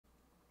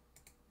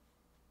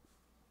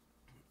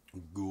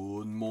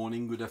Good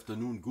morning, good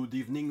afternoon, good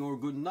evening, or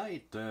good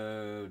night,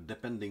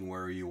 depending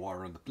where you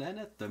are on the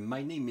planet.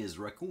 My name is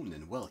Raccoon,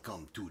 and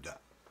welcome to the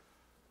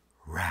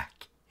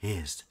Rack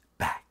is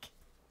Back.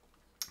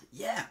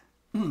 Yeah,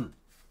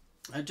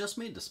 I just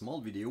made a small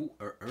video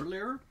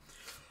earlier,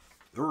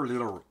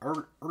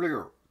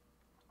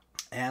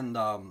 and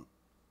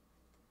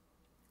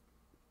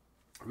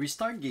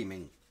restart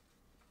gaming.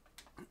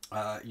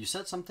 You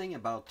said something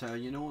about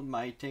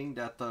my thing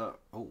that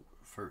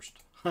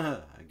first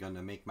I'm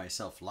gonna make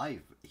myself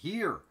live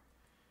here,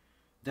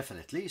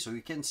 definitely, so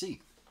you can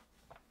see.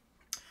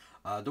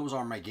 Those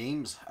are my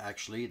games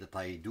actually that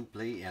I do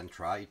play and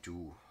try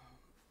to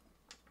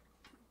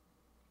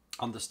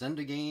understand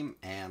the game,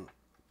 and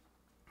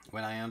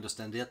when I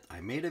understand it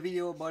I made a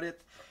video about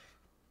it.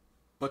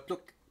 But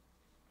look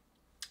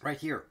right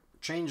here,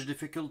 change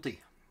difficulty,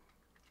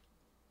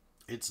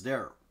 it's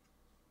there,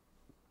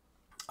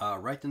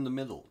 right in the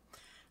middle,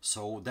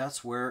 so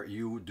that's where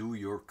you do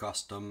your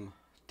custom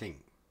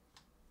thing.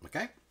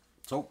 Okay,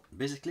 so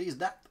basically is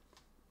that.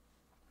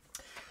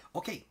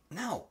 Okay,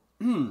 now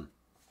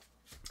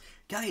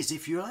guys,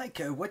 if you like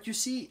what you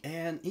see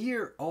and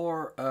hear,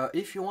 or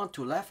if you want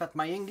to laugh at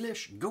my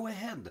English, go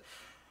ahead.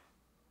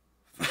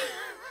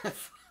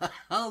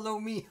 Follow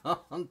me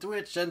on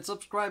Twitch and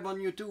subscribe on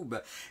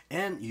YouTube,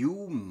 and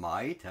you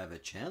might have a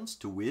chance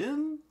to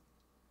win.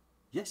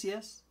 Yes,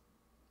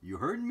 you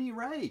heard me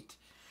right.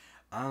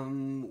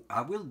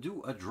 I will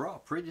do a draw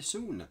pretty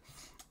soon,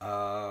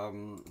 a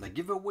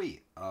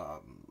giveaway,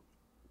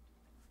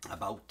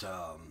 about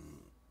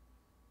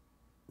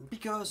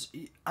because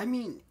I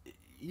mean,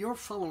 you're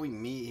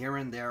following me here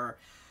and there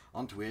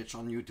on Twitch,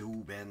 on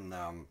YouTube, and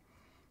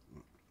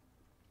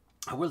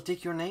I will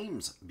take your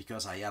names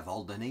because I have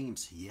all the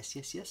names. Yes,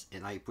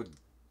 and I put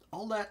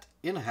all that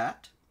in a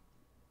hat,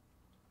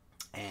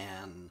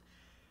 and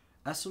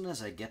as soon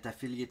as I get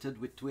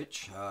affiliated with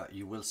Twitch,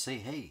 you will say,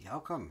 hey, how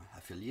come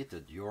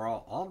affiliated? You're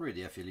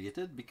already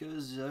affiliated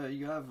because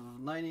you have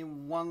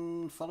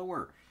 91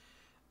 follower.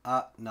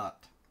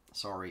 Not.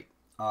 Sorry.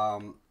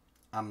 I'm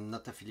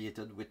not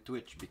affiliated with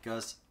Twitch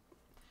because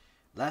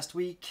last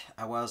week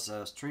I was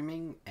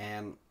streaming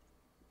and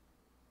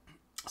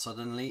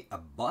suddenly a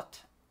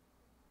bot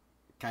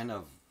kind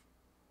of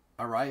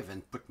arrived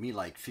and put me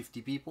like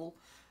 50 people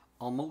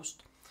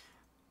almost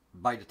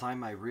by the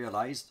time I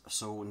realized.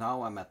 So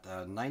now I'm at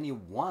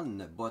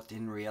 91, but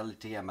in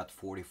reality I'm at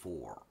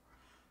 44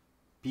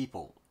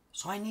 people.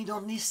 So I need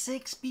only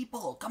 6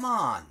 people. Come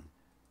on,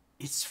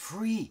 it's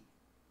free.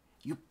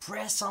 You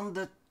press on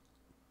the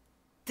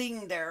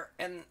thing there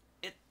and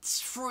it's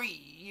free.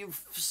 You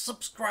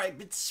subscribe,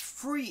 it's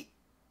free,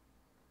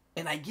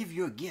 and I give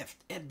you a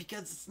gift. And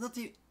because it's not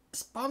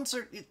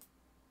sponsored,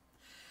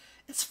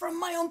 it's from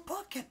my own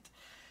pocket.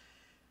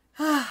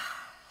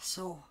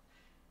 So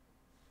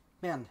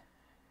man,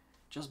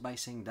 just by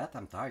saying that,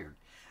 I'm tired.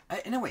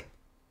 Anyway,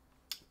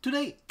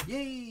 today,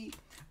 yay!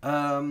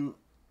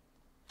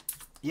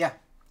 Yeah,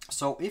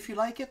 so if you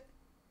like it,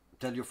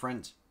 tell your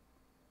friends,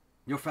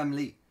 your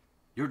family,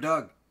 your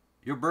dog,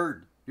 your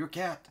bird, your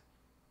cat,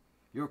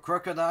 your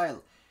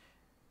crocodile,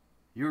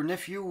 your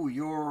nephew,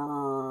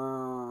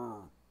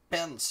 your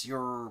pants,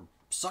 your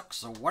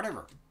socks, or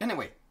whatever.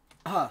 Anyway,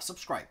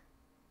 subscribe,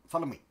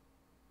 follow me,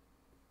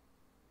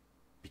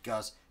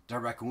 because the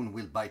raccoon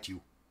will bite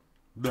you.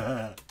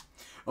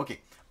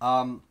 Okay.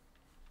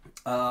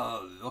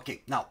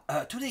 Okay. Now,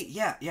 today,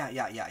 yeah.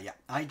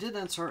 I did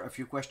answer a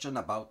few questions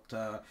about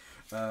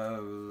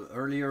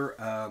earlier.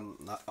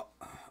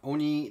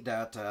 Oni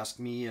that asked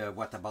me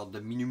what about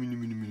the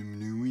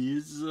menu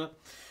is,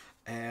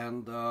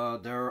 and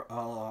there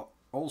are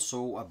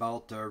also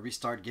about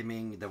restart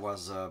gaming. There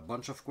was a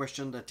bunch of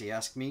questions that he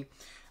asked me,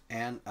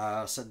 and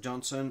Seth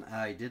Johnson,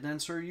 I did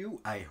answer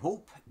you. I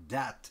hope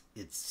that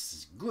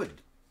it's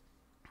good.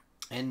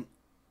 And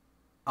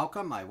how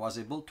come I was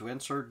able to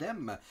answer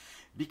them?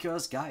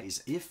 Because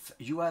guys, if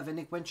you have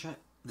any question,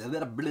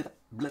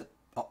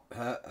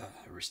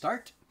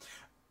 restart,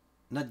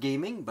 not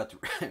gaming, but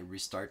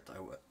restart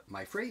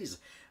my phrase,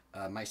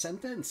 my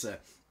sentence.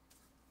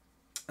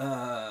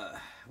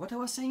 What I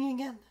was saying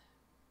again?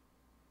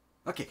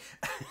 Okay,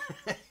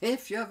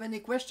 if you have any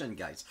question,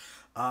 guys,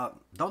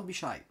 don't be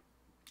shy.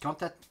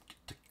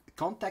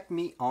 Contact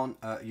me on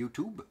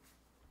YouTube.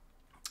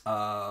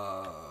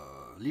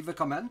 Leave a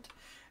comment,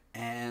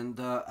 and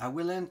I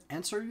will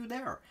answer you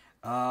there.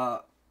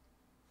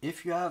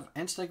 If you have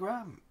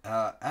Instagram,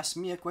 ask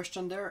me a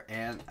question there,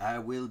 and I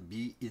will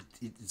be.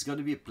 It's going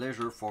to be a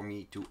pleasure for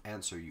me to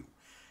answer you.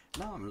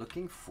 Now I'm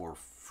looking for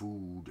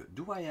food.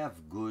 Do I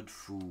have good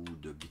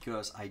food?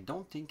 Because I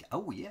don't think.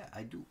 Oh yeah,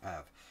 I do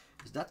have.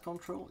 Is that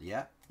control?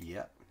 Yeah.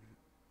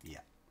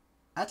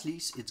 At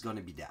least it's going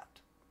to be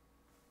that.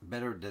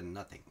 Better than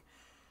nothing.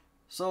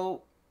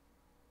 So,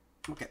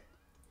 okay.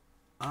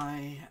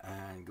 I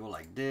go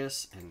like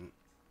this and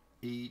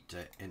eat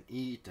and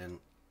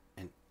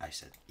I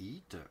said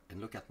eat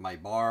and look at my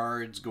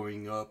bards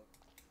going up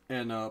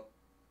and up.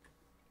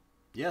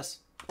 Yes.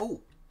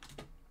 Oh,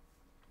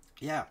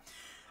 yeah.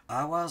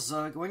 I was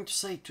going to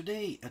say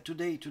today.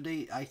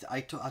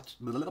 I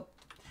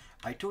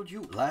told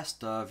you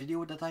last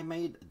video that I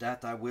made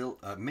that I will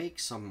make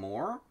some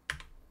more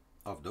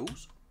of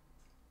those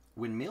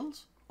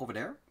windmills over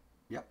there.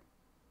 Yep.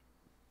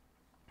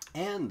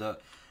 And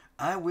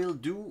I will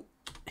do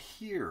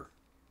here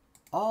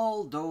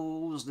all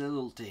those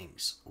little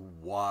things.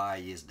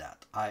 Why is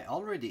that? I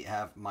already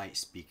have my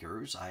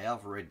speakers. I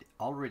have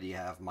already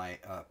have my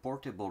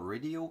portable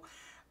radio.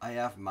 I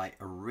have my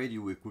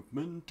radio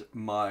equipment,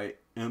 my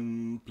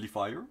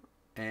amplifier,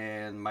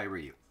 and my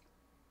radio.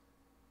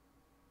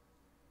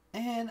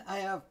 And I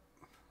have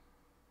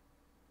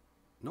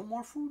no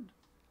more food.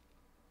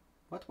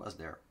 What was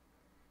there?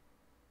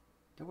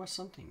 There was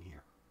something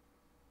here.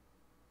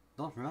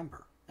 Don't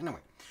remember. Anyway,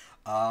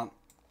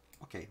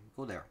 okay,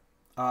 go there.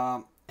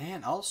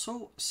 And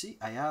also, see,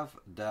 I have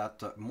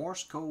that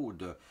Morse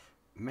code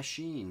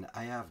machine,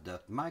 I have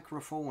that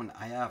microphone,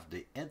 I have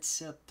the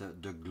headset,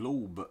 the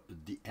globe,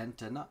 the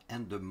antenna,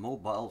 and the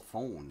mobile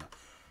phone.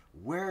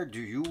 Where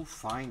do you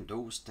find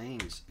those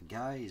things?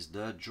 Guys,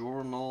 the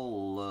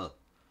journal,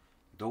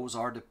 those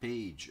are the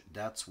page.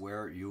 That's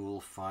where you'll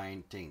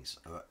find things.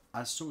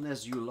 As soon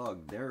as you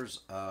log, there's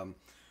a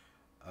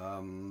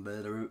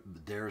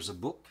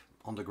book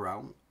on the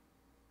ground,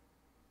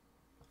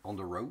 on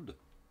the road.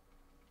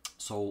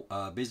 So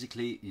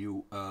basically,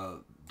 you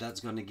that's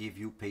gonna give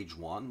you page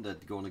 1.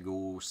 That's gonna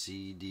go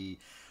see the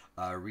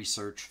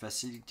research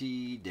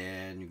facility.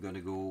 Then you're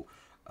gonna go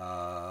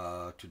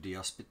to the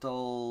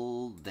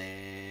hospital.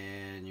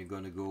 Then you're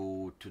gonna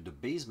go to the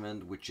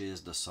basement, which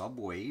is the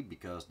subway,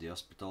 because the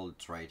hospital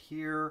is right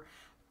here.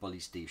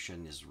 Police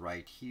station is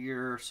right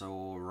here.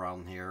 So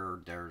around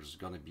here, there's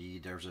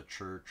a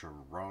church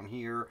around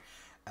here.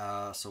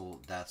 So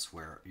that's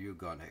where you're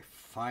gonna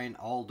find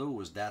all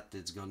those. That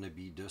it's gonna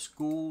be the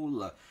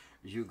school.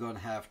 You're gonna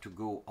have to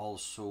go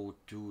also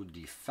to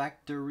the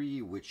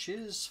factory, which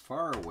is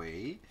far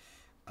away.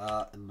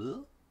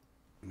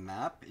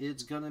 Map,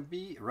 it's gonna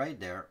be right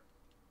there.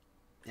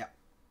 Yeah.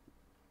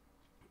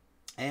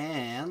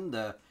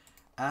 And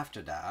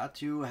after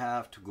that, you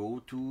have to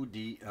go to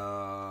the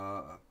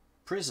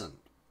prison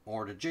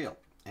or the jail.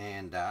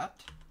 And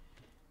that,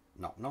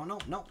 no,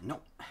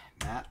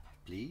 map,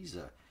 please.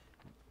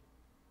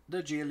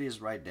 The jail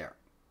is right there.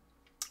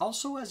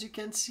 Also, as you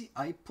can see,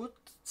 I put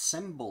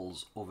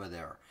symbols over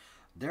there.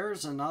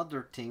 There's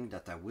another thing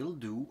that I will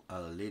do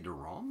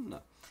later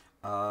on.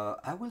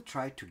 I will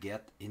try to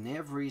get in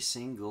every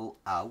single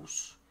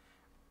house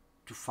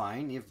to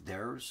find if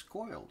there's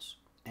coils.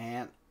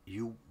 And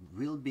you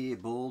will be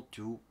able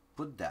to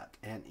put that.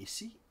 And you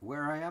see,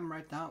 where I am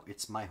right now,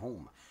 it's my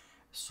home.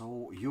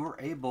 So you're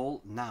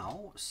able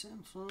now,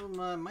 since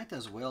I might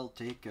as well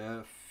take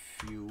a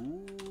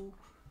few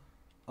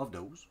of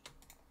those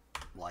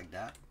like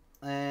that,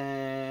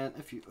 and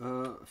a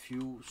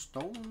few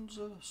stones,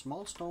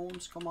 small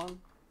stones. Come on,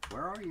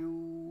 where are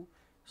you?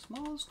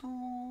 Small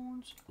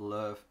stones,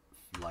 left,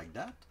 like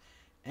that.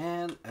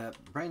 And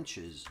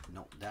branches,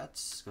 no,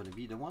 that's gonna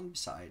be the one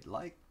beside,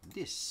 like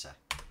this.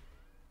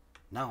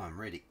 Now I'm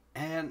ready.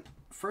 And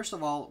first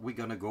of all, we're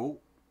gonna go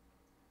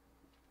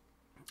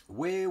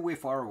way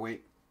far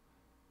away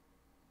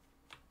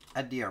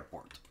at the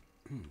airport.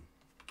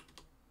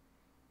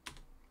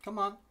 Come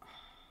on.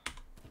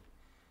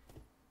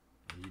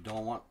 You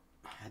don't want,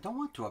 I don't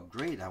want to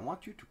upgrade, I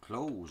want you to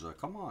close.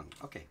 Come on.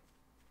 Okay.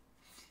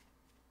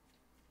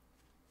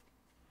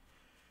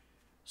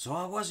 So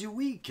how was your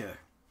week?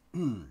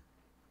 I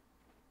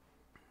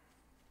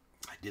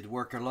did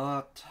work a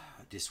lot.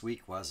 This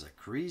week was a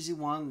crazy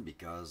one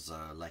because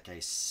like I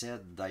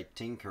said, I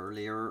think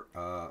earlier,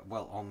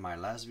 well, on my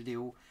last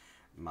video,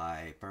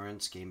 my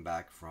parents came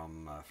back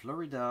from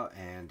Florida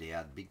and they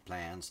had big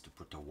plans to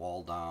put a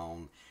wall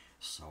down.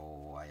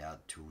 So I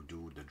had to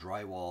do the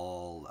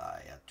drywall,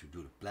 I had to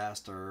do the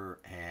plaster,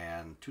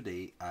 and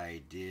today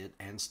I did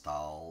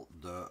install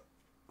the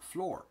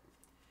floor.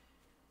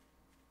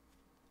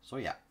 So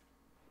yeah,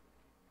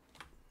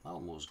 I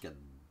almost get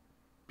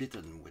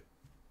bitten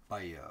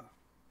by a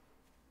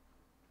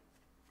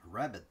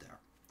rabbit there.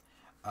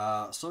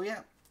 So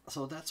yeah,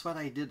 so that's what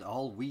I did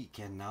all week,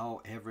 and now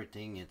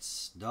everything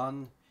it's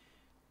done.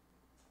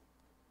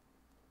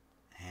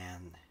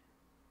 And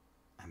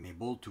I'm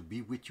able to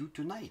be with you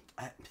tonight.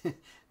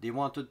 They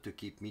wanted to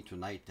keep me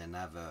tonight and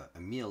have a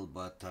meal,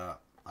 but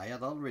I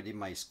had already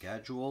my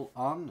schedule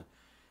on,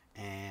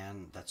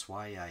 and that's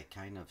why I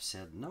kind of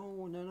said,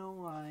 no,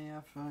 I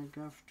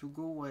have to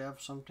go. I have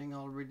something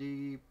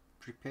already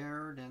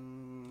prepared,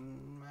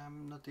 and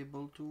I'm not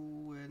able to.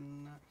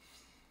 And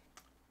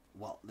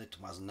well, it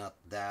was not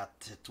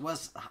that. It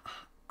was,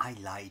 I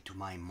lied to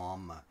my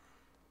mom.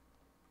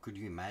 Could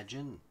you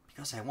imagine?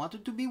 Because I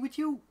wanted to be with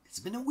you. It's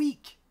been a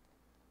week.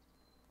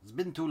 It's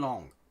been too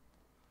long.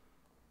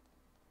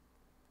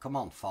 Come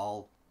on,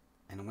 fall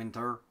and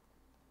winter.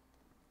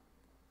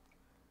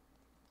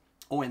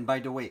 Oh, and by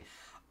the way,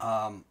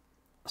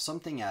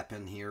 something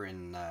happened here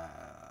in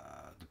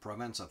the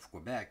province of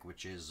Quebec,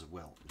 which is,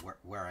 well,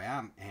 where I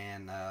am,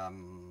 and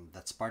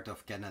that's part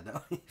of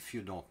Canada, if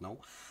you don't know.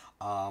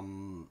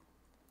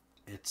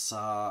 It's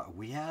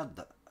We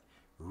had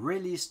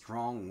really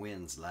strong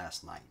winds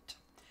last night,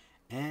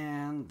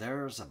 and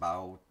there's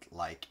about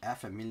like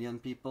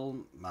 500,000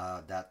 people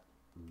that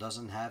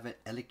doesn't have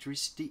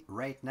electricity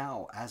right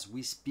now as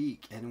we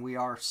speak, and we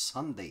are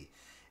Sunday,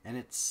 and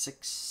it's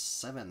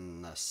 6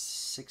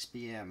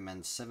 p.m.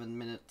 and 7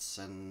 minutes,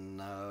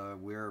 and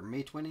we're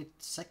May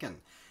 22nd.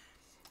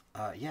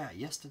 Yeah,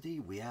 yesterday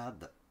we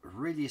had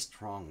really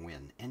strong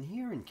wind, and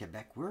here in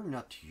Quebec we're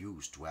not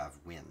used to have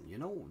wind. You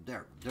know,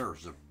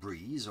 there's a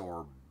breeze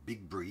or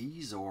big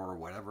breeze or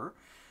whatever,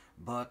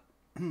 but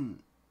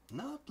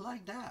not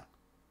like that.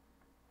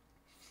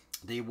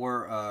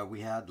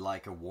 We had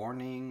like a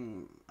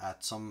warning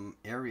at some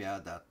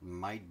area that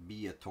might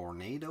be a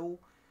tornado.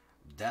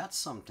 That's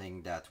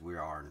something that we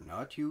are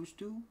not used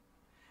to,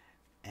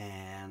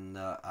 and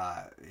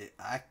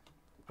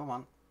come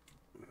on,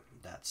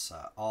 that's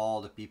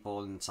all the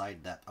people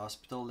inside that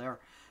hospital there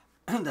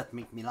that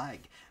make me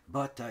lag.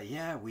 But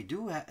yeah, we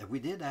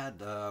did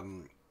had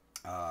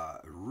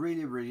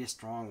really really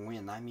strong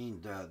wind. I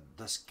mean,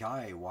 the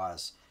sky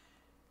was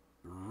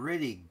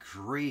really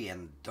gray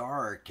and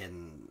dark,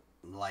 and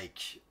like,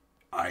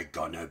 I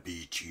gonna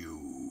beat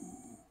you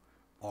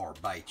or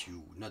bite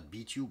you, not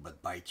beat you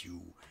but bite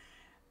you.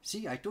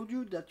 See, I told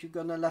you that you're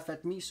gonna laugh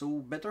at me, so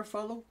better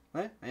follow,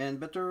 eh? And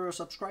better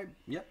subscribe.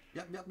 Yep,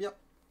 yep, yep, yep.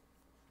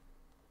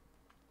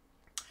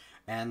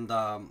 And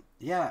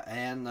yeah,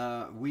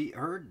 and we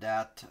heard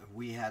that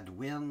we had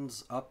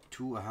winds up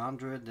to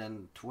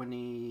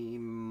 120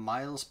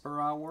 miles per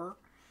hour.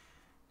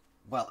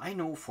 Well, I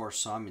know for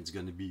some it's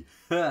gonna be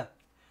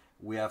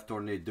we have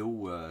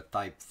tornado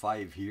type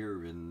 5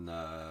 here in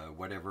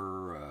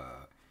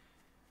whatever,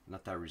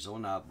 not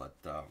Arizona, but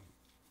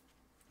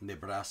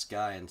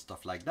Nebraska and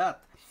stuff like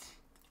that.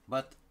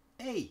 But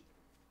hey,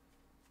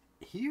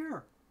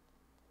 here,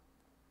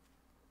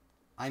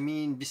 I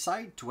mean,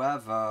 beside to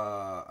have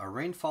a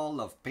rainfall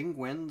of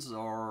penguins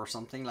or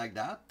something like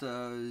that,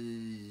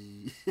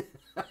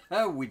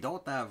 we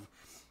don't have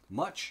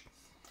much.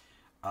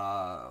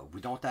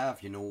 We don't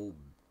have, you know,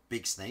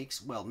 big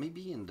snakes. Well,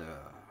 maybe in the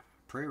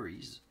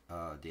prairies,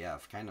 they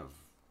have kind of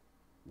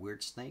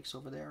weird snakes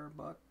over there,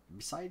 but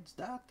besides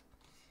that,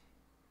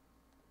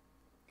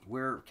 we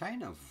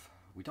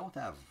don't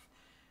have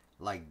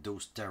like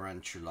those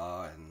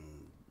tarantula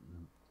and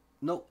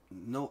no,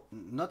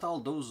 not all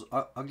those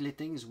ugly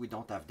things. We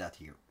don't have that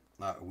here.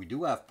 We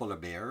do have polar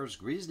bears,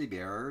 grizzly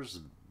bears,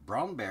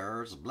 brown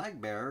bears, black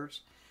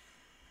bears.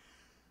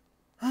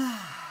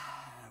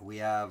 We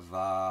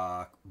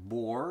have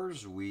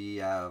boars, we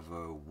have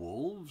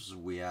wolves,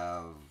 we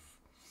have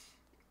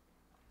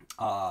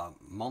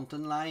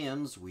mountain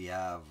lions, we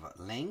have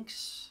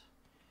lynx.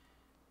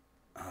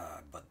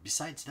 But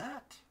besides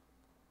that,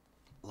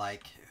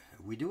 like,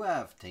 we do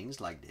have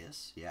things like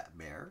this, yeah,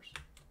 bears.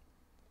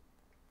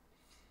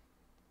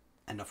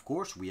 And of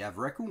course we have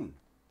raccoon.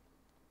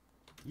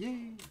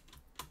 Yay!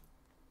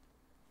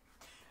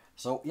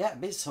 So yeah,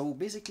 so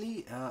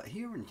basically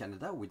here in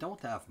Canada we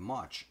don't have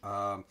much.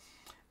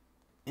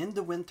 In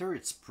the winter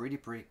it's pretty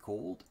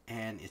cold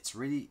and it's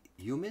really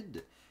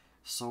humid.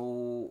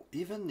 So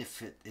even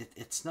if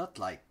it's not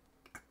like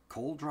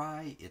cold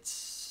dry,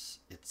 it's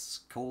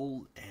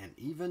cold, and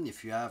even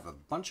if you have a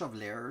bunch of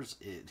layers,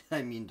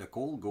 I mean, the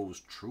cold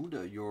goes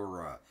through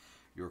your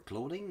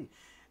clothing.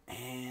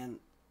 And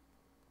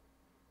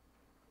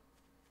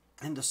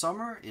in the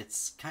summer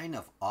it's kind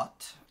of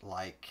hot,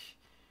 like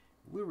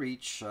we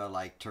reach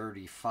like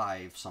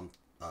 35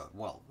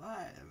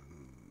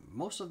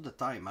 most of the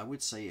time. I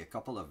would say a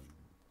couple of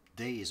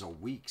days or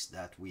weeks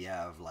that we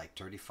have like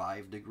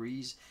 35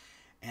 degrees,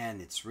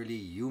 and it's really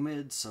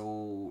humid,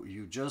 so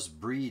you just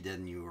breathe,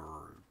 and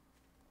you're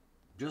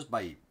just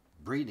by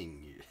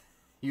breathing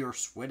you're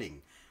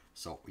sweating.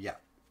 So yeah,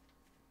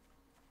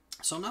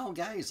 so now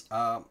guys,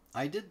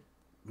 I did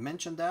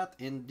mention that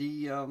in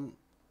the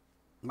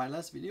my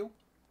last video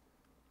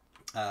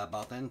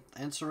about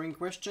answering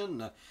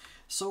question.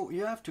 So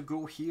you have to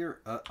go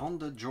here on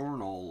the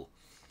journal,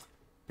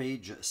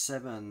 page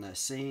 7,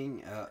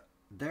 saying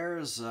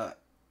there's a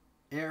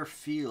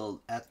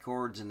airfield at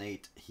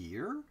coordinate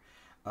here.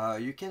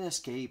 You can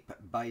escape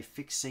by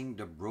fixing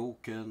the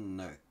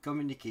broken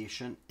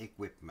communication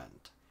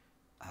equipment.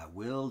 I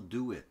will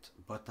do it,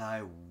 but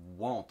I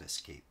won't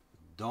escape.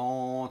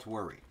 Don't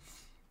worry.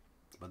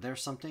 But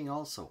there's something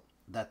also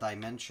that I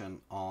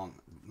mentioned on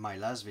my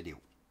last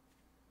video.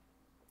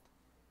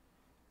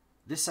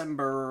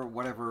 December,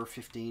 whatever,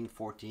 15,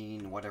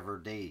 14, whatever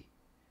day,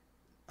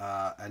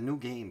 a new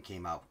game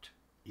came out.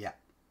 Yeah.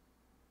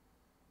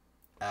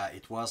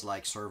 It was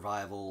like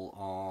survival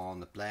on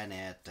the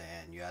planet,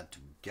 and you had to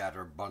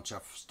gather a bunch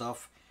of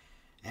stuff.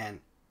 And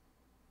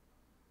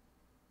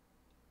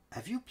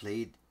have you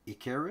played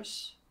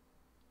Icarus?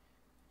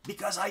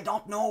 Because I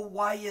don't know,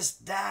 why is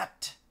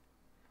that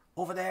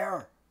over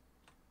there?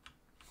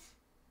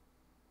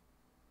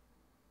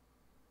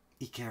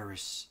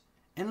 Icarus.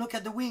 And look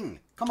at the wing.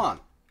 Come on.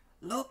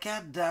 Look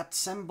at that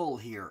symbol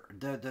here.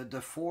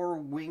 The four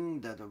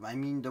wing, I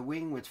mean the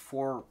wing with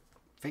four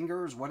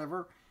fingers,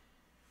 whatever.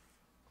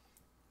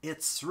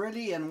 It's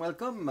really, and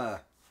welcome,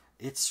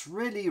 it's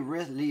really,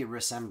 really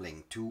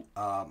resembling to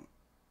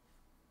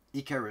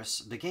Icarus,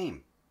 the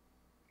game.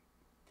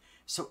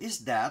 So is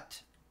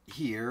that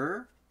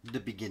here the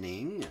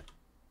beginning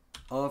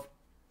of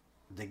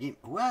the game?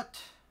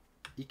 What?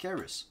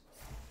 Icarus.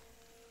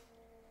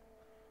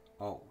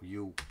 Oh,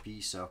 you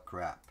piece of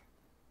crap.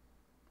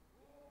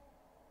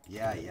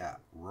 Yeah,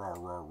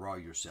 raw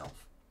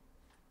yourself.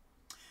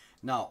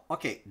 Now,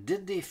 okay,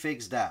 did they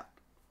fix that?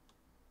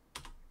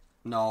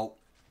 No,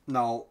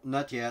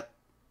 not yet.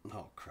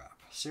 Oh crap,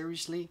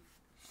 seriously?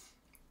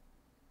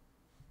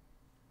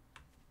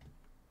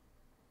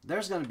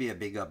 There's gonna be a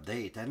big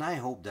update, and I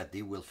hope that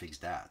they will fix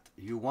that.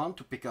 You want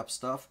to pick up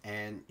stuff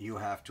and you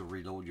have to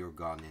reload your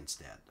gun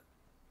instead.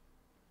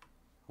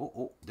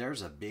 Oh,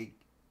 there's a big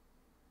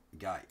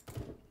guy.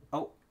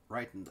 Oh,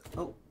 right in the,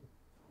 oh.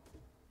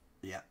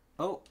 Yeah,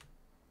 oh.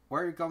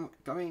 Where are you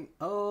coming?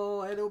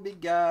 Oh, hello,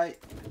 big guy.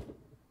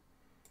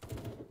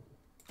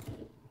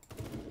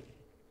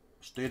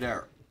 Stay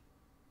there.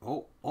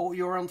 Oh,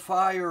 you're on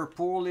fire,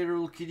 poor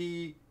little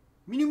kitty.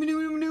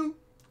 Minu.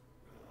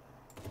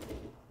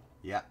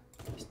 Yeah,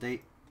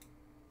 stay.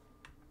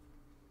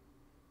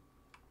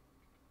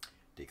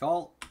 Take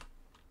all.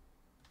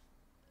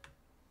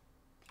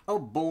 Oh,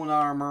 bone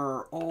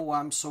armor. Oh,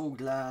 I'm so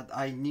glad.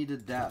 I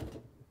needed that.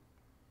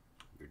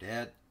 You're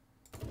dead.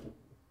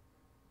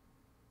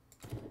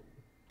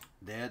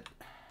 Dead.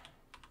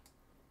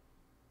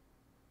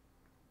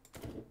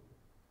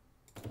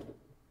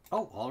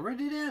 Oh,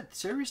 already dead?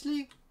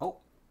 Seriously? Oh,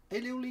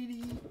 hello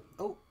lady.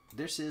 Oh,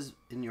 this is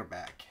in your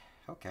back.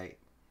 Okay.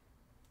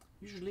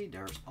 Usually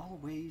there's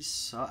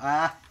always...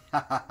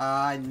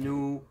 I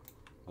knew.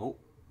 Oh,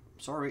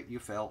 sorry, you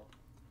fell.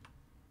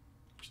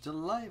 Still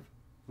alive?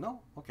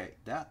 No? Okay,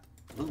 that.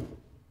 Boom.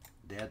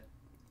 Dead.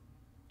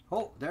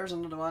 Oh, there's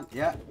another one.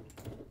 Yeah.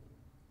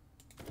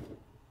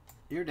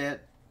 You're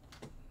dead.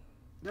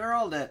 They're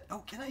all dead.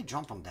 Oh, can I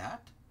jump on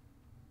that?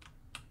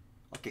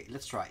 Okay,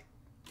 let's try.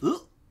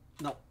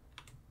 No.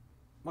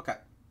 Okay.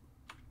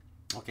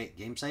 Okay,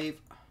 game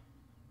save.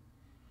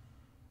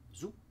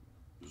 Zoop.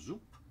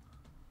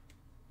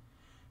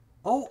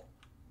 Oh,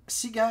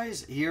 see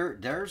guys, here,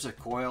 there's a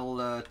coil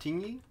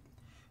thingy.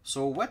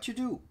 So what you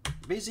do,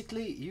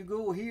 basically, you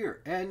go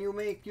here and you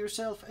make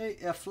yourself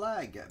a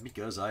flag,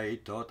 because I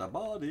thought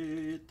about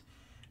it.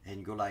 And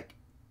you go like,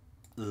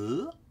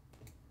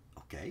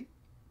 okay.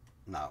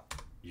 Now,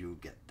 you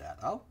get that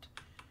out.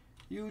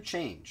 You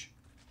change.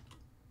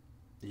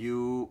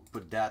 You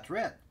put that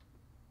red.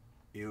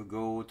 You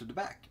go to the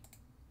back.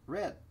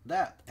 Red,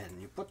 that,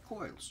 and you put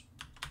coils.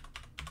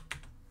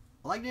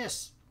 Like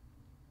this.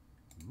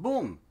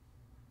 Boom.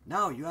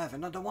 Now you have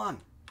another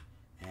one.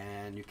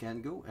 And you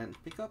can go and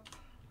pick up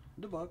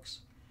the box.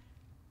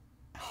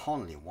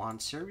 Only one,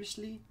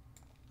 seriously?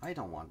 I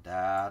don't want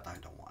that. I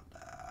don't want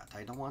that.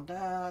 I don't want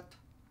that.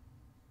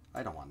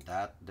 I don't want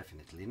that.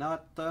 Definitely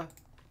not.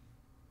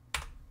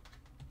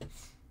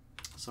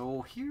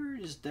 So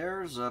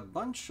there's a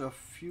bunch of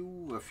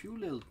a few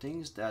little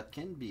things that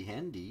can be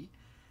handy,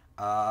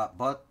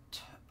 but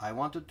I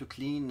wanted to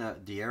clean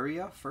the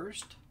area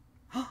first.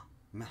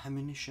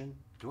 Ammunition.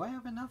 Do I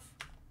have enough?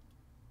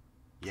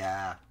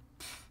 Yeah.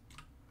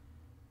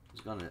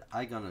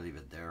 I'm gonna leave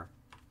it there.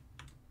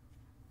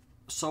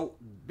 So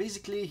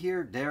basically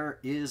there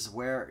is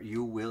where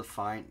you will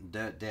find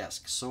the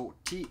desk. So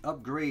T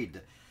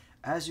upgrade.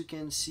 As you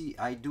can see,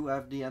 I do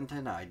have the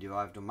antenna, I do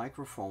have the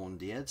microphone,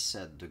 the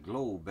headset, the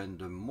globe, and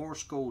the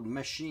Morse code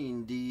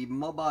machine, the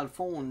mobile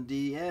phone,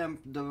 the amp,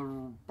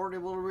 the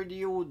portable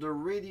radio, the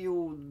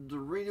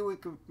radio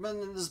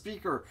equipment, and the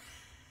speaker.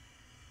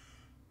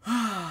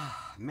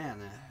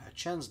 Man, a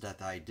chance that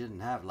I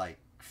didn't have like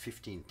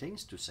 15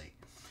 things to say.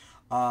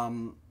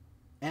 And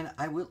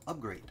I will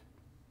upgrade.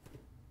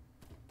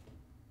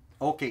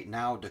 Okay,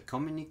 now the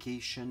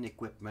communication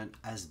equipment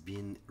has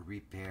been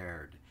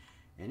repaired.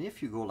 And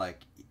if you go like,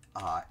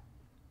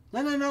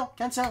 no,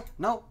 cancel,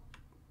 no.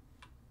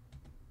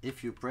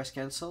 If you press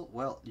cancel,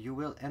 well, you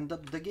will end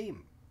up the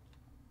game.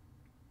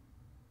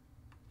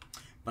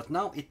 But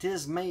now it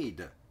is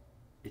made.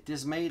 It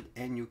is made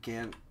and you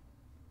can,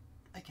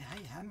 like,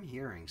 I am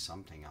hearing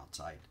something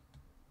outside.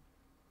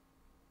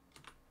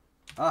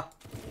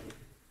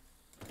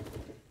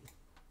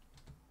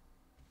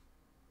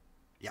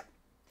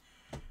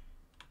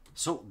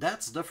 So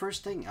that's the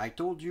first thing I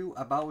told you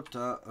about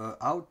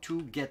how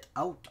to get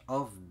out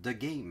of the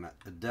game.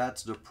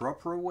 That's the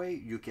proper way.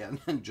 You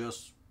can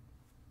just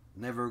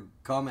never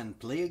come and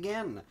play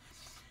again.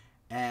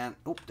 And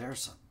oh,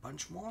 there's a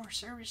bunch more.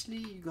 Seriously,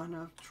 you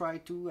gonna try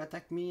to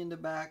attack me in the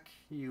back?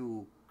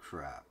 You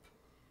crap.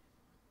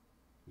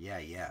 Yeah,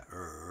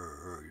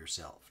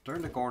 yourself.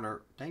 Turn the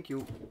corner. Thank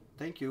you.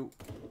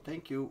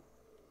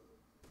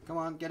 Come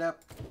on, get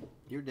up.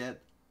 You're dead.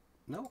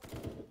 No.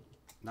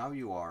 Now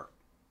you are.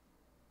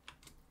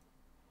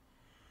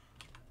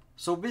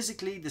 So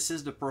basically, this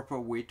is the proper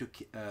way to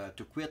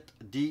quit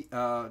the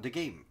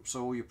game.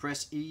 So you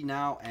press E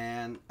now,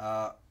 and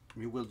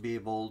you will be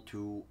able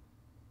to.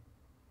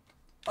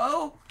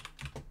 Oh,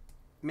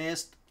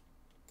 missed.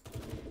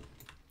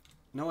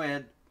 No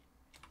head.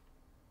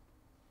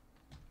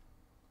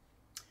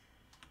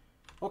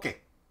 Okay.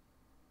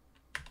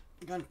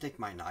 I'm gonna take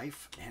my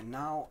knife, and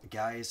now,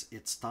 guys,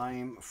 it's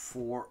time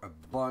for a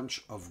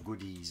bunch of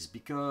goodies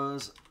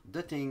because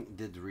the thing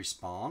did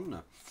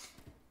respawn.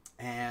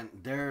 And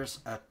there's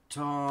a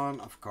ton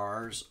of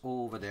cars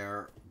over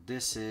there.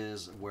 This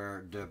is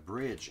where the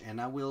bridge,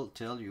 and I will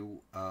tell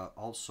you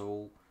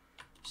also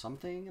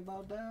something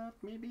about that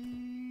maybe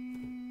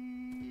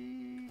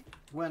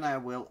when I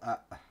will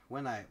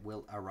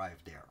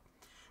arrive there.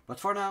 But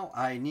for now,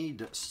 I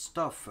need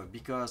stuff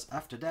because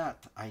after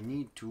that I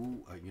need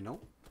to you know,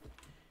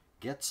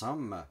 get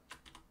some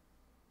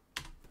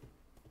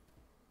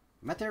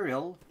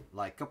material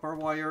like copper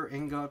wire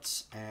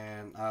ingots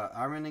and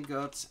iron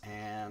ingots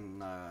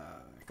and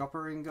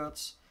copper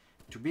ingots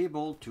to be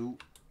able to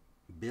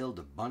build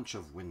a bunch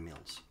of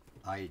windmills.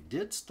 I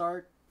did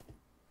start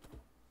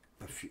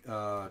a few,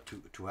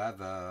 to have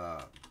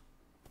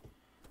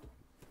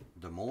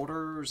the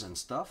motors and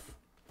stuff,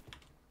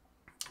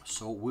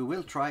 so we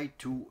will try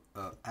to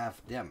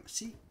have them.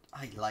 See,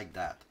 I like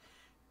that.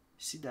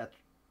 See that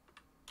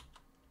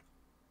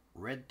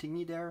red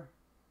thingy there?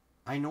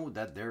 I know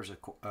that there's a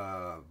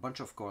bunch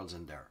of coils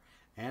in there,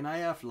 and I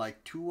have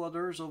like 2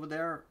 others over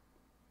there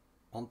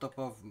on top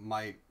of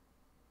my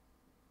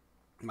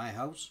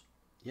house.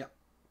 Yeah,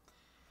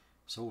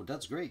 so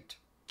that's great.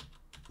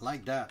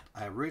 Like that,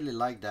 I really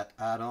like that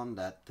add-on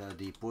that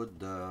they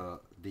put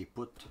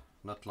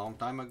not long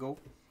time ago,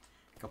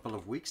 a couple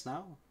of weeks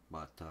now,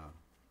 but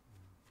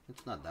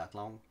it's not that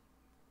long.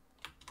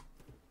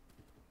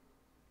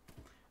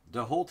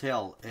 The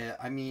hotel,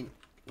 I mean,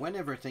 when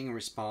everything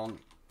respawn,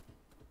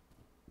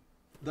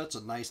 that's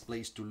a nice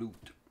place to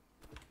loot.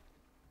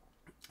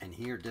 And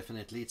here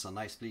definitely it's a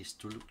nice place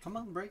to loot. Come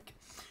on, break.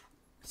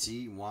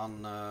 See,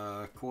 one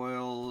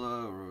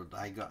coil.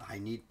 I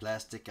need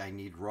plastic, I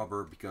need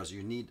rubber, because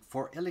you need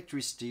for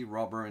electricity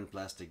rubber and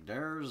plastic.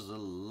 There's a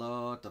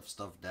lot of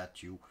stuff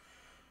that you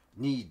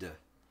need,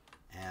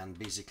 and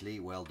basically,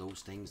 well,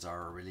 those things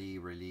are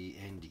really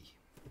handy.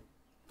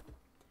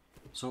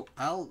 So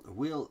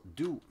will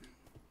do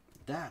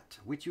that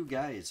with you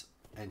guys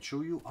and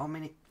show you how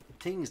many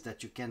things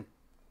that you can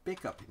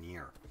pick up in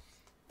here.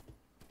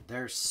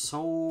 There's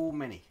so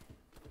many.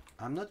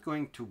 I'm not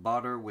going to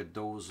bother with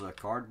those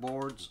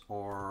cardboards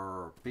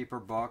or paper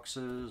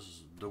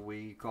boxes, the way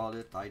you call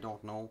it, I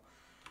don't know.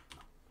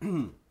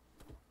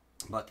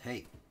 But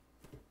hey,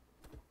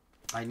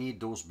 I need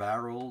those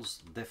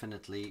barrels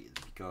definitely,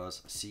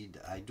 because see,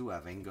 I do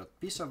have ingot.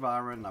 Piece of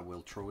iron, I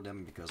will throw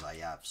them because I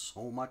have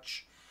so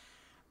much.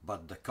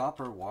 But the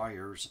copper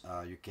wires,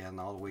 you can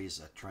always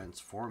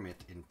transform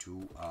it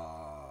into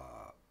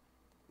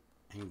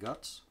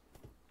ingots,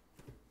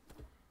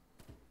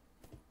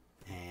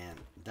 and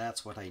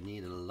that's what I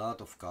need, a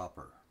lot of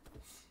copper,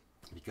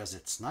 because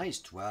it's nice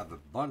to have a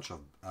bunch of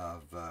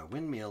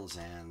windmills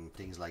and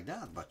things like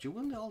that, but you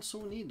will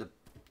also need a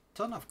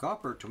ton of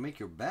copper to make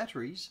your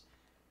batteries.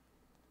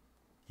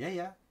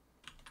 Yeah.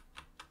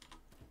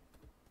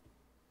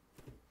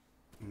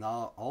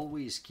 Now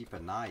always keep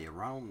an eye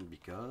around,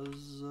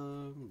 because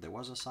there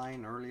was a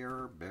sign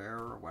earlier, bear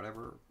or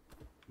whatever,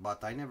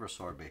 but I never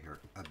saw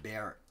a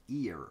bear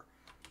here.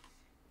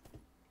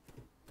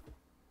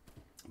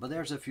 But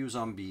there's a few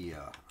zombie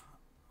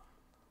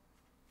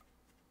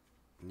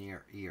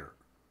near here,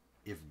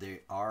 if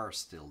they are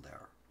still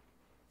there.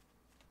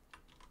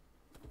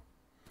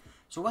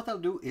 So what I'll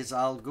do is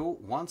I'll go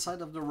one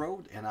side of the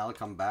road and I'll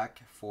come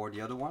back for the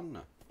other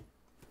one,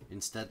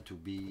 instead to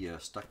be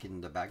stuck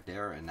in the back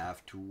there and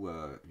have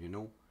to, you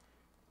know,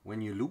 when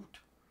you loot,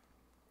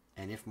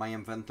 and if my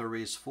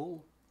inventory is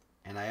full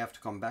and I have to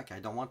come back, I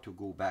don't want to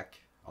go back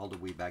all the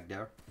way back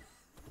there.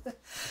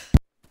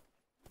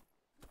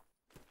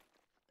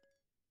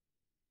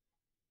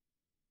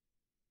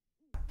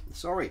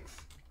 Sorry,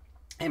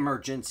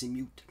 emergency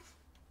mute.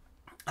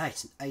 I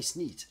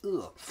sneeze.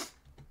 Ugh.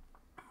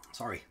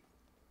 Sorry.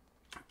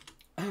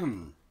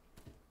 I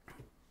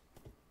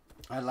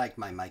like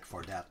my mic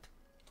for that.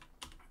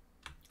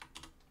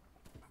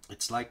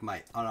 It's like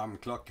my alarm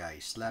clock. I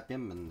slap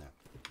him and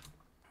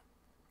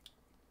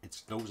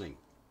it's closing.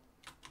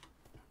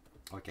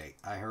 Okay,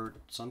 I heard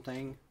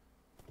something.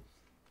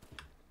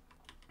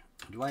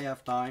 Do I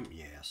have time?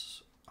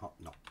 Yes. Oh,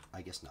 no,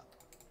 I guess not.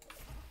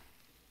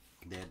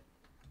 Dead.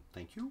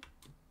 Thank you.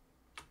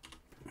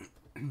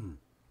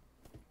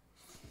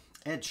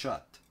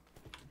 Headshot.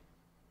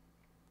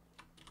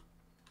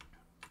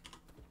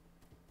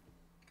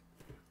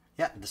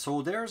 Yeah,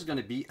 so there's going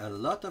to be a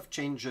lot of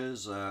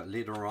changes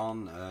later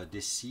on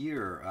this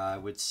year. I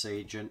would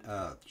say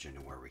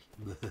January.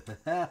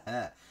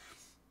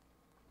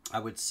 I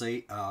would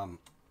say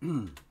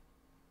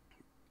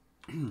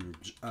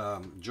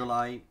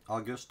July,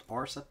 August,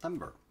 or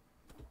September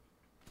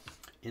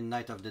in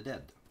Night of the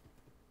Dead.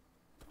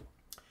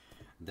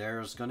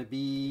 There's gonna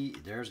be,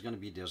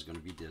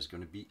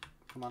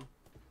 come on.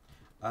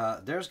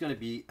 There's gonna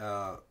be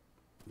a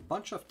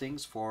bunch of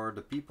things for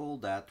the people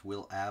that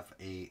will have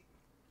a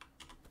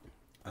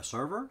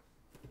server,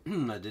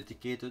 a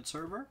dedicated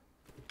server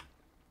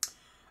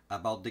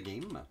about the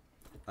game.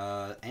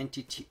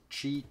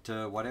 Anti-cheat,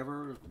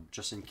 whatever,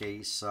 just in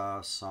case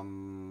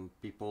some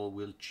people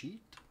will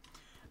cheat.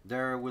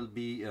 There will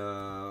be,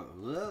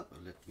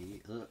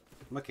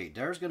 okay,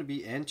 there's going to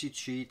be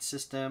anti-cheat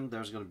system,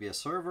 there's going to be a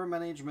server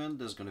management,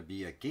 there's going to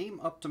be a game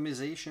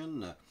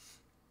optimization,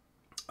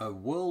 a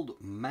world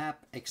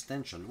map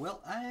extension.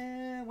 Well,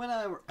 when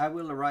I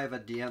will arrive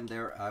at the end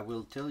there, I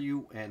will tell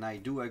you, and I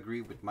do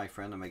agree with my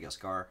friend Omega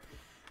Scar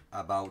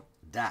about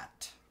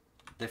that,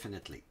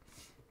 definitely.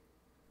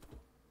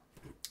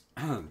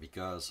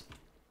 Because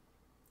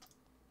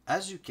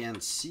as you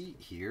can see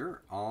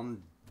here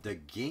on the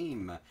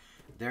game,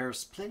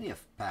 there's plenty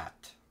of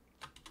path.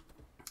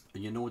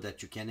 You know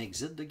that you can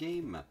exit the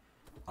game,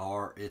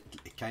 or it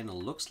kind of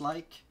looks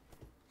like,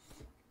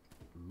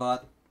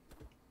 but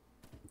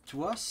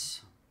to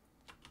us,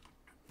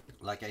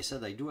 like I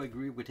said, I do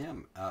agree with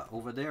him.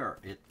 Over there,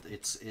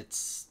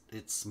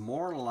 it's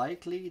more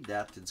likely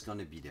that it's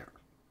gonna be there.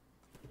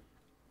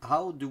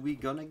 How do we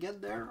gonna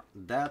get there?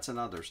 That's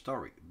another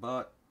story.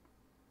 But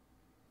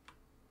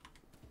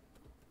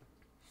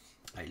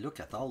I look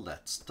at all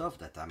that stuff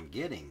that I'm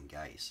getting,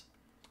 guys.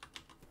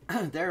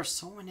 There are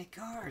so many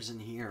cars in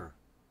here.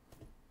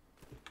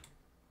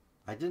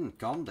 I didn't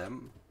count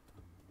them.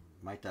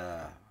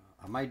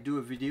 I might do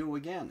a video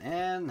again.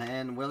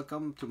 And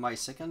welcome to my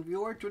second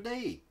viewer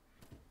today.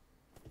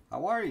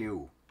 How are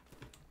you?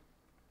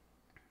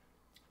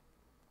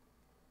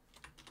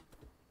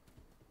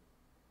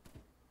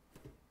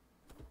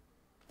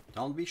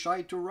 Don't be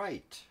shy to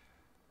write.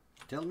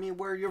 Tell me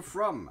where you're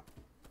from.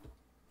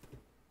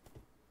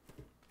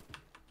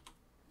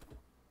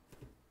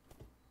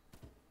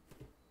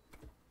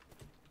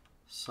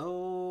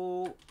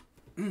 So,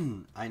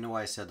 I know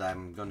I said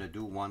I'm gonna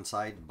do one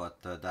side,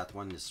 but that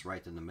one is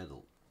right in the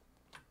middle.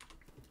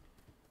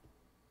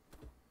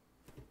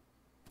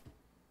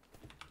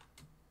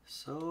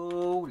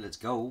 So, let's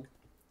go.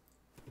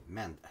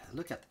 Man,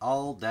 look at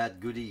all that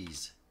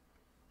goodies.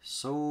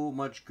 So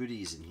much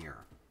goodies in here.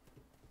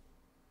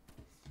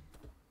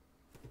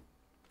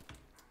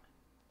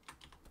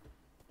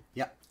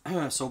 Yeah,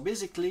 so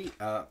basically,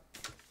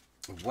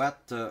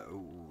 what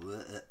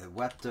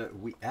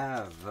we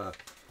have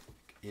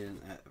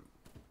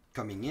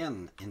coming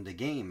in the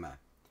game,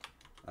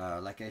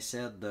 like I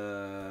said,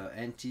 the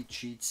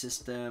anti-cheat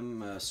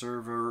system,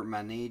 server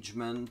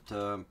management,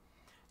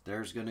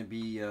 there's gonna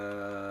be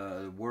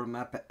a world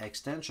map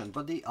extension,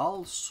 but they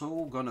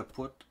also gonna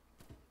put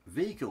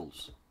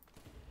vehicles.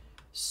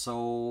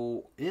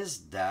 So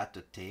is that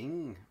a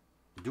thing?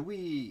 Do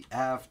we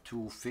have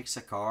to fix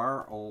a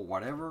car or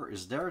whatever?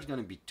 Is there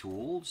gonna be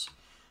tools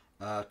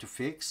to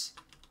fix?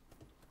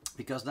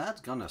 Because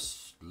that's gonna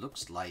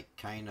looks like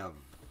kind of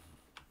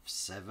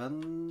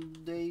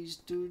 7 days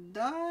to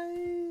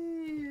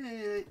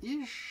die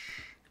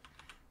ish,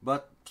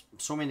 but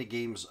so many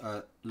games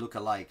look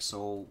alike.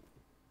 So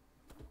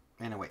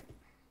anyway,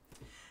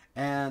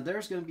 and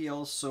there's gonna be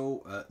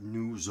also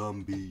new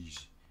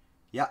zombies.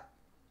 Yeah,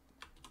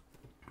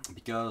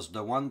 because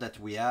the one that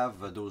we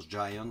have, those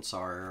giants,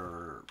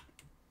 are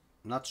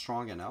not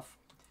strong enough.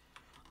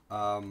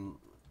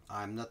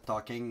 I'm not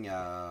talking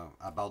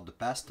about the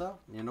pasta,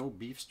 you know,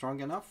 beef strong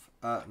enough.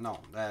 No,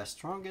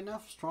 strong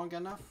enough.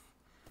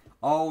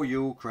 Oh,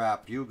 you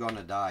crap, you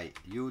gonna die.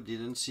 You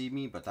didn't see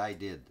me, but I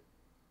did.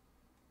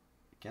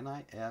 Can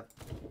I have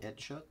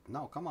headshot?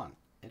 No, come on,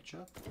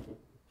 headshot.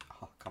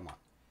 Oh, come on.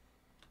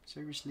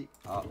 Seriously?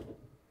 Oh,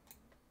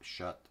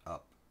 shut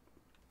up.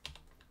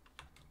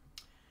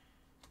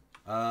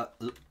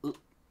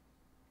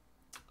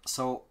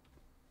 So,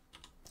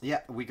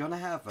 yeah, we're gonna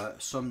have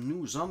some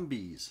new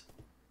zombies.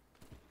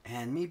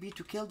 And maybe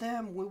to kill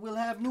them, we will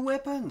have new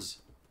weapons.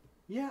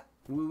 Yeah,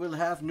 we will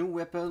have new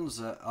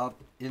weapons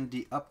up in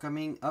the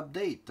upcoming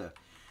update.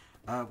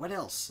 What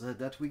else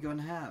that we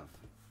gonna have?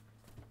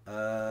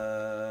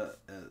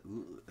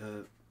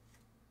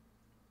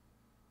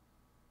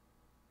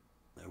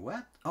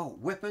 What? Oh,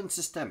 weapon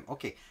system.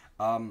 Okay.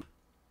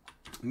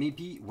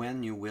 Maybe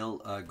when you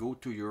will go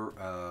to your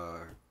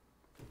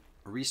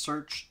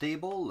research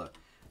table,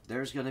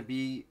 there's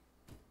maybe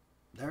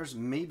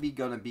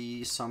gonna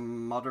be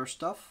some other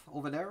stuff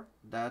over there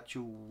that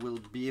you will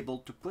be able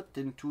to put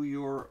into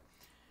your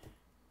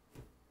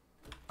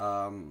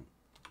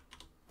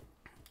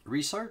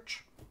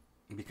research,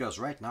 because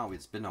right now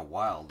it's been a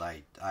while.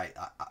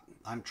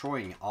 I'm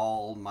throwing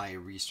all my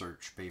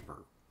research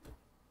paper,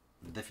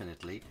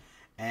 definitely.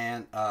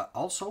 And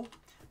also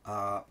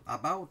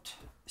about,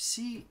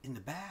 see in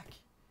the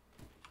back,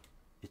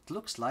 it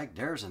looks like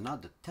there's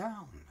another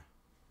town.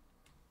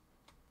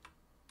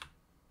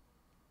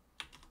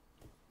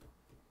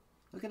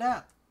 Look at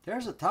that.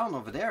 There's a town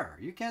over there.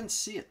 You can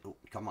see it. Oh,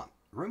 come on.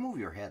 Remove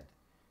your head.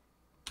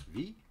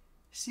 V.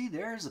 See,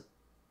 there's a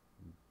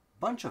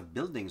bunch of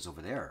buildings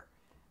over there.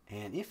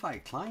 And if I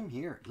climb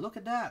here, look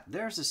at that,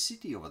 there's a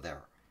city over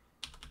there.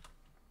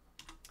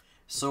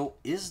 So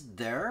is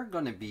that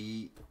gonna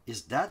be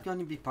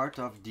part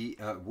of the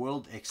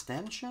world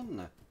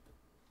extension?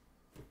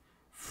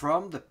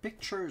 From the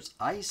pictures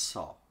I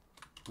saw,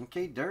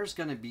 okay, there's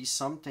gonna be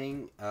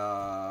something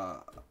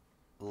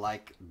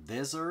like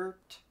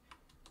desert.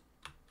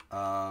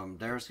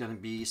 There's gonna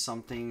be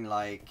something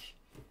like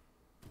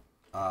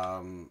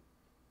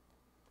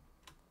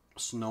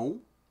snow.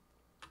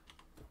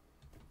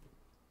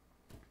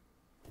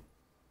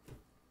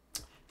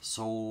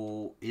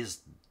 So is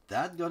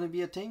that gonna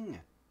be a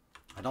thing?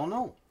 I don't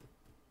know.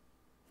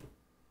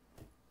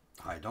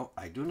 I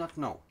do not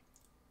know.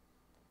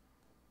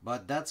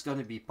 But that's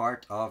gonna be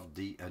part of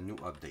the new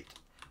update.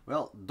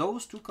 Well,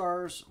 those two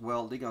cars,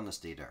 well, they're gonna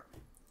stay there.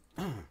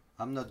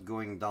 I'm not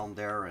going down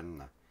there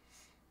and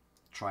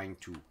trying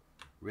to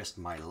risk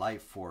my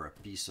life for a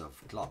piece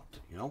of cloth,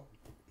 you know?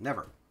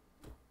 Never.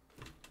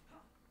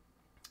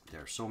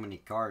 There are so many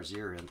cars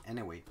here, and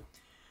anyway.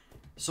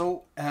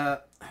 So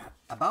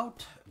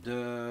about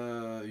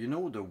the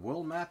the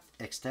world map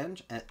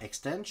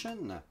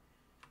extension.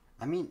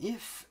 I mean,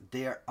 if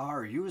they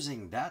are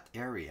using that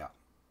area,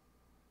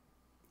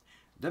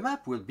 the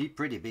map will be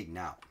pretty big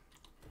now.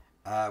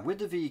 With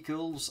the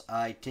vehicles,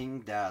 I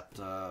think that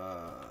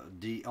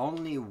the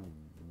only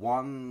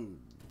one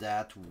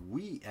that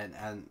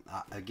and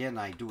again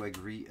I do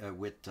agree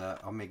with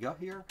Omega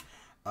here.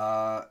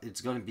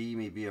 It's gonna be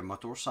maybe a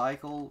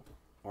motorcycle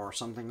or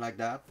something like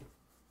that.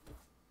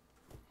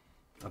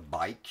 A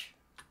bike.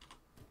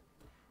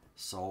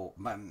 So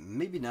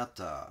maybe not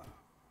a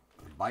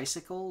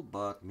bicycle,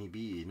 but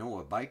maybe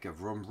a bike, a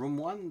vroom vroom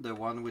one, the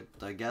one with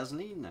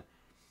gasoline.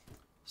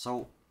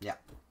 So yeah,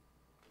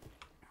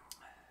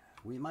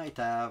 we might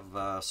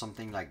have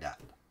something like that.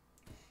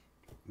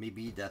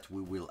 Maybe that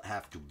we will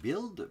have to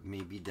build,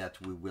 maybe that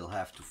we will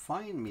have to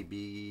find,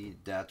 maybe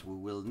that we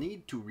will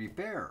need to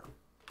repair.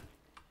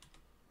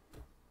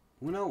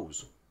 Who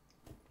knows?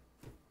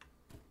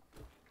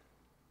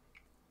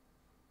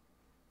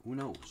 Who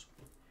knows?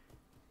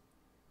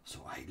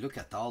 So I look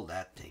at all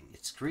that thing.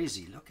 It's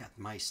crazy. Look at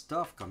my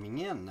stuff coming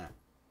in.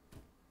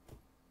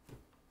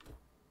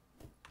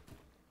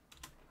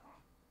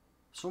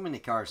 So many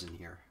cars in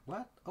here.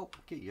 What? Oh,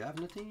 okay. You have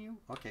nothing new?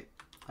 Okay.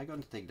 I'm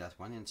going to take that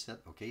one instead.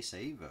 Okay,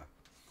 save.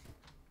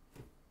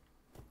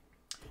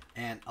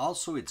 And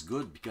also it's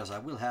good because I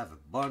will have a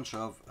bunch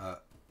of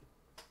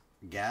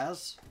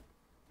gas.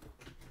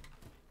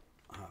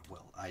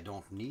 Well, I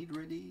don't need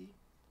really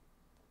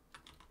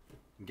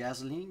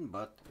gasoline,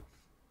 but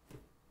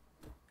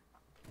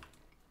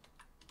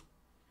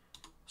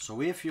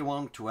so if you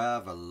want to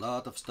have a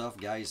lot of stuff,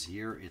 guys,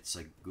 here it's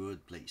a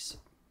good place.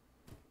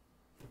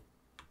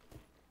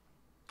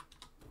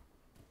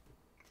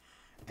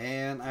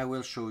 And I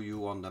will show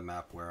you on the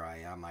map where I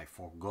am. I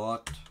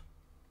forgot.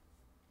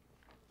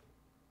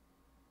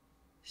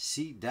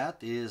 See,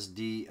 that is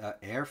the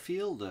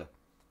airfield.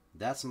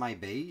 That's my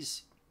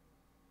base.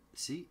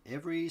 See,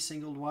 every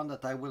single one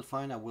that I will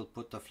find, I will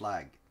put a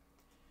flag.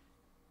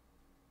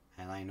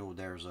 And I know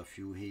there's a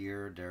few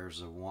here.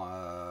 There's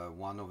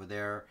one over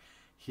there.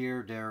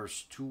 Here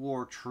there's 2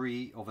 or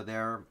 3 over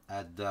there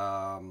at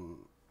the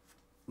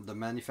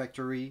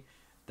manufactory.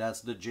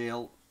 That's the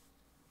jail.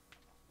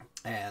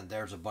 And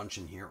there's a bunch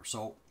in here.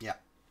 So yeah,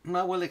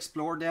 I will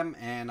explore them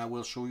and I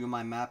will show you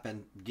my map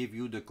and give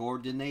you the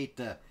coordinate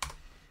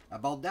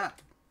about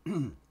that.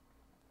 Did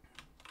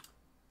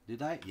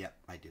I? Yeah,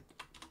 I did.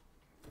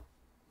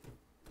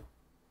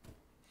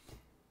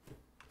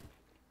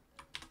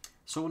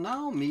 So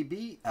now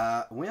maybe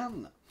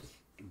when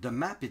the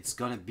map it's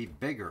gonna be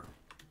bigger,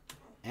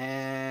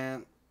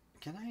 and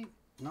can I?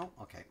 No,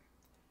 okay.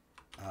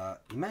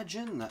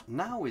 Imagine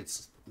now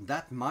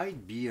that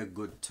might be a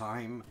good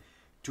time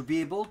to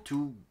be able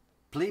to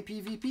play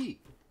PvP,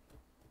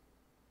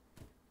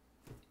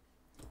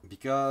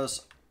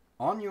 because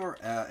on your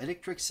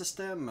electric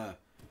system,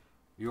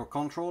 your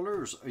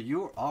controllers,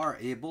 you are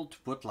able to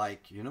put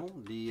like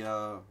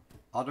the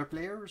other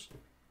players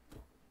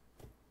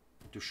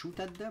to shoot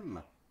at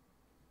them.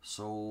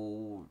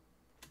 So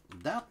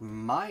that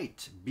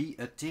might be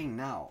a thing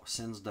now,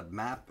 since the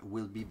map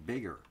will be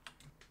bigger.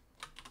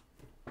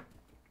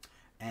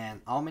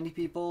 And how many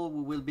people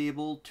will be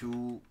able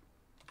to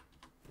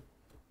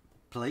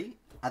play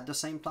at the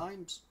same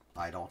times?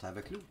 I don't have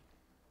a clue.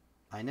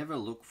 I never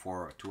look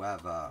to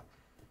have a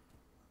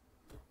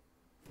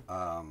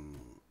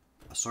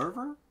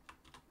server,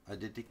 a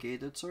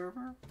dedicated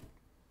server.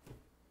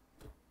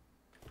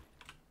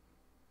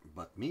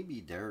 But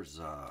maybe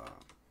there's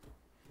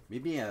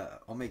maybe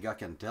Omega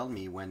can tell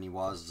me when he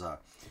was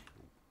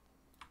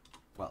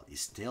well, he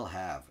still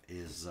have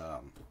his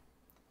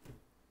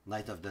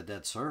Night of the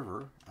Dead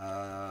server.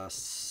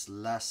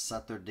 Last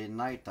Saturday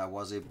night I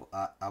was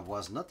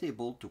not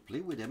able to play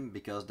with him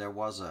because there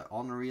was an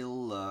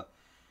Unreal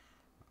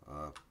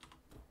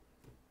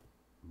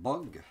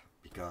bug,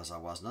 because I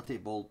was not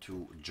able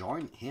to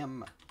join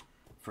him.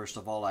 First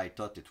of all, I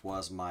thought it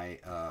was my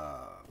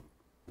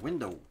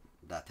window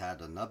that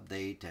had an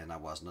update and I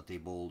was not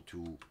able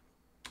to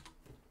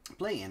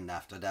play. And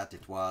after that,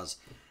 it was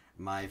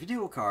my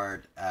video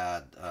card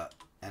had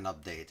an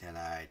update, and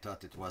I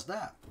thought it was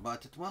that,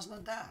 but it was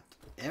not that.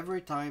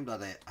 Every time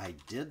that I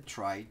did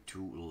try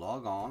to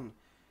log on,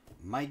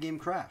 my game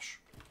crashed.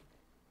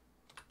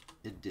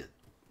 It did.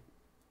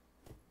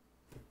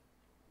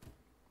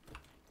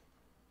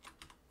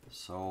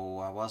 So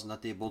I was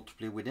not able to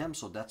play with them,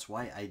 so that's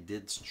why I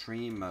did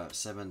stream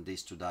 7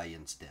 Days to Die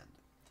instead.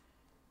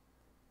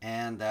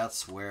 And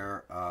that's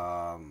where,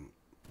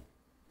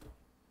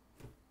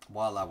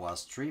 while I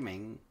was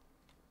streaming,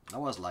 I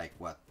was like,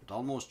 what,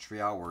 almost 3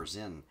 hours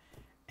in,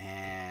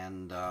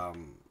 and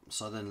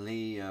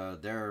suddenly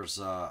there's,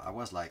 I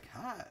was like,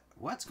 hi,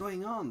 what's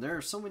going on?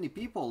 There's so many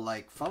people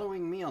like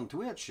following me on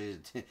Twitch.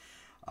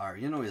 Or,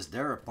 you know, is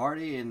there a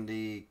party? And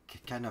they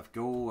kind of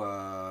go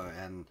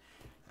and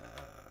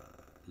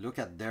look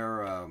at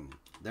their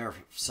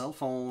cell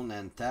phone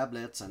and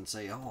tablets and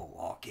say,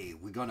 oh, okay,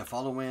 we're gonna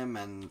follow him,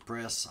 and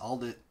press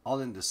all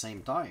in the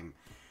same time.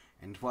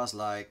 And it was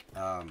like,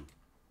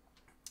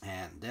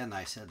 and then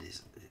I said,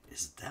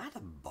 is that a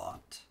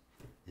bot?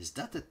 Is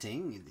that a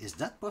thing? Is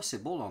that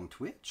possible on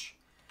Twitch?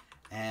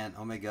 And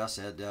Omega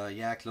said,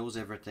 yeah, close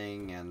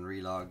everything and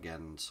relog.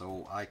 And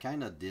so I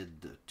kind of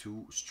did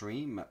 2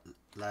 stream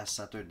last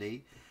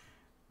Saturday,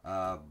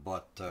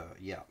 but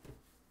yeah,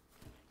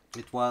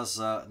 it was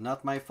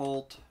not my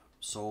fault.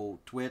 So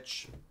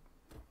Twitch,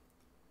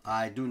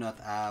 I do not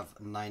have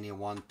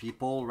 91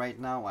 people right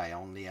now. I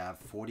only have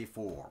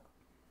 44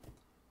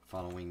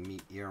 following me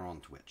here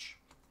on Twitch.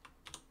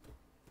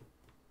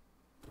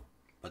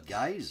 But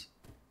guys,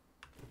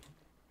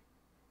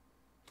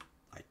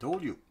 I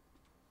told you,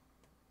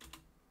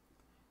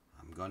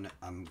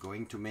 I'm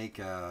going to make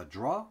a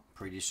draw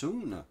pretty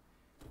soon.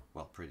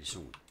 Well, pretty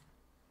soon.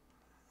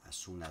 As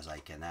soon as I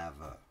can have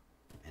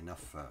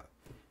enough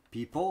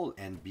people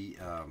and be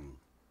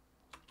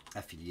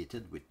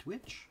affiliated with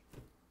Twitch,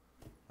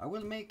 I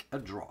will make a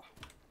draw.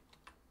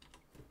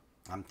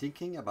 I'm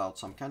thinking about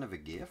some kind of a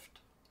gift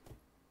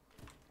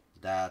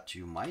that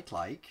you might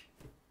like,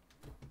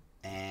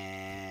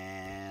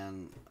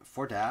 and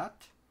for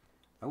that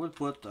I will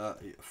put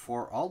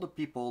for all the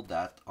people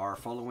that are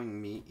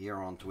following me here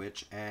on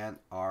Twitch and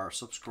are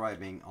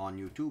subscribing on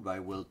YouTube, I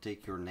will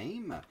take your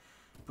name,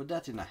 put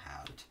that in a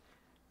hat.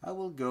 I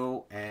will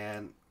go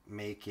and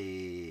make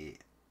a,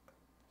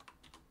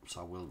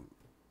 so I will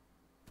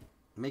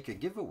make a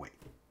giveaway,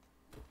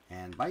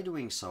 and by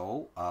doing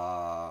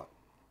so,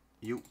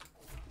 you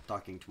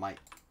talking to my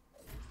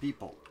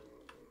people,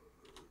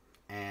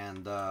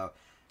 and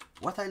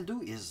what I'll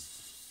do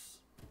is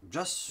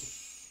just,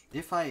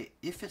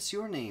 if it's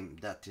your name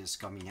that is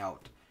coming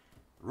out,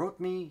 wrote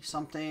me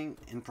something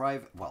in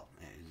private. Well,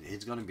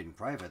 it's gonna be in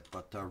private,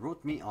 but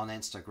wrote me on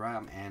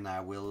Instagram, and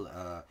I will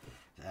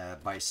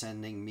by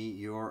sending me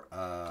your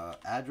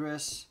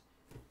address,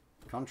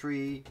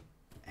 country,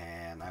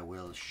 and I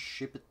will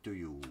ship it to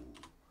you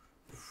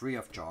free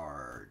of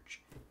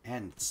charge.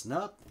 And it's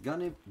not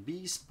gonna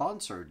be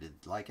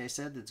sponsored. Like I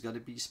said, it's gonna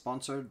be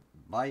sponsored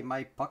by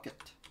my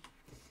pocket,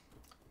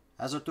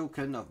 as a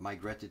token of my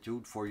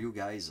gratitude for you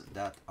guys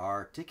that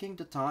are taking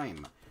the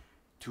time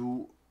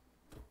to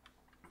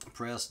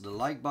press the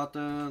like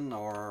button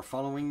or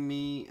following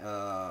me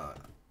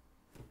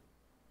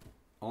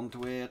on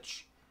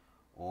Twitch,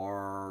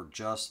 or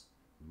just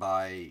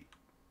by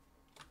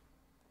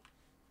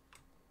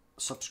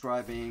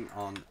subscribing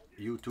on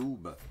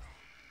YouTube.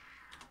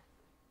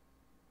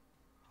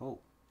 Oh,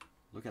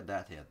 look at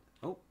that head.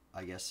 Oh,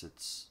 I guess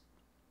it's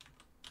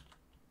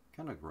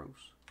kind of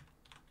gross.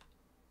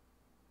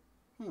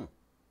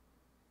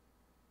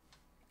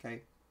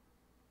 Okay,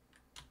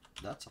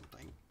 that's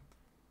something.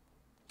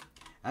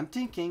 I'm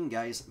thinking,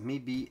 guys,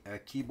 maybe a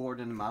keyboard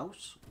and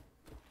mouse,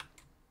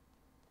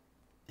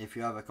 if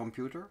you have a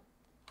computer,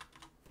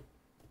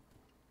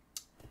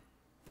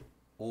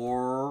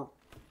 or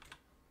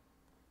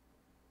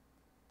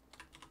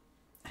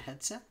a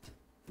headset,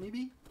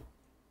 maybe.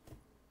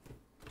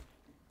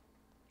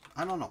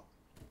 I don't know.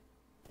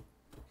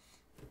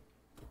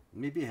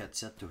 Maybe a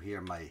headset to hear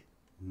my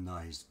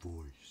nice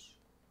voice.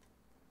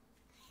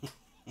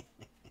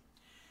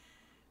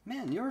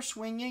 Man, you're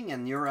swinging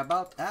and you're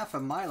about half a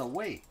mile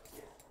away.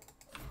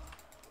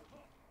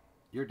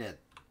 You're dead.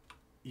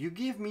 You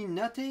give me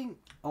nothing.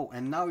 Oh,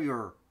 and now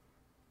you're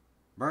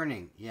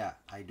burning. Yeah,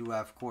 I do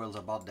have coils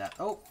about that.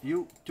 Oh,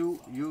 you too,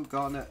 you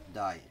gonna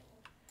die.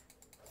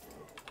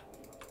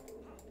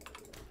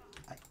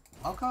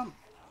 How come?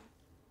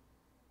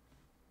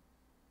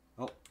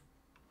 Oh.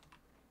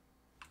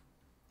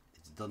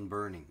 It's done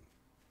burning.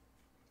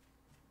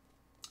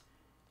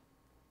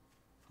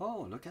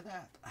 Oh, look at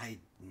that. I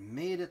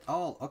made it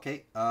all.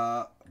 Okay,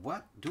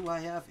 what do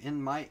I have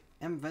in my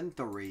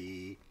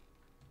inventory?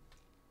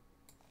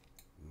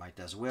 Might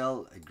as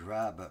well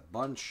grab a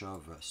bunch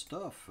of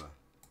stuff.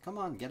 Come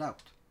on, get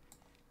out.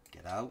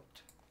 Get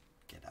out.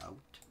 Get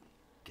out.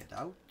 Get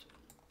out.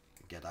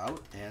 Get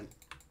out, and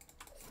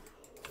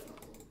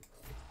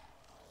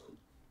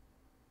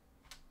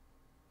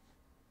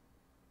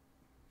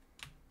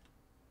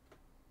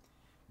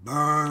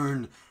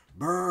Burn!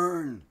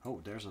 Burn!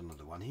 Oh, there's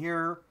another one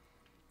here.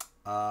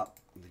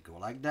 They go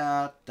like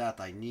that. That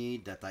I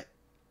need. That I...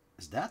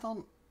 Is that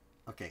on?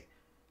 Okay.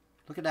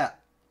 Look at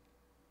that.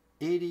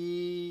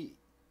 80...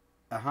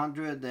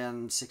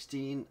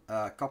 116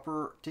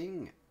 copper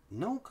thing.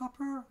 No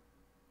copper?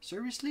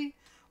 Seriously?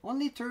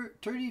 Only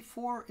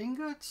 34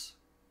 ingots?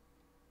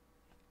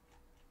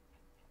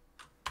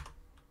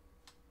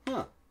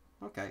 Huh.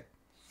 Okay.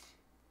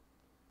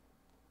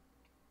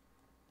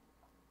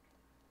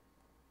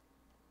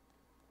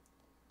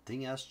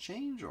 Thing has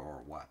changed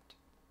or what?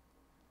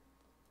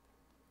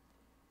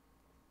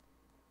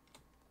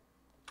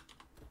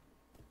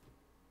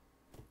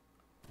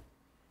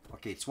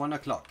 Okay, it's 1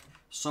 o'clock.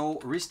 So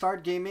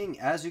restart gaming.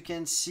 As you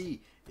can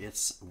see,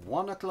 it's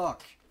 1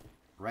 o'clock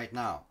right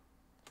now,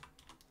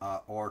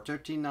 or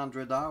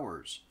 1300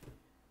 hours.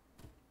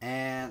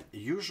 And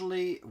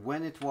usually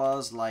when it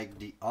was like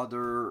the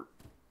other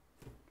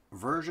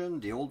version,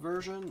 the old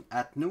version,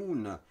 at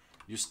noon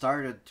you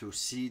started to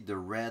see the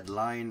red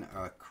line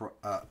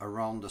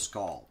around the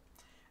skull,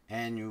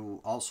 and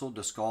you also,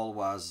 the skull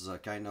was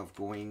kind of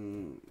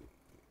going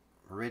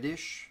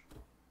reddish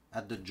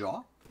at the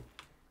jaw.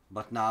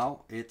 But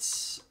now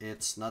it's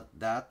not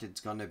that. It's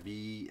gonna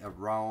be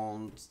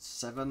around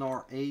 7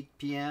 or 8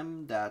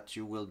 p.m. that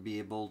you will be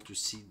able to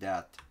see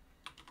that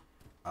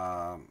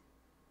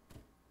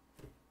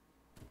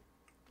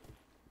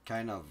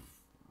kind of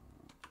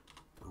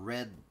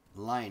red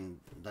line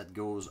that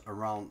goes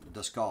around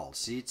the skull.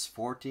 See, it's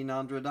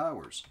 1400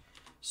 hours.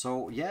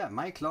 So yeah,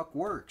 my clock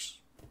works.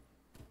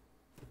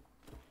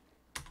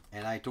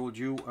 And I told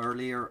you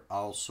earlier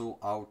also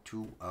how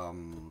to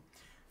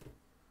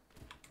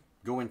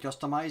go and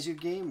customize your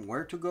game,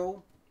 where to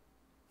go.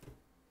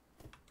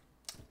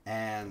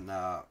 And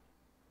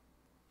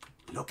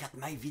look at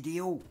my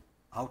video,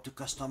 how to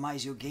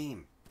customize your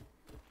game.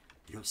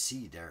 You'll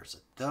see there's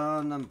a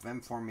ton of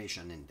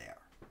information in there.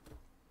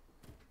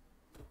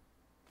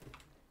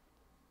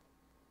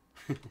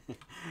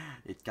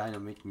 It kind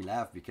of makes me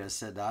laugh because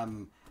said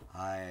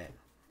I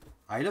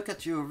look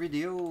at your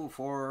video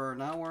for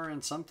an hour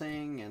and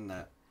something, and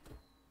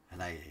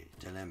I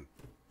tell him,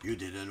 you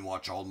didn't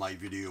watch all my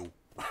video.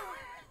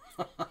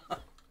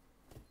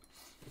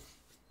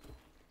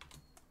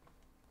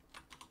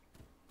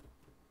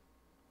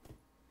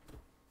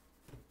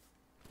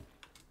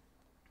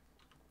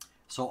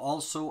 So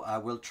also I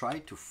will try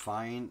to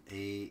find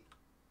a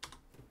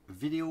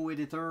video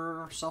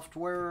editor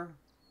software.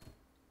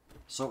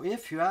 So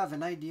if you have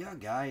an idea,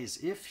 guys,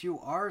 if you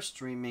are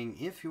streaming,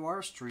 if you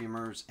are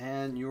streamers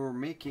and you're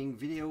making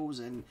videos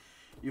and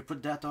you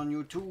put that on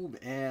YouTube,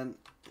 and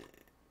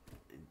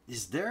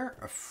is there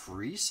a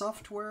free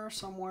software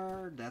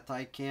somewhere that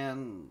I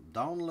can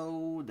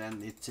download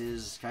and it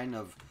is kind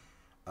of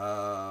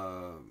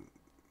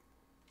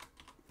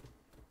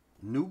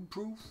noob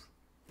proof?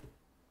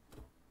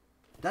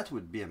 That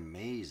would be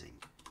amazing,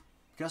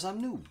 because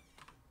I'm noob.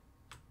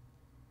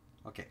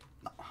 Okay,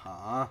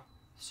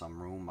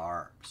 some room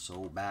are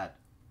so bad.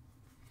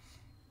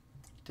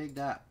 Take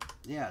that.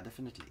 Yeah,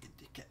 definitely.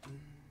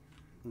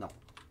 No.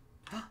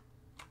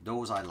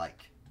 Those I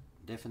like.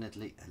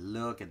 Definitely.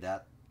 Look at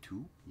that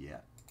too.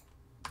 Yeah.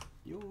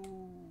 Yo.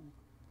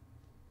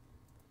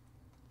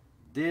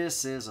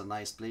 This is a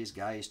nice place,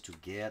 guys, to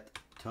get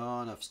a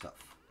ton of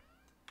stuff.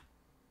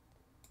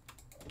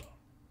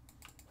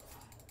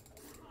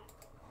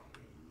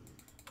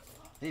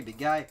 Hey, big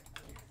guy.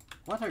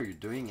 What are you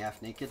doing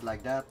half naked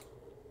like that?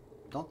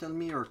 Don't tell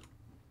me you're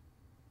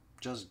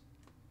just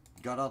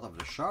got out of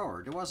the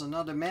shower. There was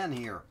another man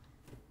here.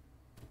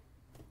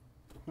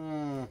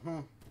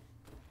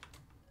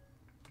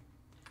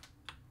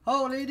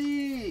 Oh,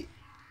 lady!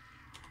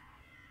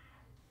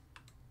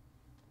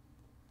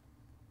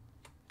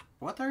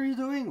 What are you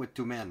doing with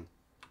two men?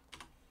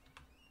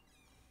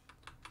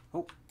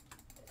 Oh.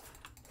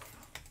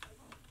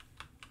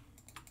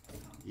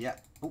 Yeah,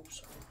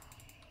 oops.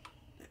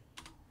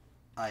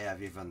 I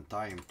have even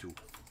time to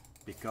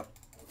pick up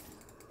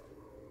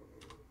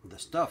the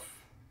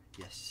stuff.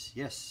 Yes,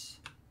 yes.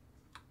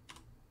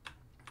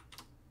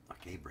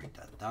 Okay, break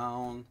that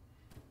down.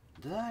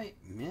 Did I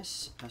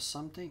miss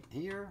something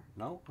here?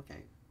 No?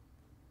 Okay.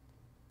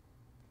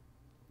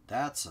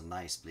 That's a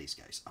nice place,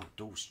 guys. Oh,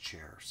 those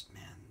chairs,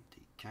 man,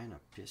 they kind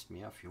of piss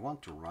me off. You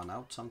want to run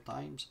out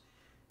sometimes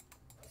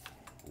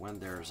when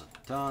there's a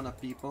ton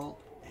of people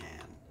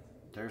and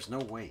there's no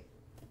way.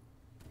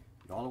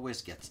 You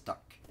always get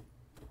stuck.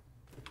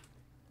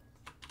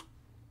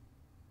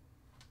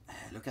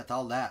 Look at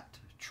all that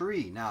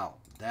tree now.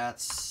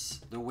 That's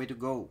the way to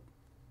go.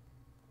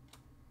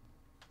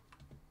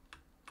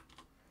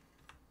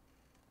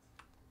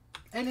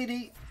 Hey,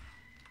 lady.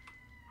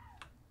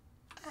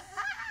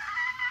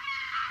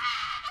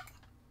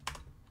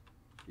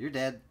 You're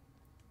dead.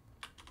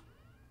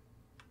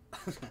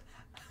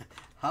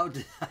 How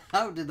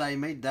did I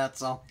make that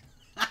song?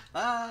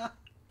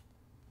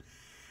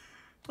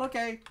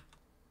 Okay.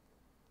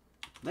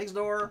 Next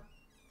door.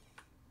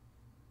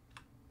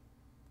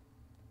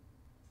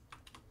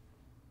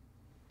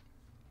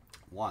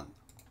 One.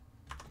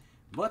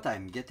 But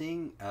I'm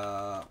getting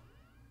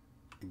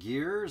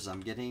gears,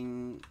 I'm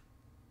getting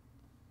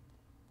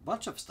a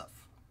bunch of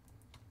stuff.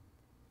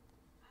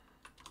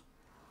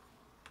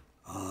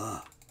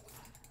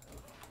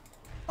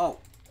 Oh,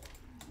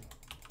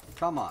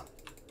 come on.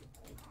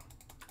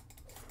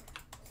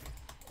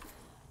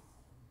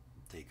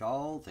 Take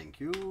all, thank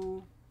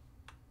you.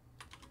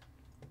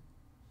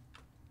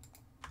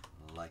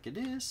 Like it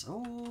is.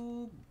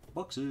 Oh,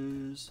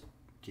 boxes.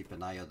 Keep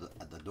an eye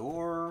at the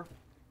door.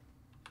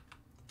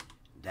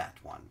 That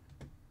one.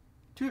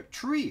 2,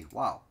 3.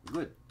 Wow,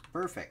 good.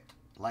 Perfect.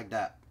 Like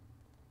that.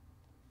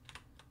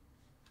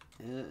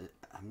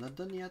 I'm not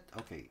done yet.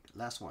 Okay,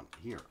 last one.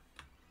 Here.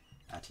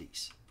 At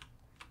least.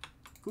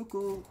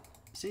 Coucou.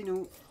 C'est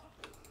nous.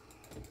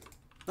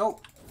 No.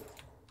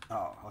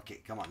 Oh,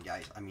 okay. Come on,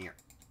 guys. I'm here.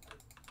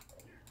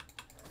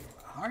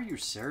 Are you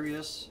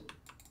serious?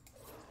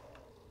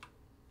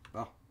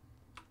 Oh.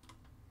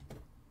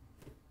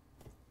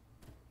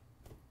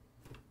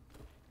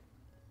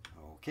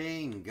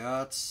 Okay,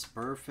 ingots.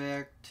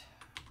 Perfect.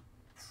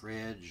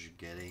 Fridge.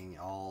 Getting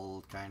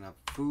all kind of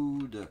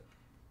food.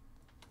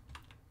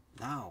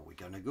 Now we're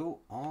gonna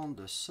go on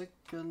the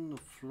second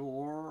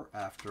floor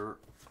after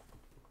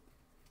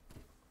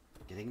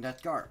getting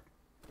that car.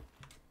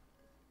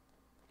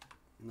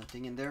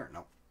 Nothing in there?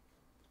 No.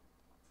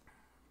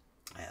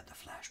 I had the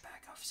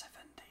flashback of 7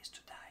 days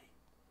to die.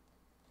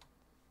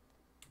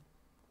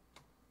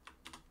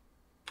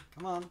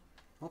 Come on,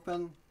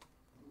 open.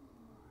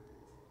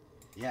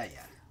 Yeah.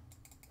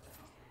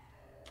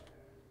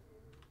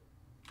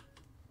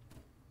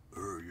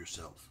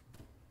 Yourself.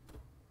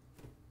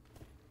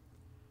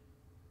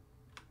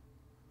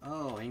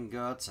 Oh,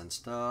 ingots and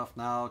stuff.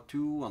 Now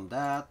 2 on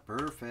that.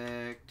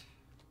 Perfect.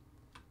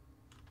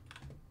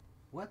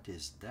 What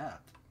is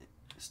that?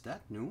 Is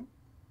that new?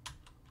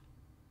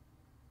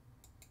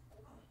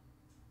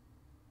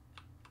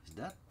 Is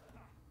that?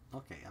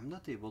 Okay, I'm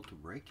not able to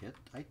break it.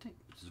 I think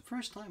it's the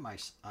first time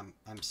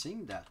I'm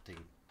seeing that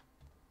thing.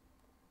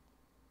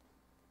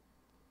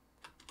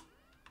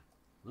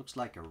 Looks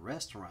like a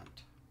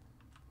restaurant.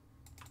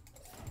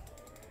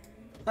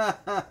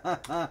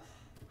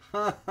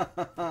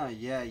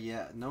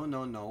 Yeah.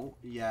 No.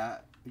 Yeah,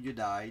 you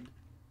died.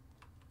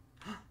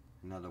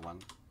 Another one.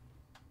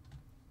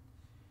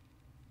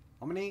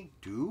 How many?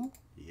 2?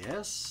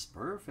 Yes,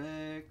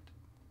 perfect.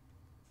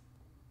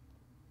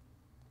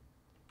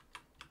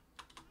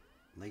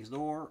 Next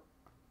door.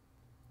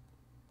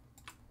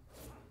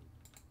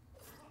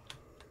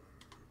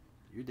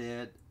 You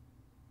dead.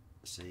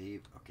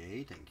 Save.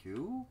 Okay, thank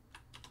you.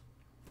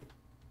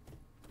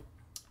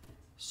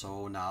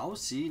 So now,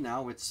 see,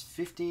 now it's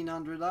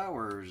 1500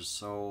 hours.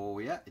 So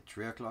yeah, it's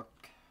 3 o'clock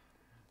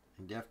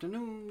in the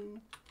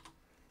afternoon.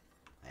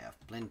 I have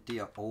plenty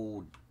of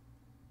old.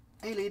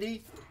 Hey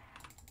lady,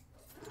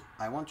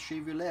 I want to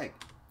shave your leg.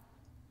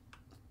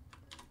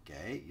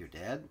 Okay, you're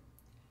dead.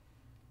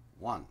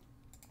 1.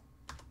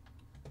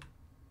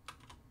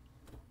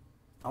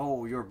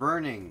 Oh, you're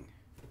burning.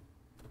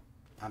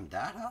 I'm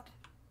that hot?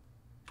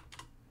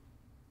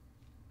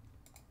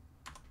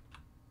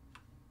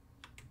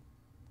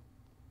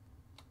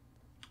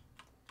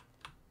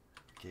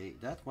 Okay,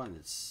 that one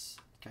is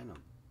kind of...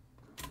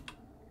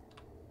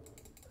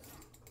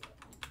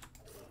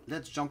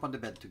 Let's jump on the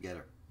bed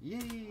together.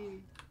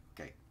 Yay!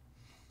 Okay.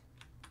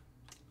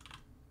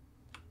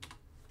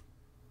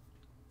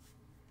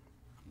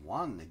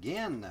 One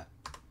again.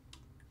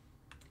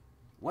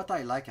 What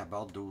I like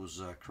about those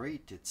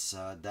crates, it's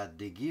that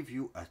they give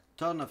you a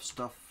ton of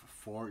stuff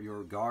for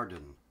your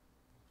garden.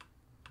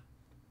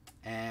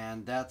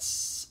 And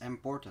that's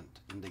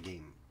important in the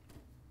game.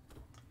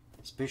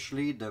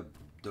 Especially the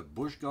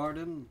bush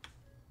garden,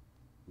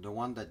 the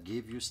one that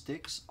give you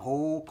sticks.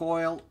 Oh,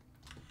 coil.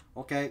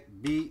 Okay,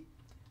 B,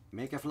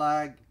 make a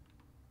flag.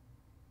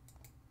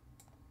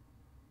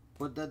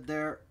 Put that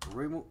there.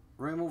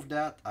 Remove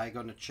that. I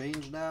gonna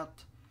change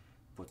that.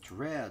 Put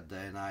red,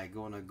 and I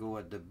gonna go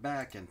at the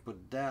back and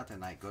put that,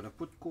 and I gonna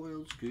put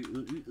coils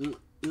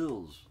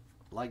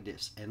like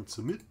this and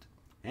submit.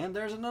 And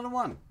there's another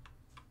one.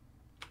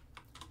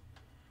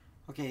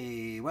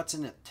 Okay, what's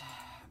in it?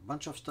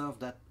 Bunch of stuff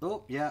that,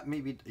 oh yeah,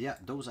 maybe, yeah,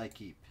 those I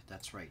keep,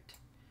 that's right.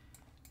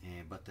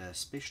 But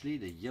especially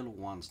the yellow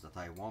ones that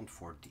I want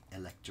for the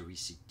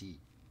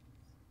electricity,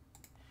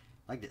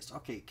 like this.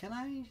 Okay, can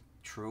I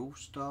throw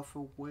stuff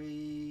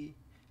away?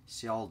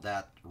 See all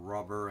that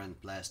rubber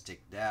and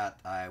plastic that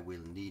I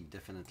will need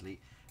definitely.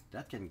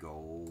 That can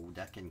go,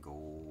 that can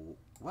go.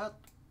 What?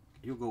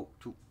 You go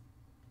to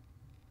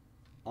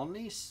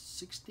only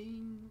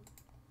 16?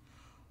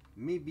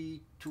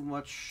 Maybe too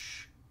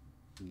much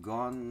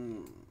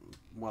gun,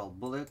 well,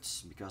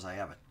 bullets, because I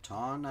have a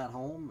ton at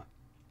home.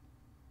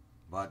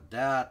 But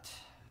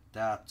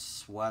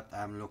that's what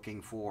I'm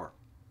looking for.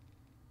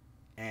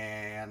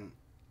 And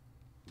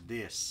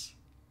this.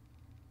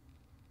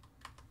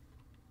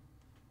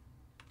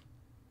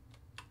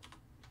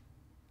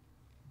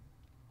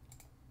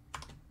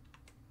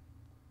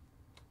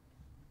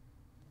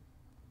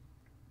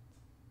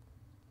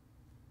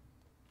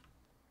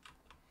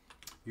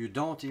 You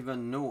don't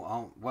even know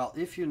how, well,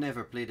 if you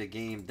never played a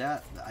game,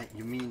 that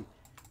you mean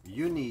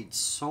you need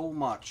so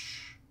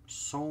much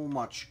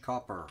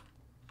copper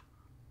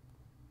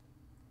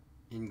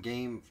in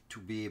game to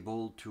be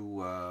able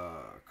to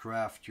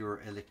craft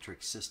your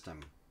electric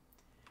system.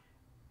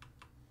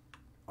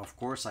 Of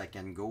course, I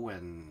can go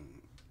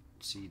and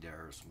see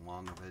there's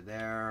one over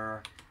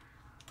there.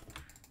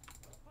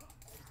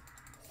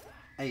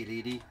 Hey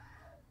lady,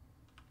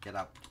 get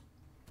out.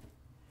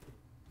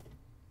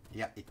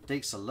 Yeah, it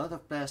takes a lot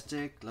of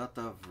plastic, lot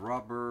of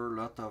rubber,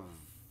 lot of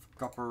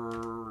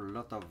copper,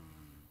 lot of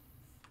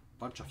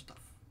bunch of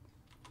stuff.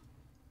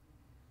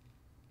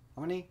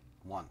 How many?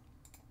 One.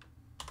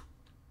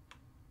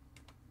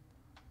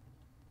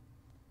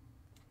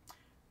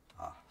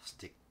 Ah,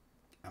 stick.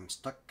 I'm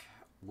stuck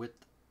with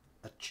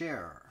a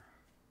chair.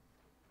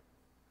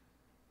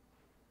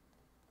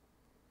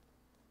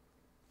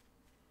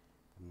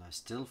 And I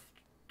still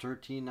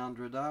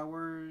 1300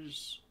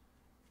 hours.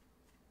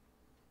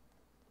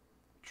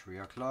 3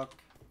 o'clock.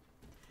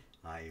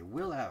 I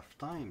will have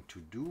time to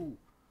do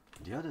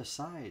the other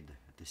side.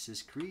 This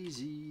is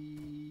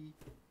crazy.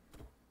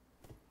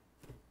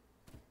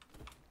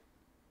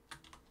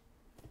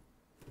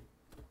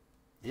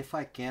 If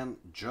I can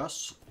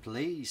just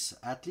place,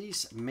 at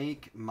least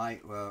make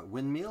my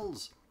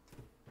windmills,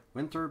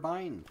 wind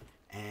turbine,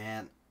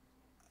 and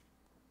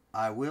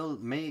I will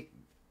make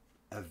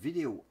a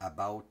video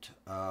about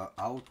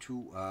how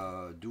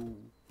to do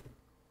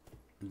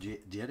the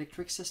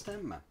electric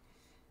system.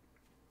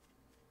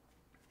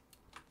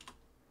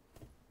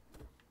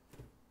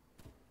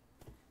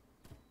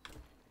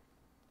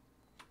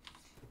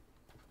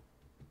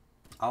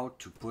 How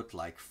to put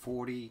like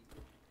 40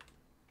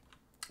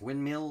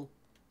 windmill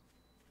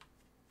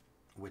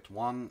with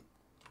one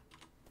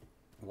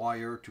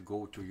wire to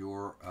go to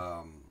your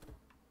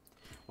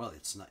well,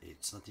 it's not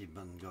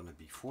even gonna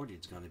be 40,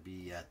 it's gonna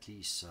be at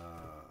least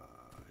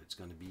it's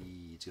gonna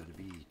be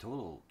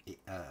total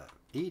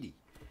 80,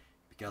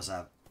 because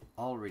I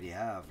already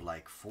have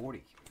like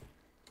 40.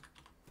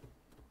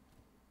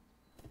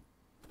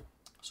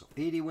 So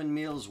 80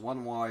 windmills,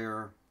 one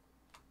wire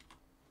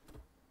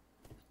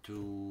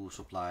to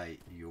supply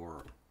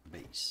your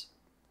base,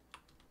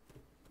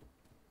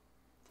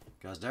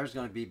 because there's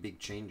going to be big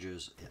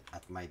changes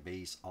at my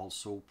base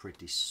also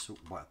pretty soon.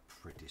 Well,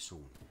 pretty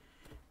soon.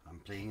 I'm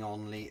playing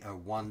only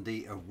one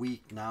day a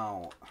week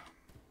now,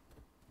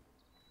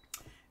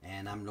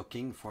 and I'm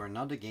looking for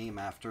another game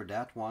after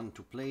that one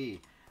to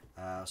play.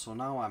 So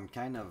now I'm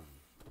kind of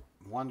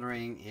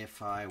wondering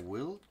if I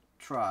will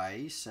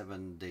try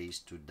 7 Days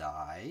to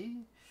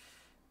Die.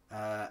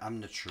 I'm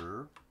not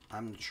sure.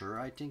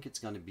 I think it's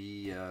gonna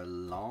be a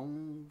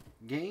long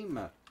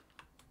game,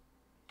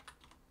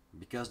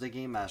 because the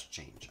game has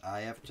changed.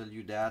 I have to tell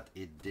you that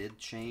it did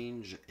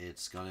change.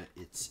 It's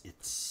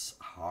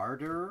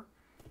harder.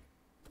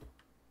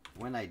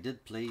 When I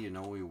did play, you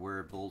know, you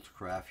were able to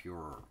craft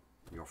your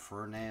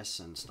furnace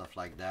and stuff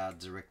like that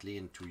directly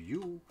into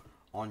you,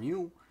 on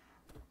you.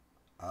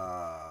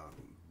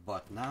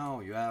 But now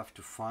you have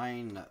to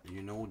find,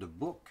 you know, the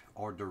book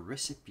or the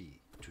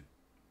recipe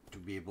to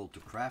be able to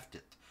craft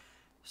it.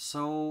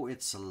 So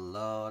it's a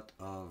lot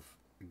of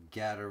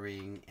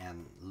gathering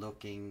and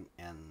looking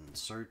and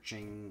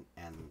searching,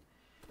 and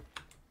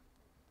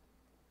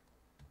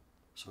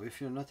so if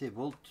you're not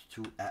able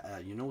to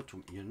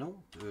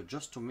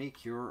just to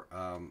make your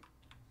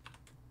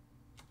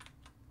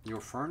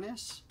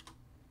furnace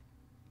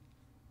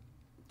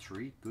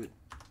 3, good,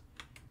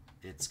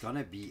 it's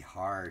gonna be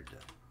hard,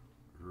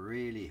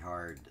 really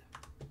hard.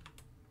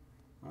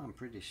 Well, I'm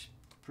pretty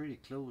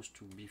close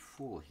to be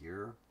full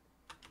here.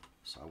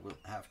 So I will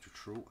have to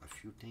throw a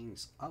few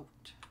things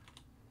out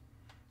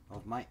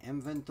of my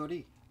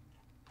inventory.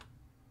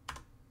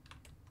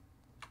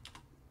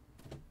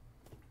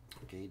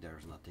 Okay,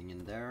 there's nothing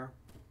in there.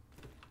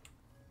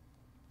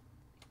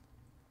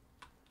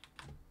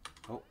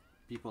 Oh,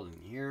 people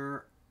in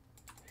here.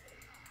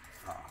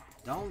 Ah,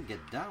 don't get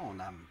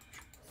down.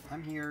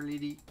 I'm here,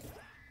 lady.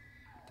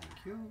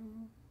 Thank you.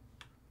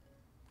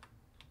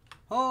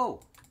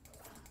 Oh,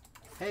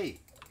 hey.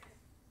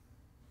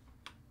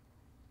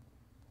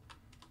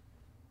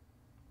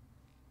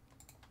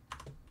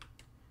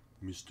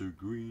 Mr.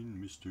 Green,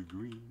 Mr.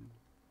 Green.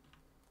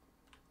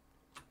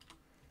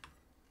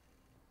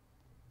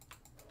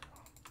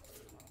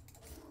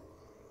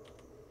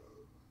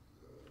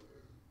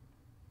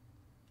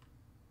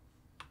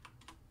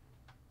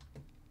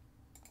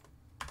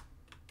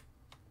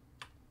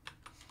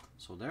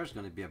 So there's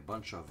going to be a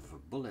bunch of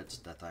bullets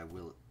that I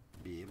will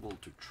be able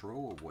to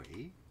throw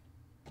away.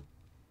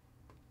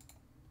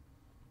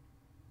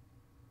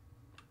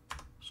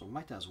 So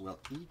might as well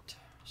eat.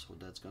 So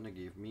that's going to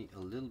give me a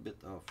little bit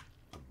of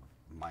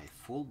my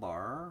full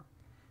bar.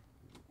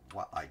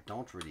 Well, I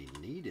don't really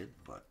need it,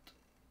 but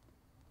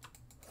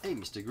hey,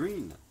 Mr.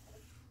 Green,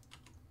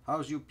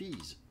 how's your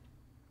peas?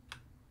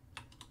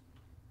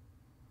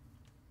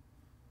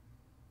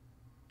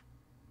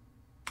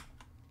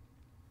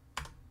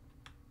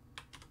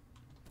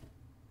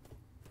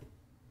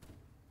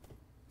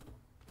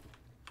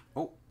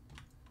 Oh,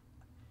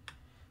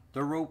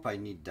 The rope, I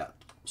need that.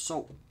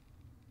 So,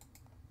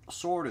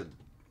 sorted.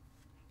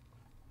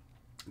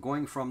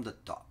 Going from the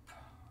top.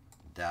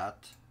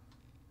 That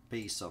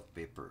piece of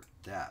paper.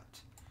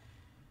 That.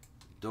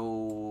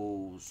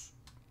 Those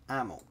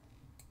ammo.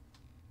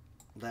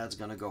 That's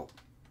gonna go.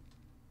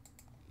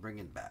 Bring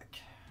it back.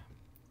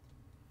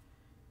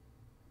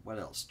 What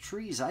else?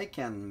 Trees, I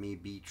can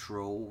maybe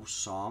throw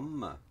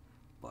some.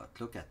 But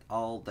look at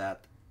all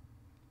that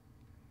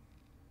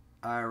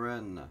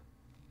iron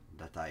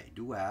that I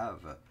do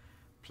have.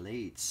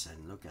 Plates,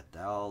 and look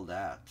at all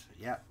that.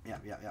 Yeah.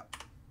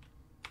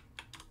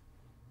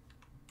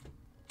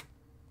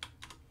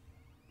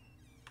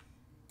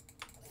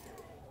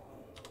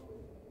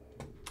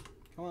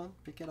 Come on,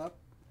 pick it up.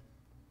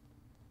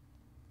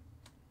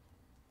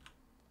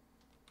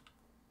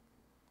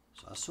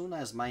 So as soon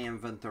as my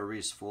inventory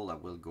is full, I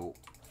will go.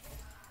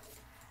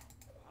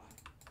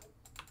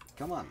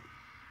 Come on.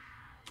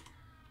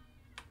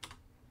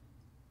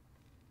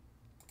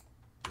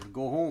 We'll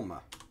go home.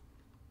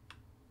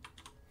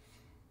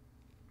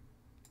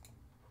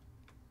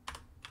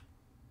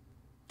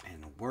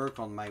 And work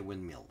on my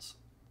windmills.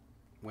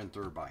 Wind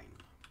turbine.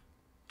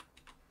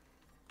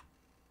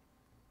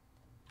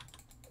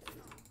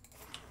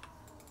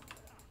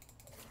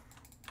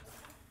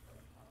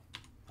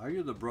 Are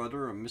you the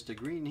brother of Mr.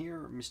 Green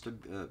here?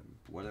 Mr.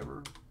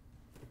 Whatever?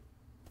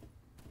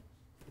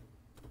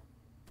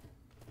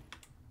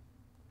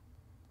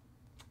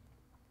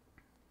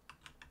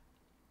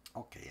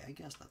 Okay, I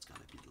guess that's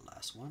gonna be the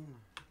last one.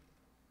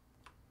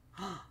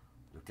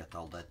 Look at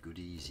all that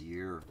goodies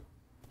here.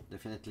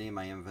 Definitely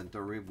my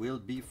inventory will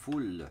be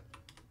full.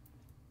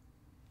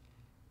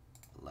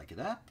 Like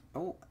that.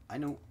 Oh, I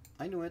knew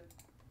it.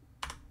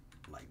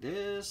 Like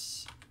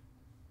this.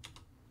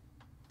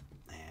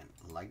 And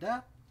like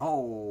that.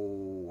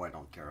 Oh, I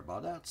don't care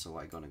about that, so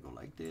I'm gonna go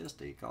like this,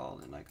 take all,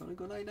 and I'm gonna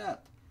go like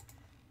that.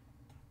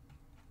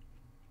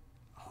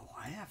 Oh,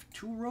 I have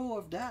 2 rows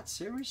of that,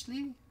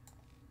 seriously?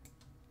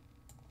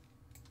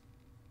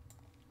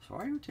 So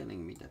are you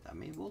telling me that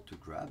I'm able to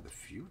grab a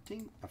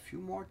few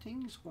more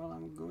things while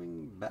I'm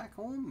going back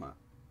home?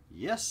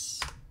 Yes!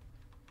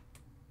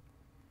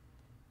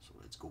 So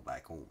let's go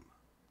back home.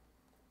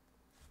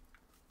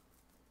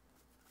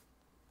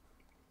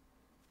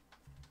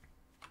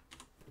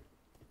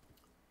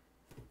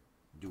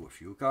 Do a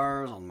few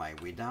cars on my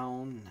way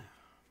down.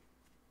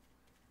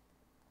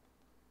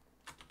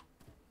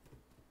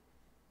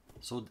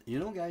 So, you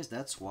know guys,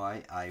 that's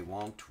why I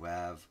want to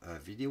have a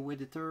video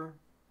editor.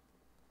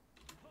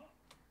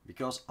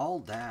 Because all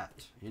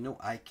that, you know,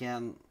 I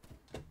can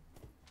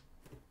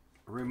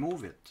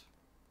remove it.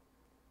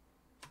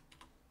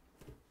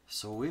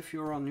 So if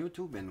you're on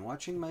YouTube and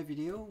watching my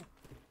video,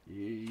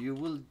 you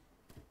will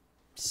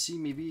see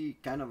maybe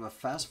kind of a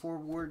fast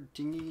forward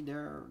thingy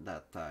there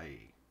that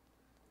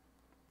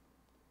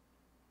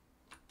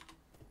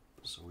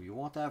so you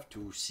won't have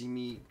to see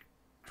me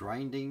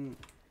grinding,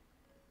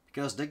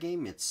 because the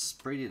game, it's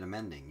pretty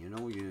demanding, you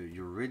know.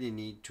 You really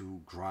need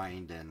to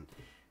grind and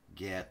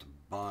get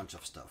a bunch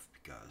of stuff,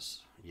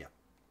 because yeah.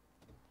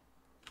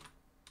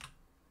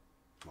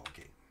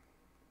 Okay.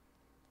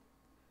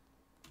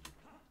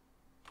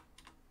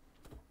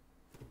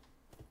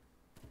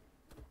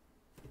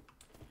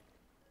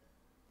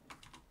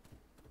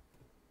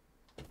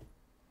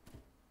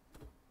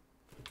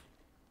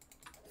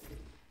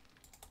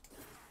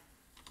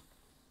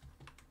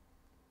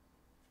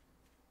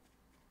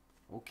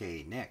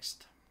 Okay,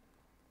 next.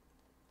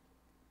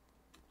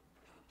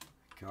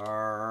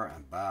 Car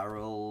and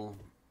barrel.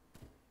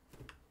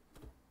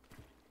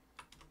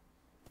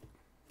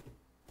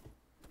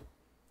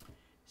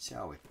 See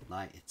how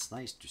it's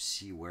nice to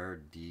see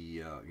where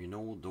the you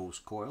know, those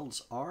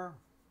coils are.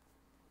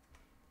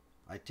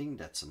 I think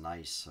that's a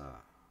nice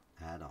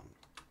add-on.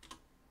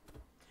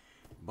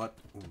 But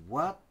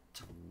what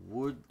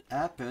would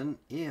happen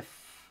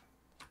if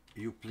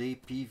you play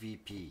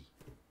PvP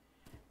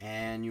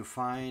and you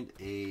find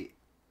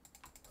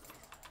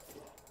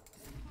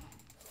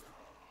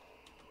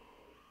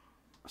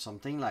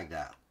something like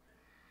that?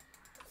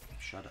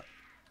 Shut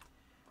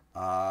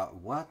up.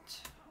 What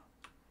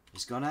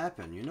is gonna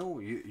happen? You know,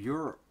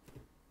 you're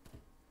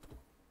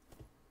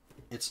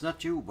it's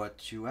not you,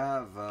 but you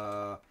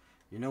have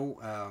you know,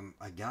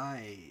 a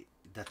guy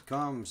that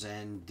comes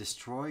and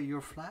destroy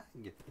your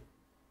flag.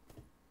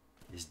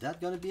 Is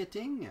that gonna be a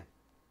thing?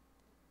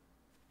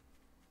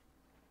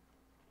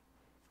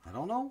 I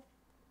don't know.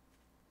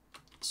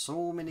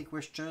 So many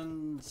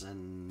questions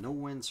and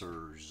no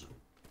answers.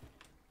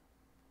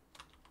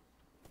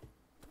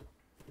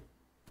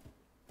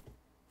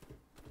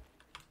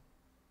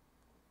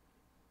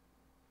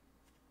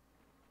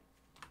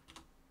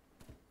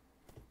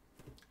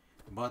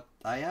 But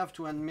I have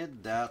to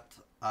admit that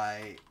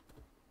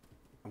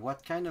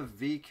what kind of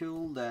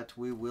vehicle that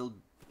we will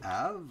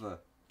have,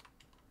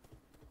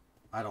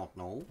 I don't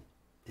know.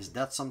 Is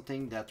that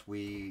something that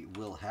we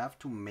will have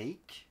to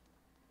make?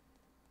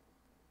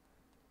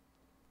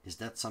 Is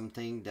that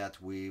something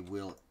that we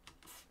will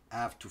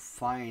have to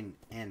find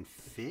and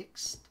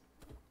fix?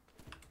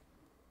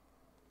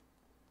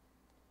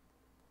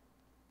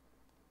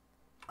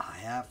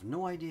 have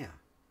no idea.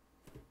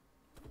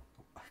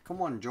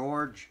 Come on,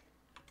 George.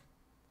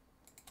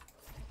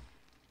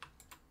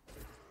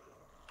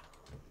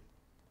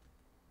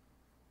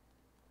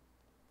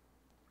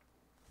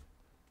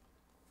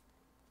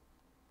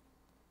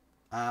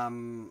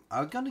 I'm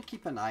gonna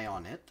keep an eye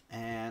on it,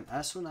 and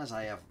as soon as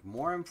I have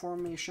more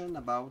information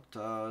about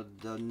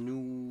the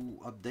new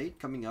update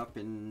coming up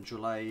in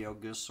July,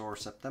 August, or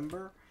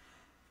September,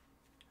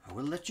 I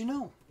will let you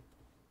know.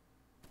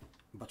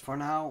 But for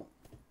now,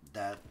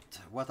 that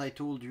what I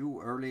told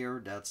you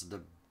earlier,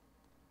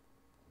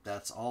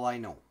 that's all I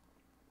know.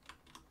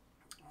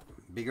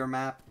 Bigger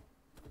map,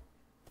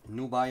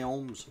 new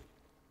biomes.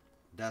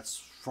 That's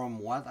from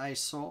what I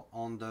saw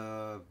on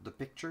the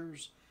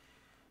pictures.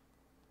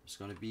 There's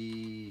gonna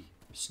be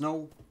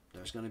snow.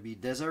 There's gonna be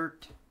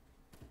desert.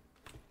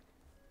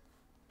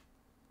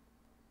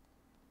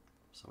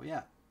 So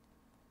yeah.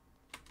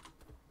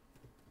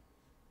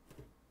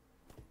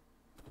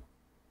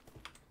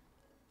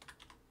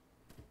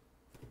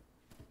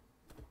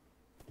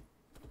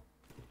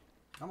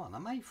 Come on,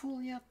 am I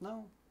full yet?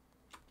 No.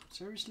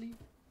 Seriously?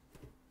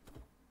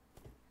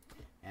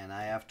 And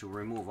I have to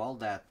remove all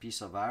that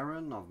piece of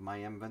iron of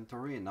my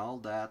inventory and all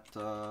that,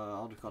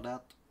 how do you call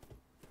that?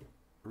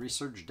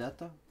 Research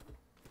data.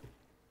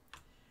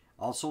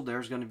 Also,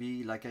 there's going to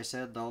be, like I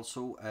said,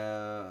 also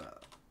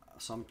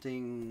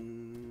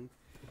something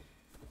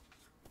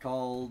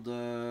called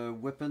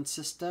weapon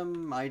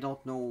system. I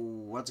don't know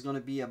what's going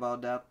to be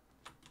about that.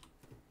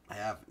 I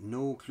have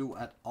no clue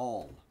at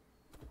all.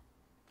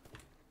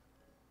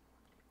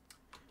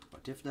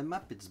 But if the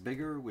map is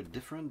bigger with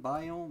different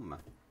biome,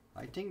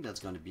 I think that's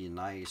going to be a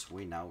nice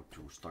way now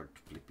to start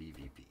to play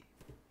PvP.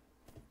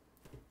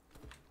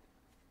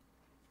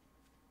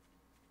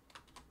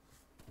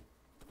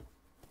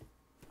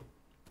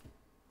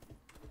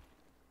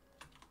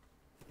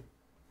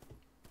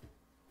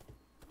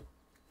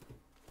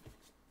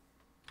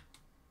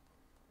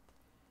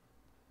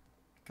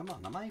 Come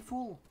on, am I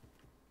full?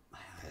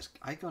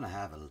 I'm gonna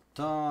have a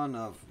ton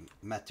of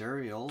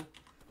material.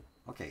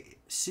 Okay,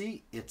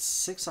 see, it's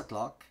 6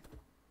 o'clock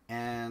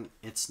and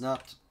it's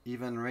not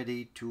even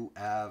ready to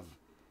have,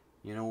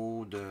 you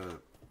know,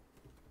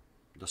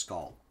 the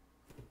skull,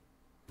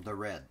 the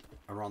red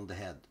around the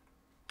head.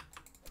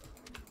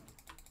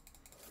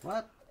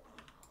 What?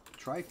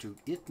 Try to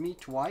hit me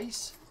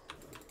twice?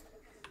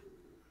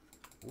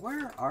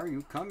 Where are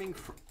you coming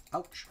from?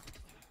 Ouch!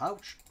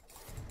 Ouch!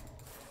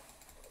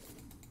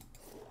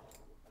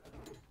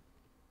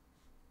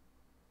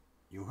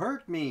 You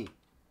hurt me!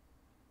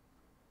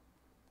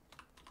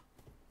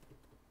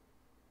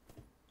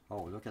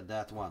 Oh, look at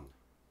that one.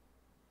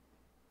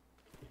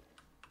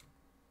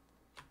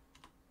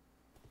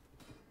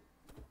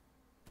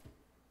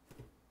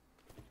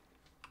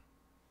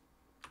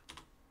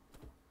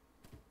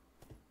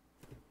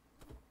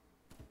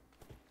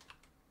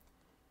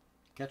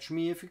 Catch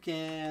me if you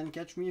can,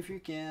 catch me if you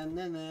can,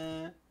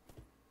 nah.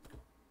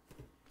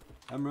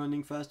 I'm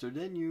running faster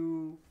than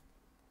you.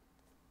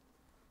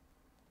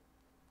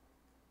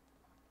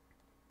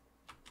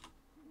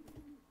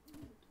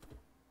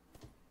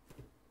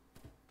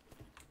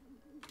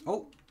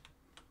 Oh!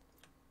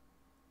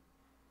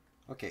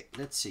 Okay,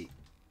 let's see.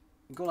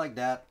 Go like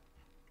that.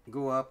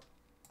 Go up.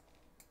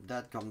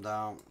 That come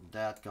down.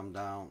 That come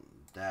down.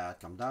 That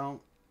come down.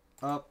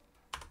 Up.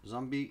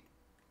 Zombie.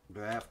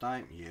 Do I have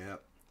time?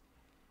 Yep.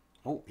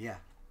 Oh, yeah.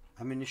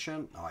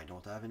 Ammunition. Oh, I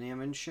don't have any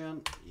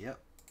ammunition. Yep.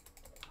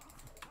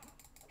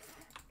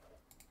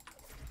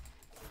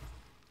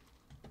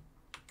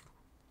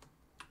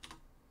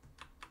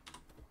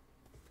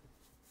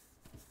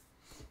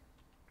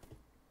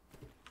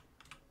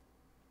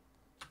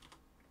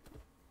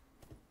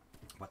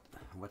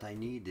 What I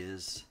need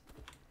is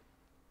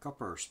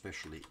copper,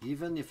 especially.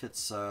 Even if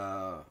it's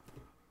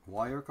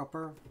wire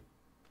copper.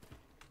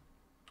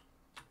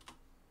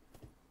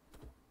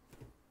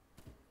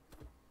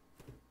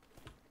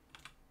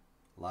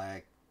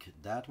 Like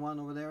that one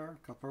over there,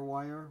 copper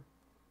wire.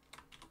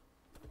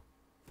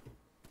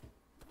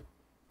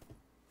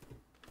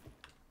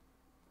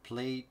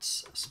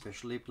 Plates,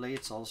 especially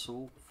plates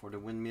also for the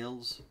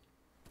windmills.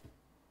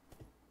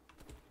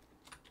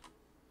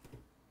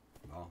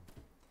 Well,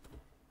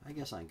 I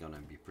guess I'm gonna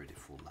be pretty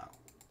full now.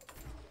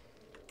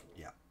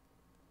 Yeah.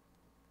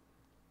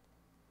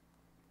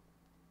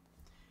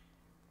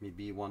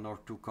 Maybe 1 or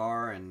 2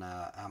 car and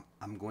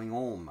I'm going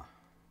home.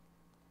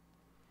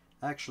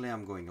 Actually,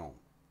 I'm going home.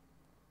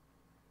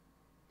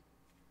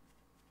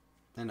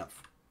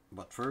 Enough.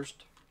 But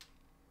first,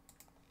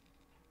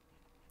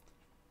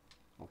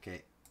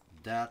 okay,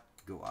 that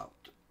go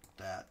out.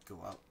 That go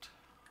out.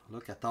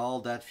 Look at all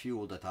that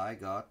fuel that I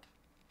got.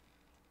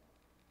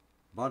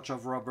 Bunch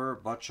of rubber,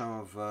 bunch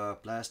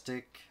of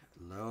plastic.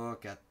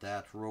 Look at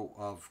that row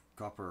of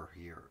copper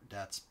here.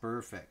 That's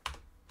perfect.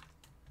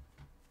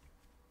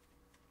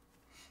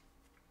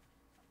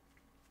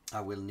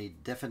 I will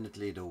need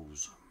definitely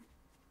those.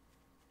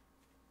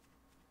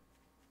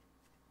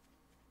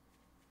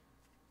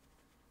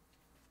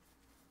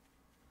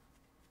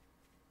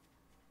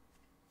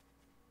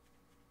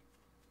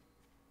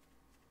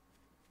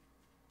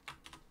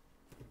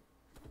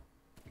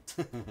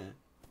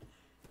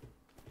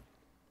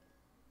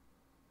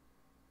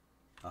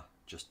 Ah,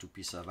 just 2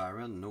 pieces of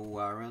iron, no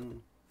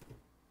iron.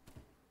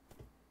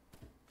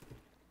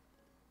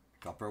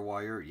 Copper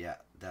wire, yeah,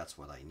 that's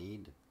what I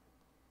need.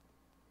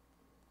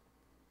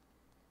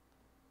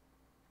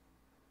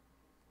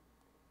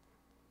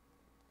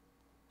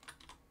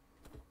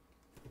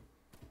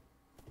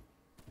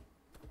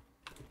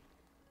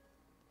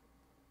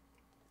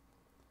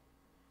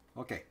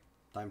 Okay,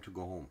 time to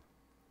go home.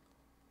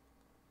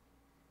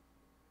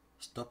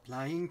 Stop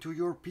lying to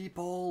your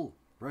people,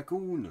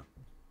 raccoon.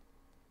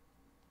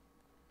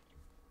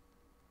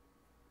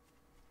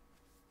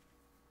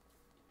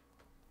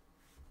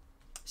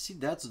 See,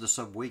 that's the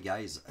subway,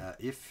 guys.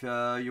 If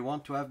you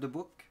want to have the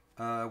book,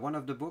 one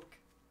of the book,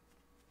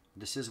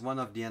 this is one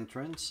of the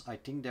entrance. I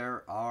think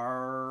there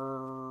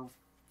are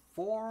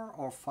 4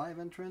 or 5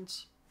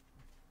 entrance.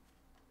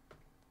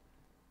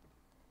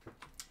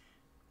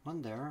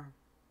 One there,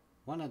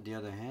 one at the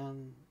other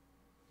hand.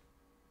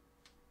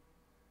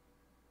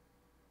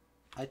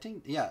 I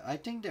think, yeah, I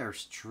think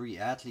there's 3,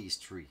 at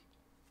least 3.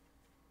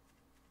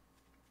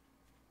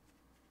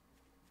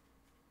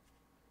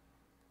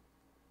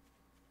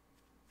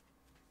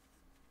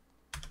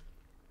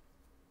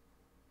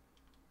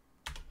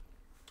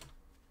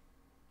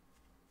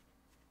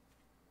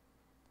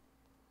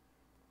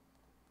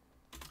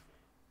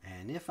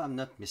 And if I'm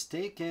not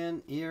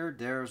mistaken, here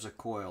there's a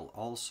coil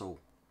also.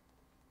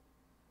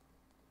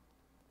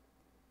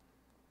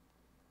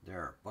 There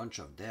are a bunch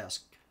of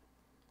desks.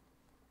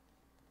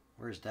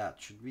 Where's that?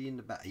 Should be in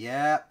the back.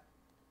 Yeah.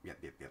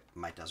 Yep.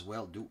 Might as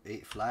well do a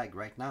flag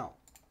right now.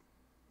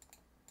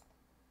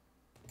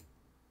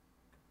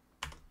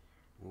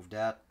 Move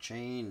that,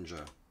 change.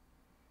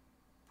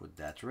 Put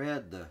that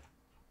red. The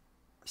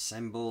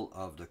symbol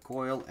of the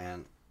coil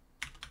and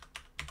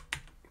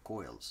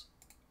coils.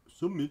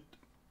 Submit.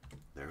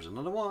 There's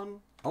another one.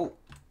 Oh.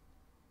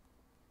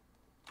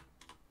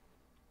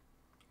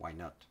 Why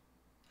not?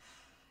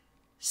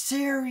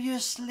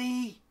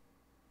 Seriously?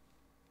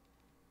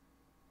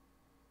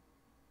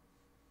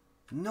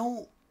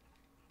 No.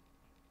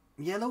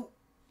 Yellow.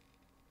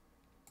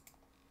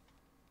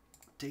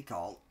 Take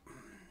all.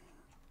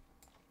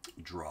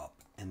 Drop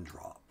and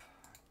drop.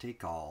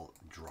 Take all.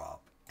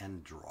 Drop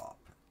and drop.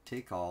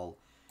 Take all.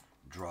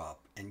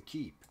 Drop and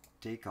keep.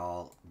 Take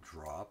all.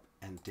 Drop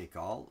and take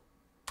all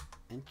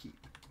and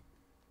keep.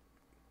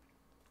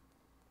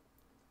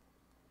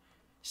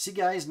 See,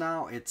 guys,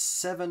 now it's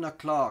 7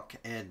 o'clock,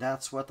 and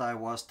that's what I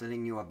was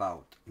telling you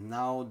about.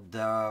 Now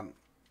the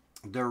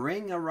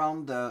ring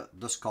around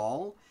the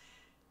skull,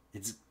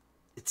 it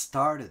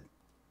started.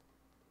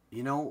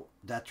 You know,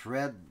 that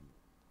red,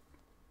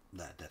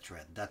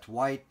 that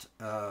white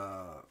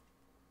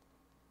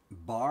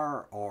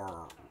bar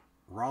or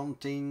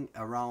round thing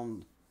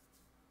around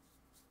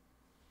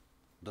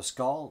the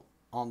skull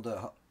on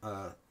the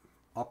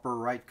upper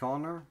right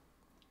corner.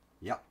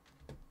 Yeah.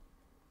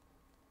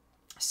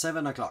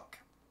 7 o'clock.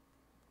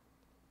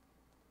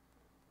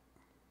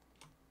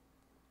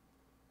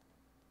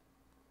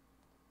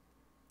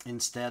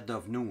 Instead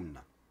of noon.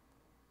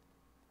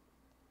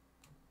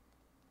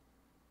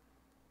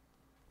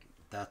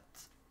 That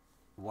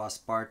was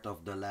part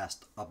of the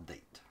last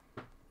update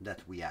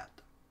that we had.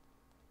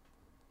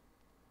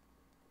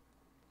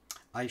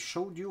 I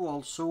showed you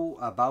also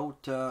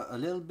about a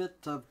little bit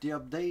of the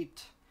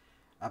update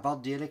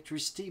about the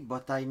electricity,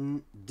 but I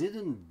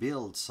didn't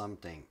build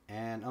something.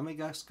 And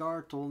Omega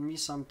Scar told me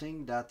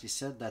something that he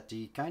said that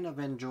he kind of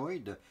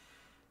enjoyed.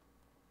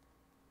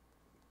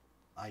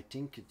 I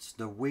think it's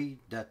the way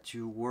that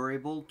you were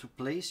able to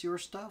place your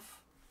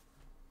stuff.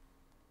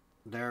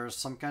 There's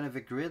some kind of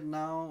a grid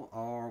now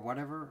or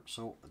whatever.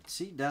 So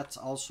see, that's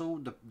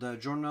also the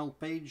journal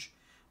page.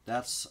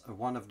 That's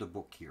one of the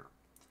book here.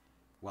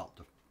 Well,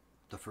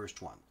 the first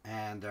one.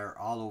 And they're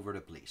all over the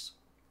place.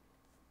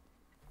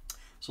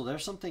 So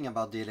there's something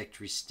about the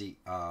electricity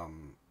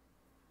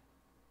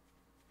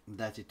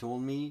that he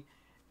told me,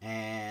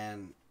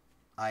 and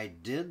I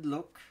did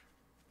look.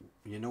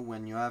 You know,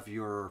 when you have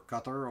your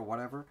cutter or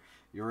whatever,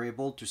 you're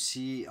able to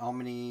see how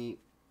many,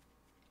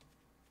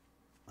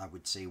 I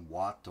would say,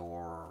 watt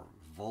or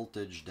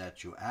voltage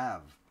that you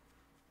have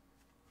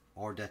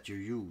or that you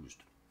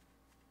used.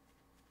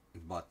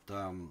 But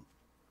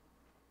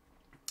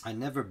I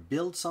never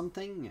built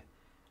something,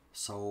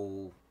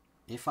 so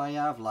if I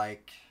have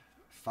like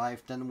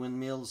 5-10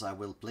 windmills, I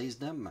will place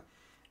them,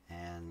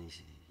 and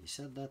he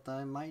said that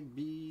I might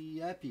be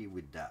happy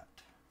with that.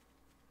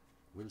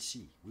 We'll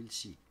see.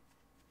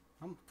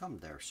 Come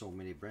there, so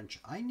many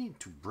branches. I need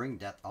to bring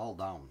that all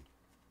down,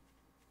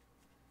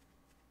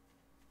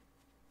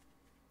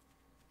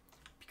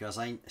 because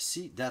I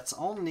see that's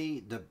only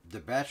the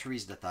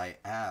batteries that I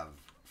have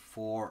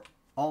for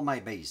all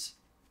my base.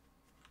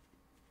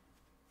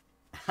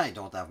 I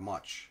don't have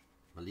much,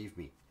 believe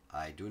me,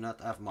 I do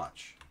not have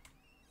much.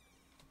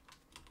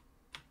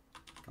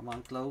 Come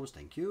on, close,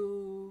 thank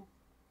you.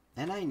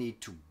 And I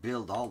need to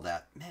build all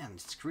that. Man,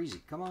 it's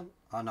crazy. Come on.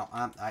 Oh no,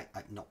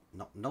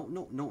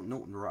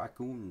 no,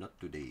 raccoon, not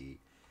today.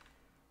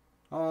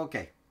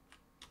 Okay.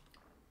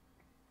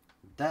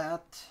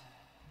 That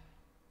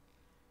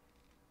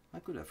I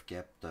could have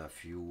kept a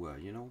few,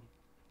 you know.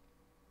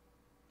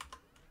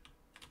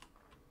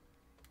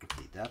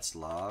 Okay, that's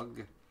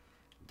log.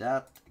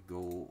 That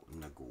go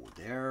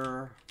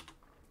there.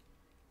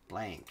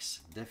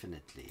 Planks,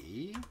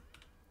 definitely.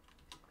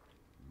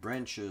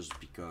 Branches,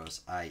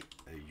 because I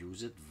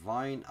use it.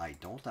 Vine, I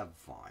don't have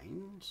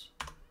vines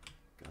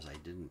because I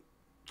didn't.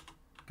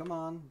 Come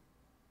on.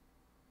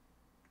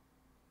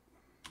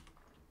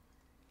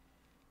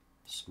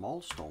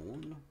 Small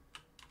stone.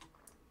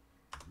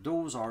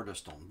 Those are the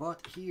stone.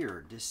 But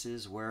here, this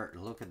is where,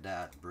 look at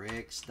that,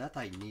 bricks. That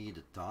I need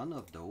a ton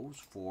of those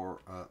for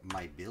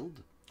my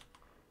build.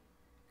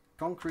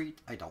 Concrete,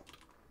 I don't.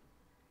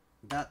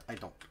 That I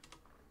don't.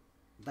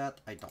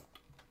 That I don't.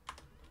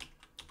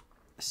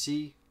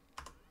 See?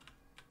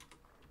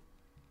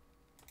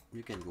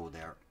 You can go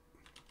there.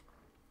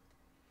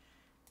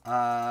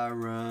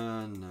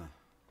 Iron.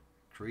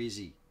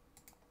 Crazy.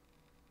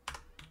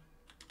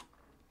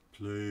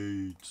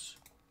 Plates.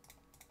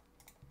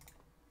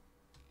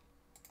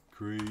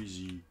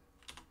 Crazy.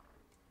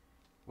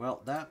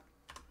 Well, that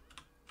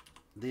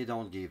they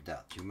don't give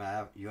that.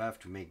 You have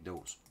to make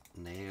those.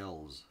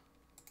 Nails.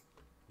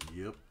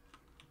 Yep.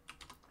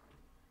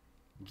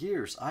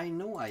 Gears. I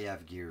know I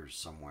have gears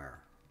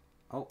somewhere.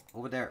 Oh,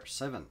 over there.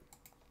 7.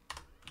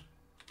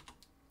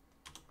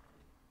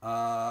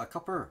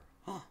 Copper.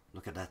 Oh,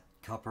 look at that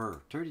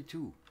copper.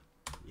 32.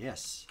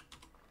 Yes.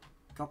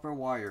 Copper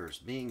wires.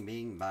 Bing,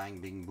 bing,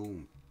 bang, bing,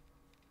 boom.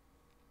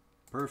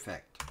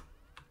 Perfect.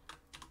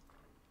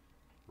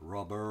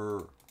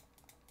 Rubber.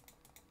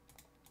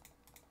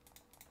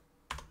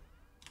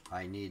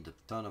 I need a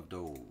ton of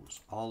those.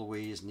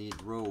 Always need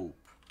rope.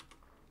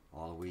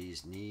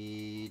 Always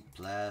need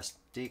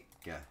plastic.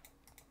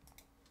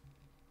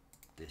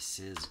 This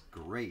is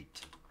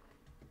great.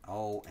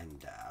 Oh, and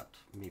that.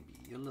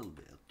 Maybe a little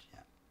bit.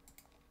 Yeah.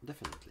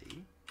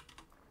 Definitely.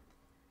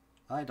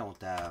 I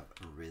don't have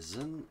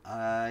resin.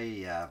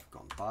 I have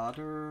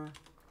gunpowder.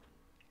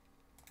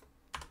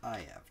 I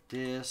have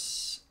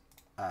this.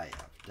 I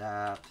have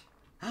that.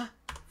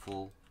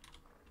 Full.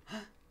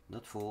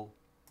 Not full.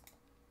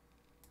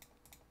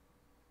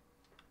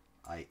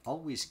 I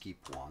always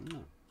keep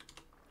one.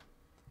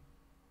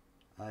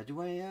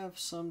 Do I have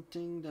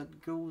something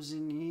that goes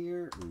in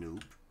here?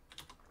 Nope.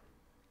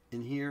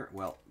 In here?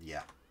 Well,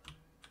 yeah.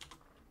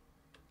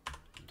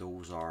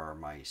 Those are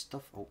my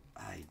stuff. Oh,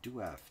 I do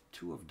have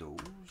 2 of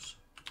those.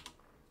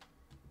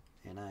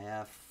 And I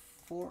have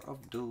 4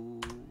 of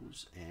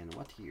those. And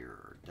what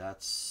here?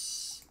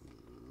 That's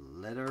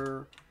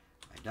leather.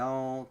 I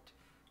don't.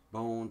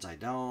 Bones, I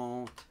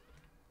don't.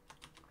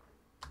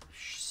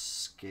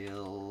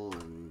 Skill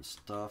and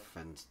stuff.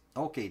 And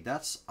okay,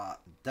 that's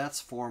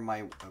for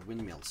my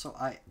windmill. So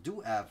I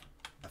do have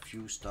a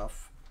few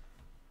stuff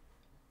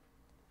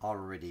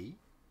already.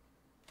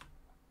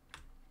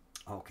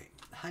 Okay,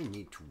 I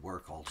need to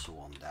work also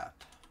on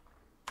that.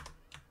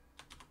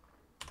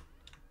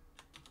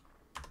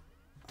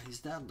 Is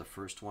that the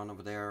first one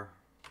over there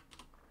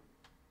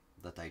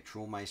that I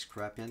throw my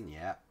scrap in?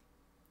 Yeah.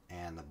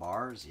 And the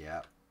bars?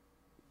 Yeah.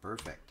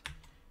 Perfect.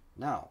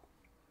 Now,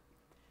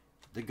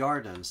 the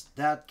gardens,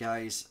 that,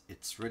 guys,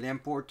 it's really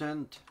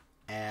important.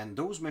 And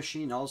those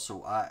machines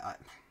also,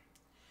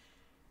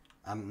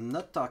 I'm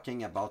not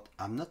talking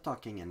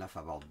enough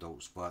about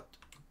those, but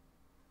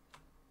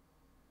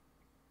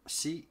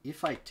see,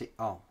 if I take,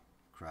 oh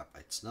crap,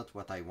 it's not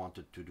what I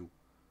wanted to do.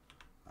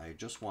 I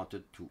just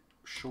wanted to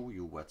show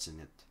you what's in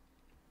it.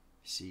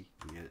 See,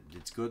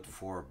 it's good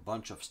for a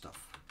bunch of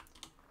stuff.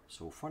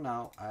 So for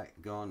now, I'm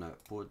gonna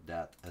put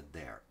that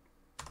there.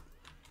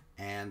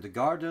 And the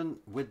garden,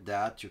 with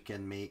that you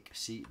can make,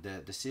 see,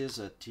 this is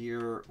a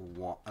tier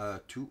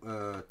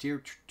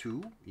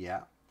 2,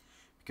 yeah,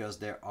 because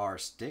there are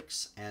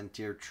sticks, and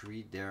tier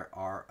 3 there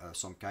are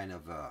some kind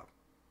of a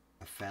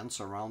fence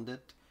around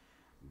it,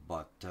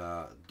 but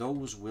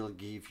those will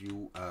give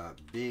you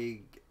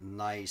big,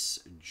 nice,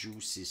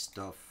 juicy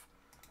stuff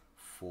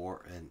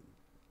for, and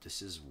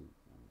this is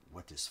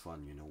what is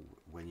fun, you know,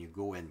 when you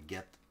go and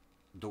get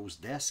those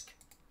desks.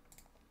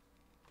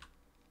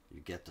 You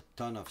get a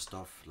ton of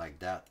stuff like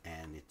that,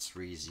 and it's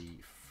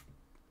easy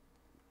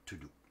to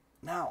do.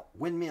 Now,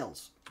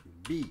 windmills.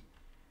 B.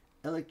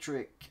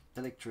 Electric.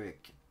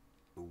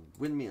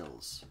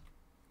 Windmills.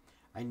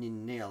 I need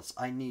nails.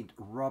 I need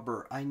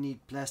rubber. I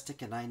need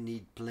plastic, and I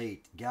need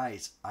plate.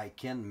 Guys, I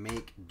can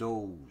make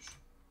those.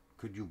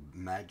 Could you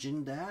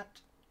imagine that?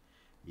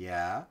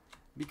 Yeah,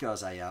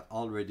 because I have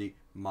already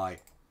my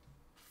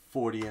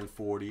 40 and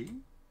 40.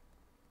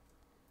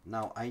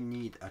 Now I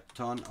need a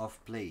ton of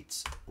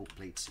plates. Oh,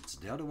 plates, it's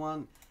the other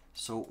one.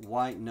 So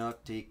why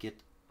not take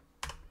it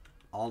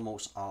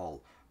almost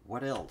all?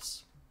 What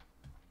else?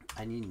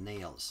 I need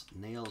nails.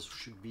 Nails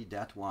should be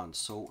that one.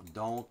 So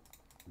don't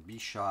be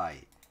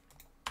shy.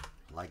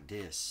 Like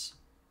this.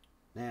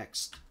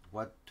 Next,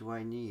 what do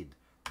I need?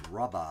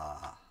 Rubber.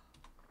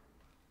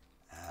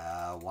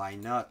 Why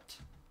not?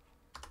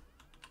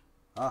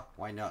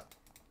 Why not?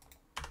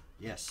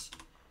 Yes.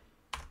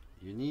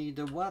 You need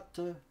a what?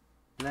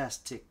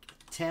 plastic.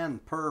 10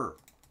 per.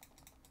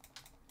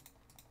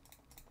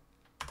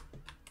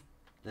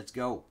 Let's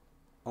go.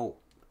 Oh,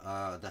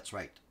 that's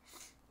right.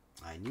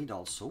 I need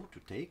also to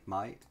take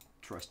my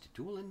trusty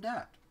tool in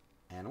that.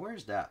 And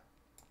where's that?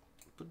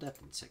 Put that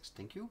in 6.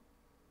 Thank you.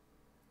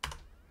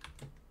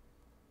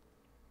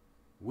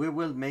 We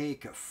will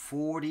make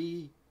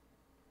 40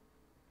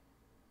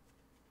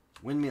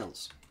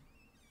 windmills.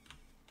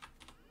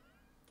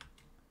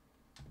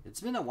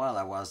 It's been a while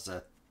I was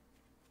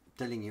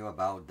telling you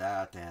about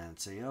that and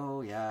say,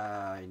 oh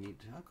yeah, I need,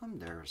 how come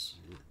there's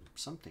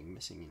something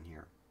missing in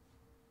here?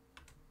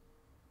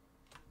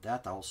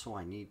 That also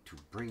I need to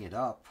bring it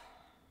up.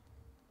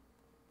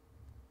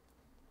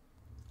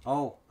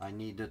 Oh, I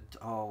need it.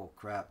 Oh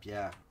crap,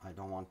 yeah, I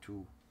don't want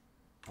to.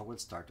 I will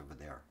start over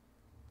there.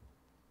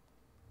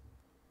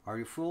 Are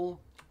you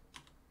full?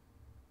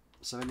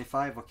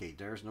 75. Okay,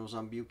 there's no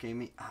zombie who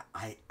came in.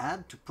 I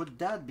had to put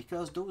that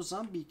because those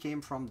zombies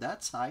came from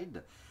that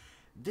side.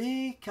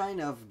 They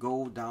kind of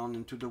go down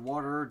into the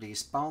water. They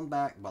spawn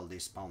back. Well, they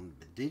spawn.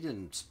 They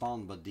didn't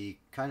spawn, but they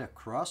kind of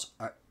cross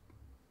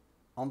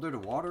under the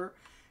water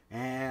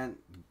and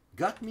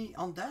got me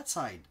on that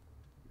side.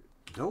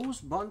 Those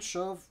bunch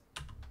of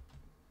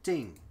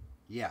thing.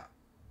 Yeah.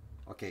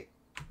 Okay.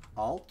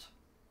 Alt.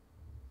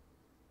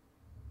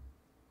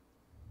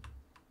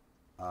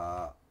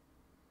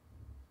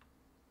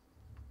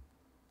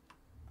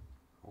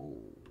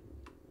 Oh,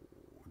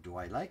 do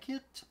I like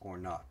it or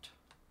not?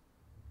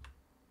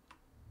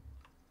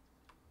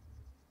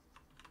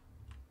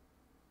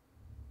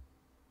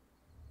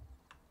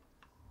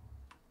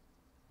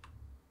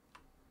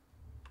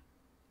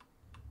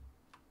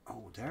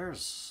 Oh,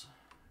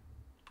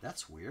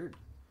 that's weird.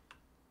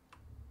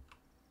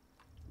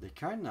 They're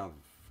kind of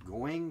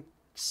going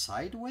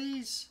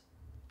sideways.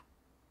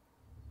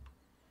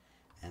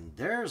 And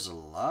there's a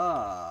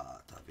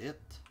lot of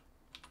it.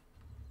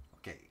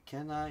 Okay,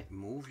 can I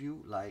move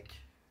you like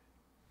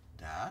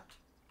that?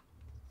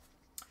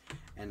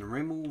 And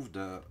remove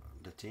the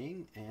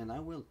thing, and I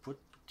will put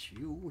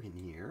you in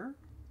here.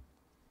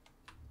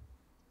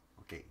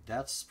 Okay,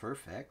 that's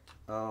perfect.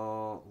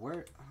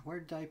 Where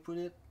did I put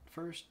it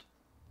first?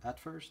 At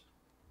first?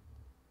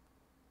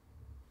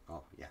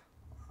 Oh yeah,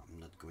 I'm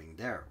not going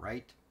there,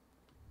 right?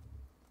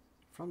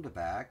 From the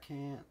back,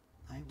 and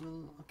I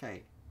will,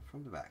 okay,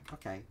 from the back,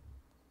 okay.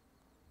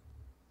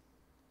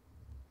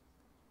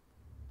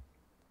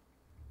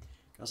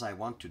 Because I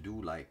want to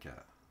do like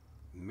a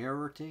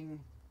mirror thing.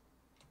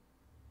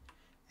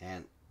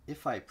 And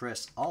if I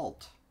press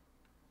Alt,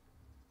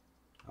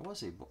 I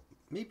was able,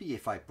 maybe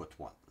if I put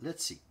 1,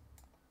 let's see.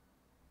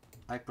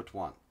 I put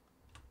 1,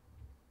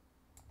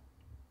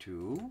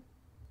 2,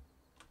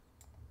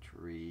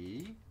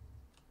 3,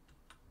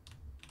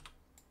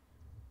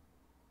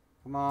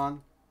 come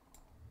on,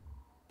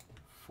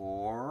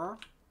 4,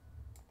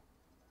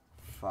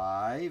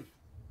 5,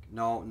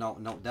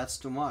 no, that's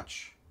too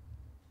much.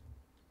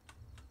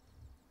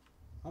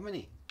 How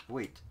many?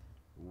 Wait,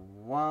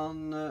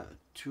 1,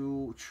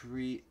 2,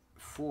 3,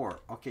 4.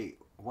 Okay,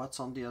 what's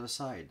on the other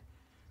side?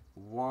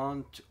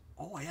 1, 2.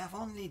 Oh, I have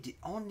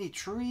only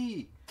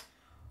 3.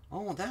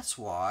 Oh, that's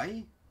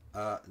why.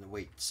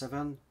 Wait,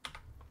 7.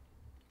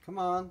 Come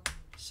on.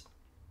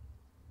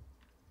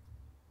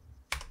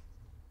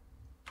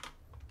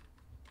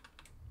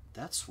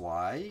 That's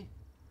why.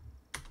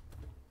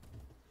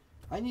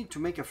 I need to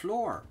make a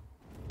floor.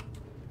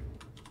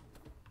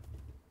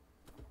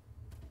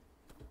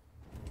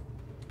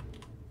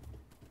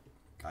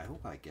 I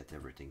hope I get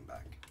everything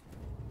back.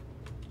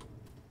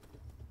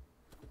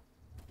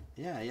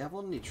 Yeah, I have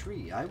only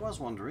 3. I was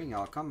wondering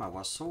how come I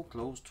was so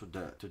close to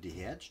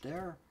the edge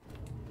there,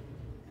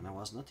 and I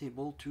was not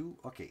able to.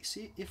 Okay,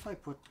 see if I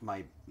put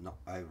my no,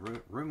 I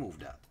remove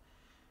that.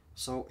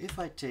 So if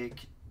I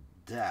take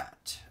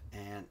that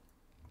and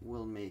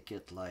we'll make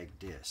it like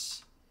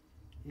this.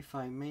 If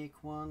I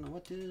make one,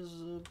 what is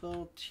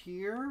about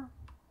here?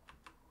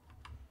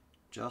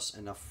 Just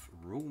enough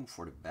room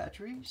for the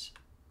batteries.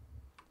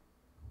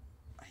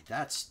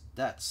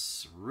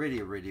 That's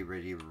really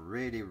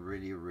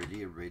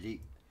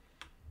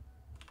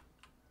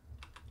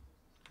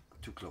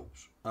too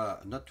close.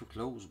 Not too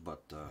close,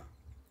 but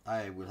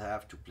I will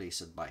have to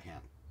place it by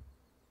hand.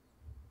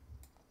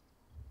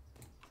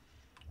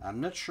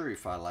 I'm not sure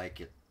if I like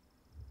it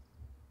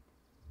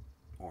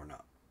or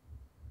not.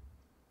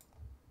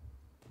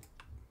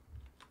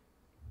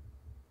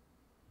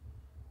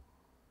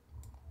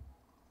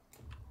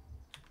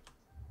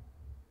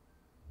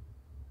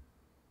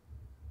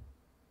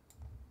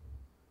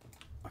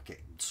 Okay,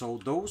 so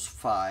those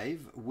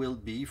 5 will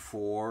be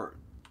for,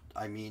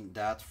 I mean,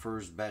 that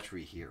first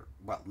battery here.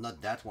 Well,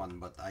 not that one,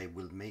 but I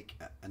will make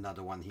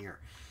another one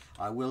here.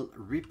 I will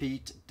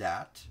repeat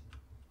that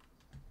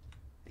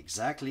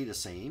exactly the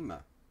same.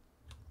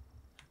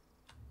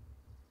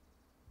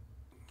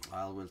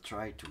 I will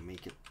try to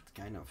make it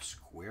kind of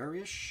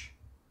squarish.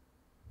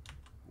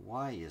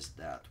 Why is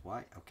that?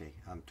 Why? Okay,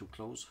 I'm too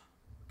close.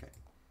 Okay,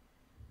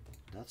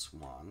 that's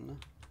 1.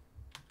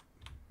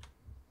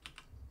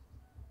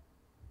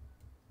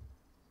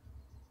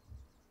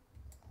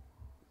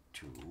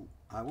 22.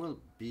 I will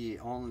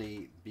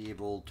only be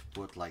able to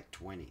put like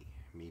 20,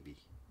 maybe.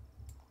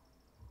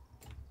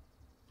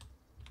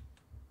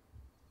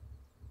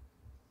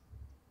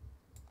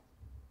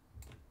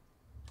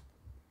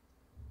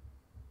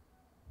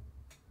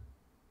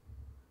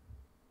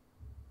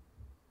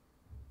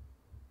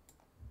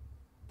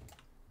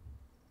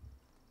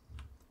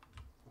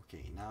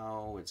 Okay,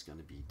 now it's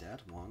gonna be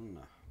that one,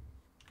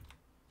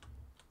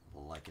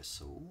 like a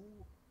so.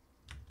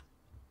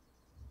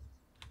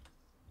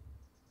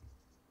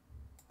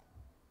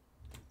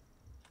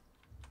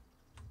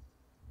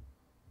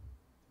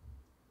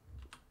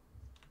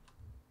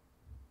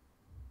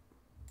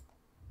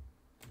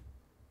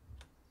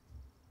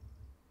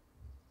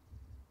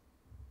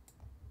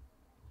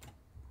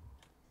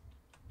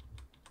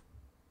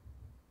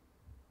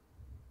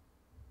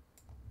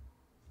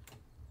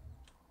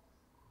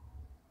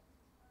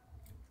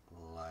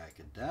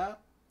 Like that.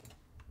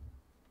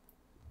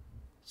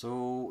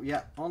 So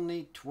yeah,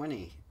 only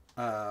 20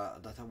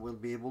 that I will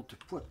be able to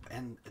put,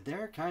 and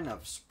they're kind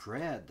of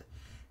spread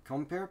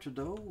compared to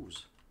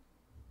those.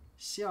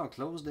 See how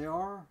close they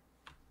are?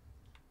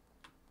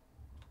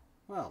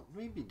 Well,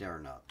 maybe they're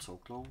not so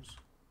close.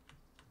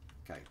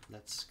 Okay,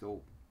 let's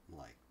go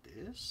like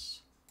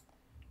this.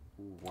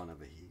 One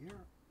over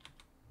here.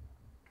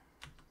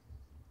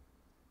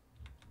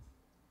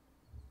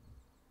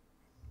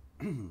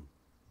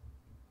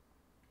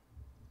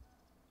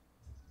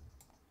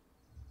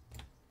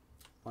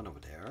 One over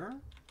there.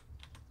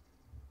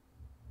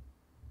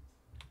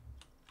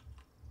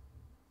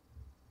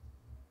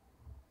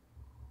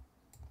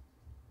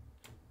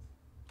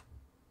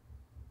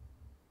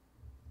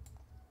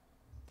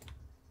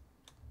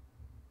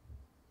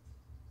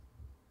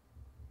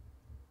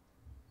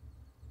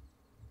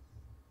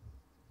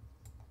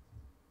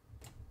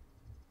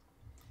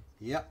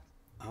 Yep,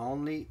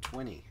 only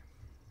 20.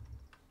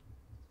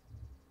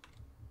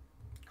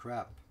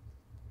 Crap.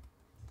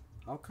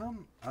 How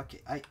come? Okay,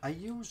 I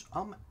use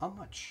how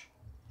much?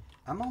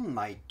 I'm on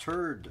my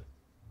third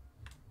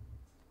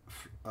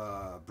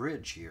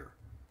bridge here.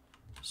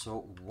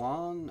 So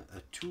 1,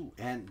 2,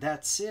 and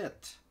that's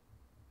it.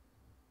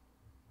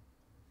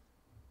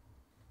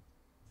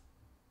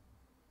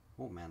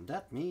 Oh man,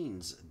 that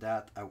means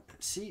that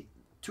see,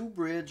 2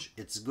 bridge,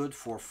 it's good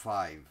for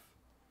 5.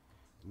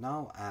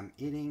 Now I'm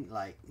hitting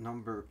like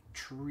number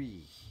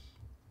 3.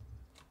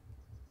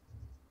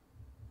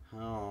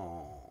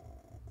 Oh,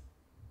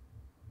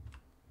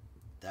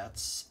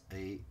 that's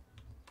a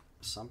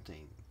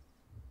something.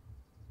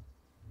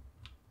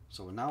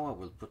 So now I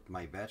will put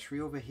my battery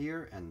over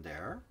here and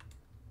there.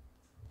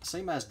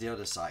 Same as the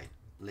other side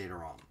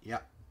later on. Yeah.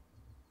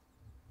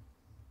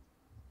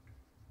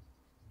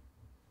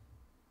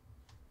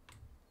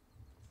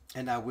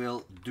 And I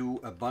will do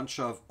a bunch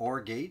of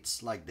OR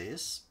gates like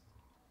this.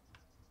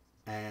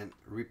 And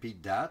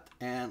repeat that.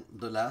 And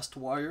the last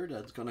wire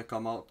that's going to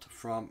come out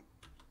from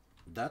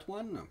that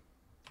one.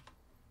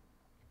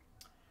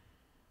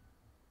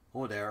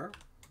 Oh, there.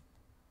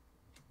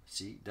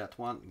 See, that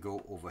one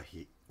go over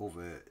here,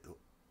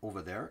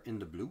 over there in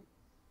the blue.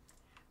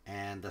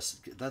 And that's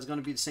going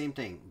to be the same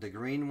thing. The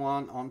green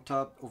one on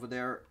top over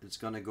there, it's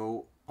going to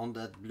go on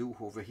that blue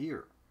over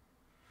here.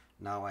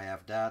 Now I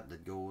have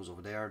that goes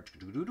over there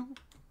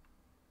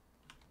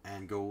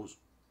and goes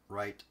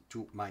right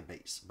to my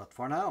base. But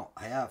for now,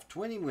 I have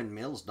 20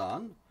 windmills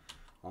done.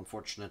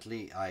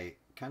 Unfortunately, I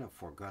kind of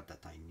forgot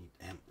that I need,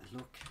 and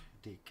look,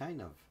 they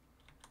kind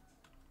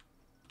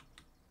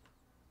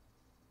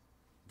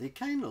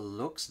of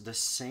looks the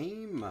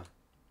same.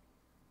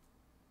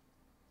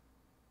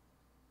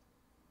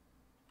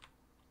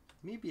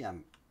 Maybe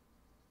I'm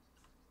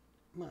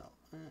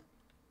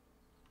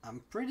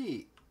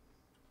pretty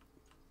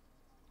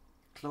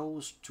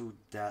close to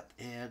that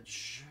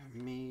edge,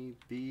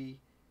 maybe.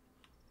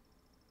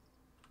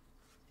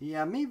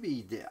 Yeah,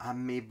 maybe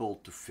I'm able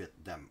to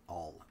fit them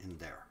all in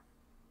there.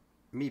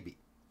 Maybe.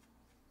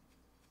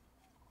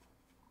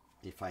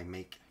 If I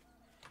make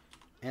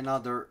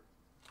another...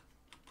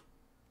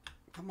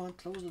 Come on,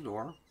 close the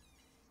door.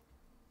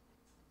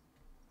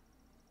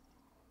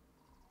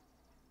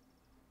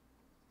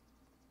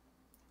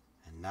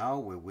 And now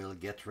we will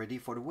get ready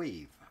for the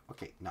wave.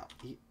 Okay, now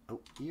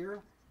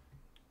here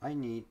I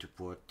need to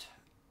put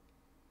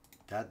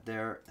that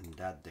there and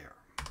that there.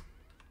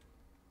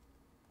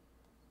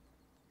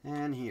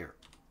 And here.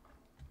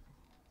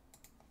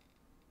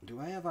 Do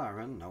I have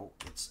iron? No,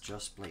 it's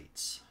just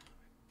plates.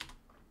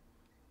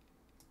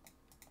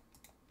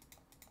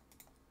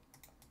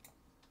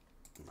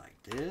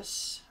 Like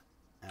this.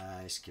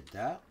 I skip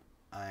that.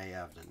 I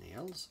have the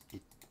nails.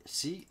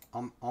 See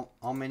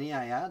how many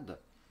I had?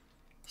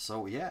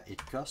 So yeah,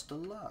 it cost a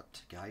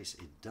lot, guys.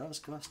 It does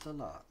cost a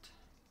lot.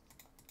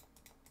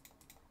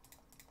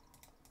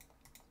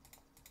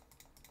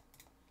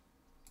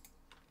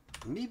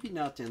 Maybe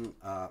not in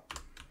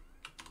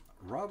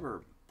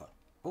rubber, but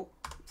oh,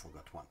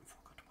 forgot one.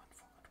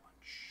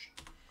 Shh.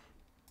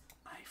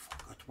 I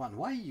forgot one.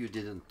 Why you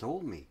didn't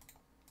told me?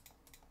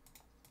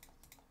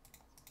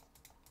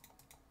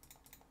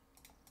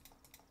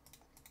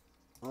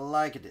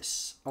 like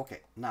this.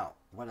 Okay, now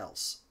what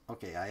else?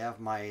 Okay, I have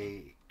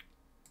my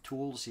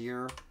tools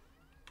here,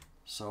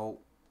 so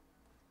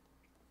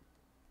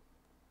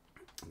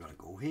I'm gonna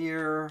go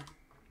here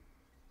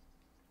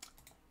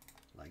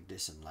like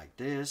this and like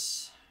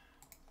this.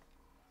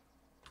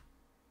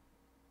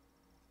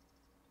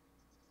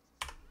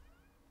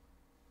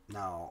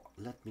 Now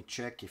let me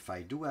check if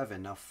I do have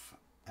enough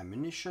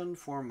ammunition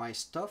for my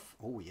stuff.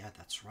 Oh yeah,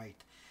 that's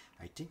right.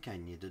 I think I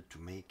needed to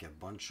make a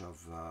bunch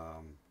of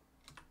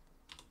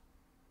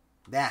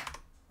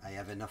I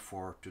have enough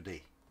for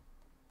today,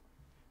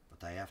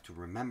 but I have to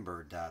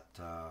remember that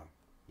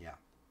yeah.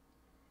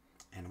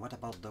 And what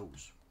about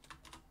those?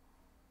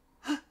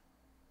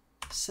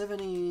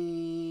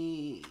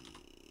 70.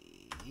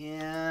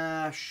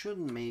 Yeah,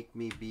 shouldn't make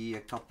me be a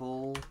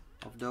couple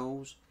of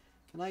those.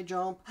 Can I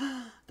jump?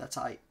 That's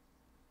high.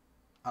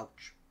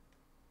 Ouch.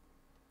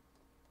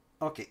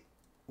 Okay,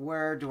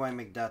 where do I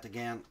make that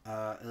again?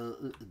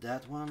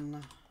 That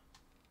one.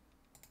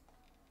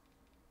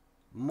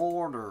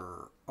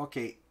 Mortar.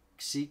 Okay,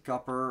 see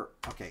copper.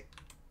 Okay.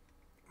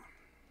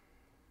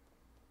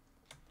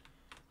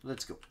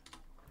 Let's go.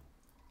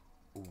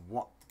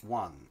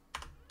 One.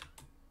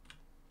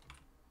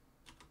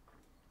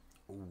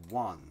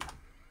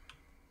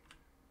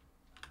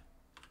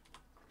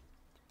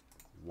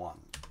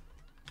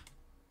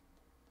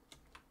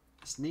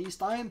 Sneeze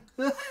time.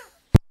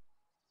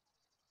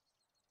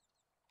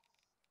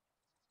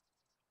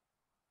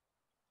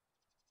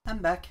 I'm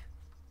back.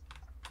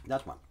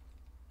 That one.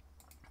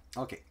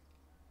 Okay.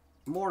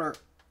 Mortar.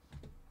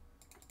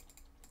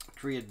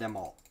 Create them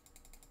all.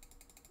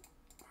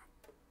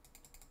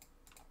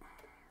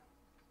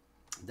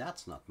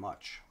 That's not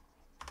much.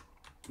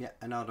 Yeah,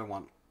 another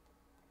one.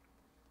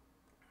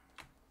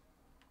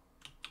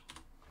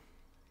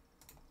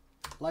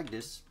 Like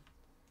this.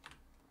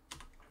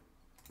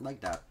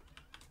 Like that.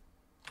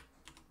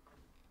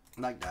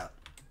 Like that.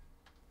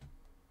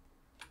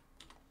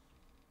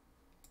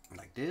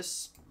 Like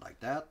this. Like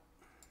that.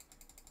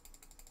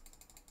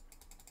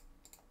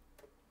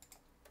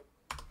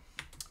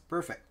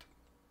 Perfect.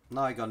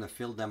 Now I'm gonna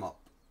fill them up.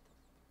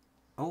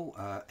 Oh,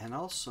 and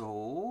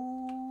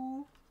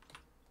also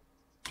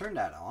turn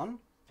that on.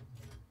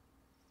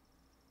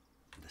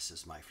 This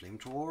is my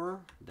flamethrower.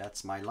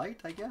 That's my light,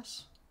 I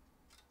guess.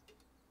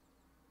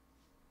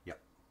 Yep.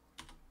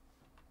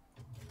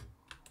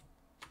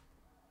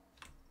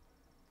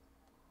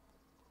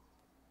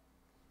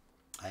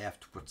 I have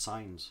to put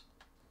signs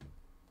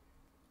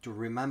to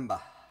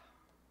remember.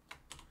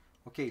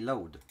 Okay,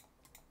 load.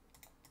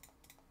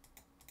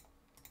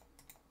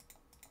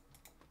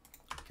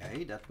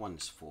 Okay, that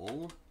one's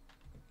full.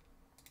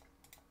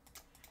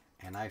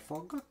 And I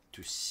forgot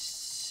to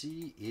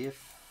see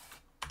if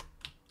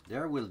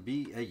there will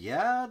be a,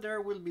 yeah,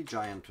 there will be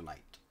giant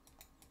tonight.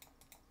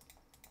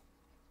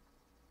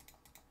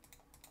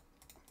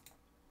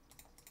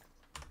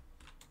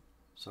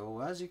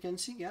 So as you can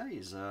see,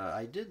 guys,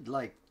 I did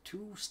like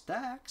 2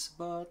 stacks,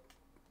 but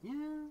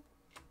yeah.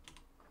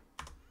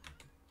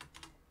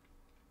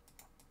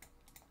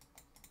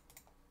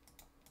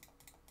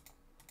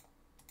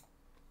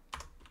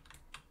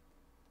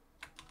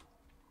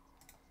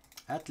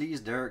 At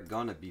least they're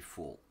gonna be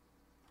full.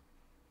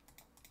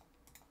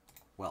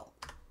 Well,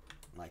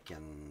 I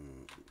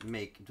can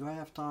make, do I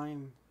have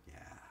time?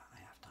 Yeah, I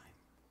have time.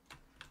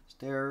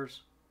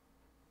 Stairs.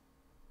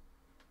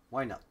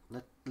 Why not?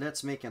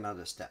 Let's make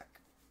another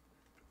stack.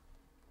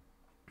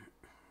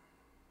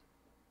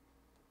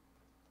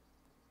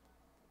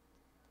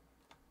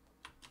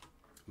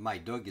 My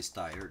dog is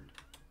tired.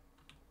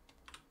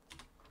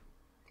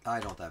 I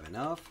don't have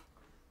enough,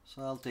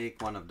 so I'll take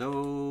one of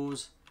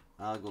those.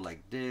 I'll go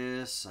like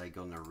this. I'm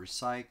gonna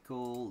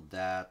recycle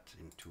that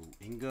into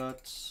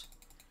ingots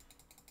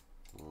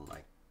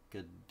like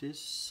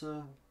this.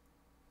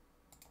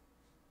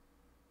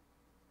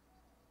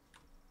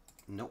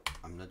 Nope,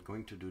 I'm not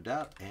going to do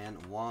that.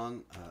 And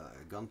one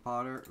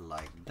gunpowder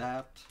like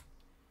that.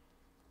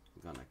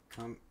 I'm gonna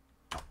come.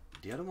 Oh,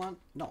 the other one.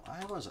 No,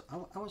 I was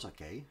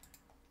okay.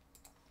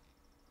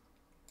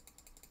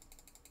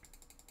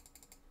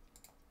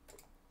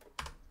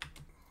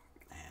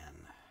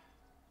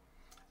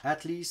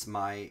 At least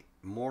my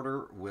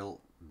mortar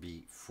will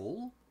be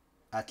full.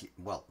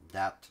 Well,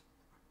 that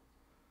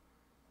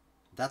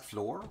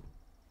floor.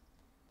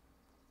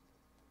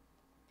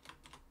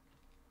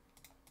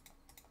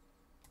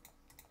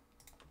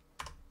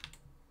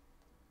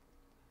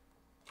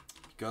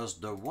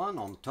 Because the one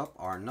on top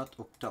are not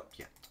hooked up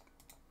yet.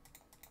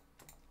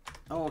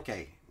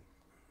 Okay,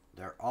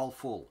 they're all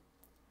full.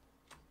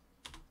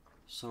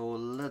 So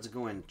let's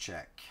go and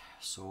check.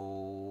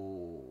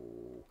 So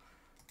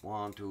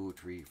 1, 2,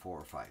 3,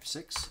 4, 5,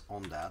 6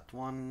 on that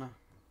one.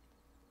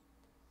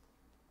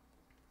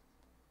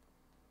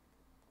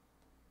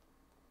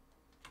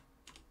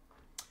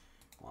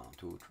 One,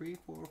 2, 3,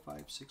 4,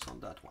 5, 6 on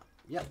that one.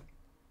 Yep.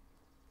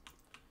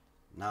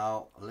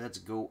 Now let's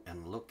go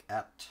and look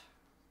at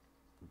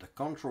the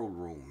control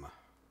room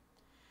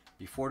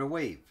before the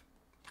wave.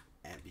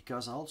 And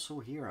because also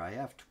here I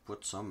have to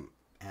put some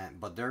and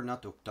but they're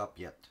not hooked up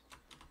yet.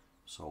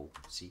 So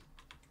see,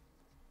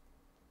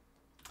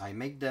 I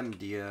make them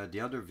the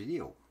other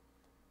video.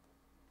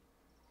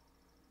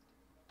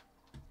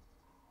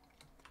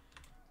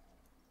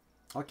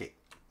 Okay,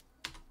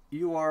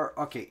 you are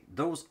okay.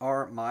 Those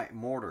are my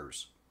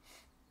mortars.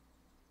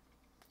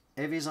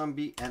 Heavy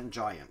zombie and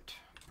giant.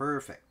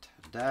 Perfect.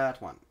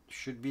 That one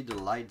should be the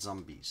light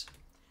zombies.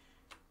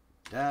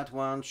 That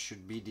one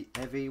should be the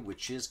heavy,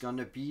 which is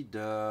gonna be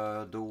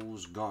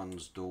those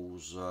guns,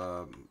 those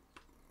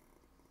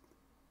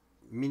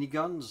mini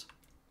guns.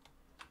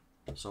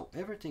 So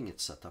everything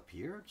is set up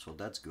here, so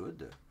that's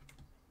good.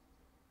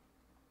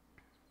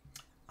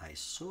 I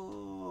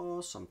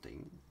saw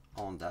something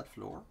on that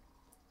floor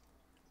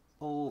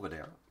over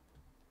there.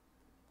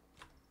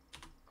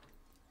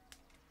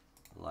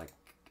 Like,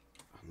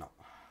 no,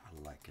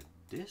 like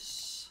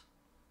this.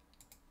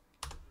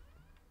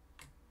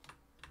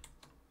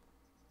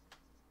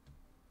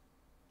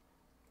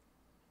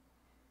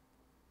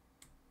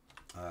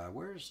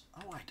 Where's...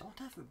 Oh, I don't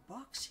have a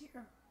box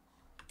here.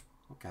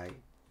 Okay.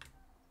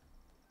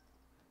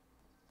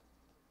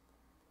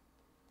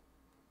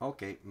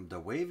 Okay, the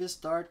wave is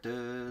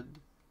started.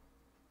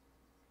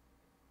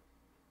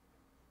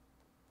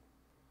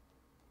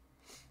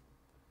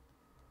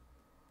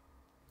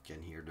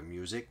 Can hear the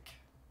music.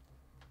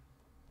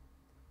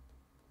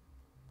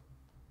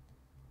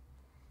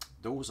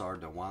 Those are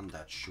the ones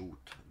that shoot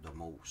the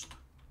most.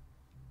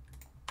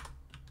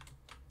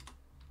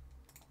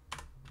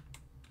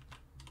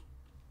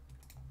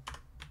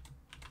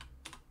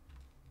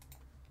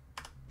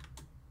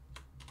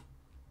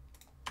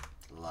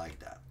 Like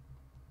that.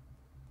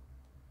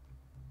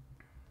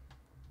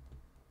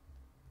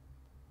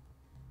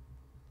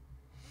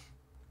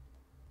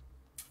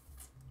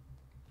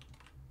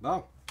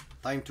 Well,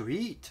 time to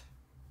eat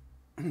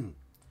and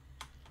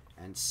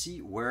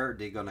see where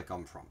they're gonna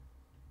come from.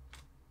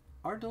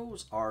 Are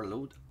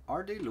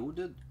they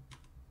loaded?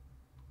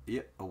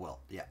 Yeah, oh well,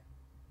 yeah.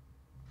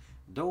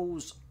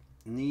 Those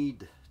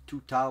need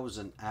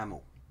 2000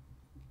 ammo.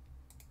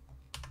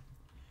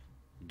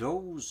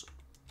 Those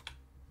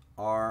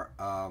are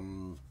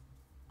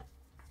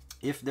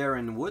if they're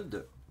in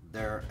wood,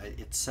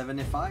 it's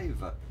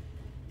 75.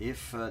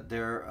 If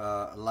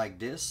they're like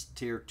this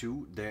tier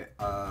 2,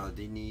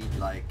 they need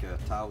like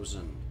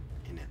 1000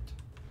 in it.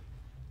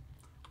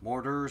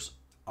 Mortars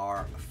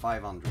are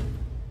 500.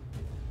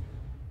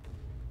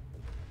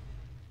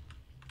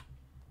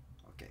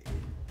 Okay.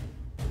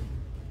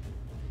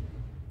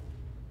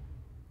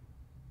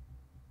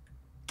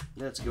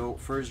 Let's go.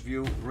 First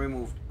view,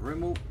 remove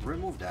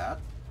that.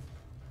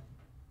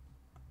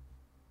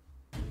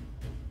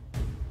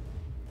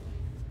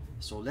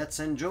 So let's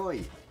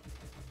enjoy.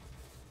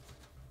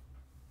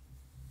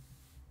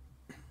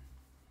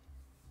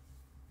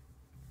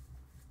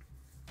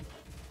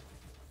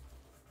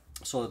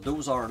 So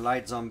those are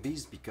light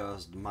zombies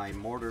because my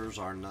mortars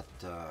are not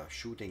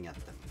shooting at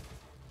them.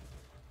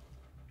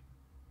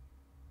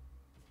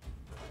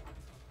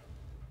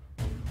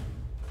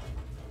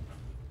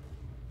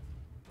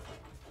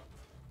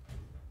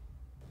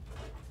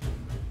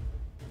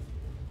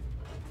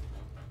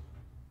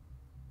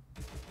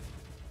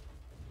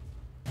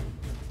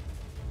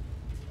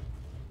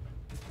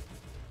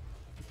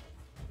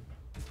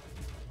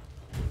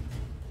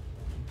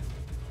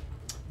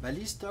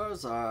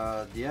 Ballistas,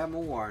 the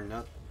ammo are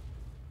not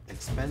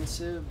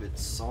expensive.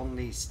 It's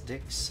only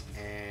sticks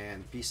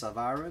and piece of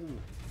iron.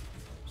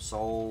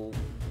 So,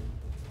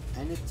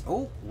 and it's,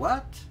 oh,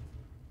 what?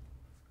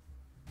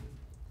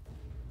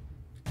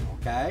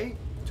 Okay,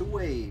 2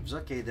 waves.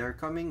 Okay, they're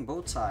coming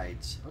both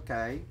sides.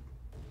 Okay.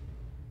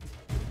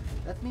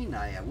 That means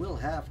I will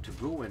have to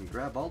go and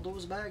grab all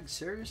those bags?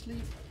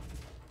 Seriously?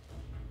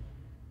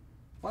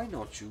 Why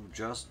not you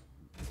just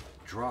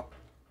drop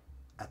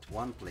at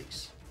one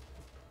place?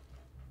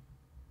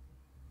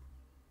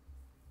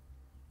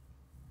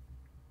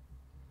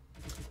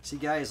 See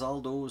guys,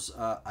 all those,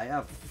 I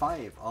have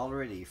 5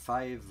 already,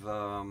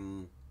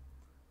 5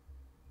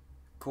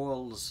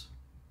 coils,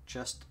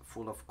 chest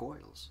full of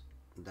coils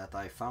that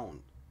I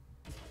found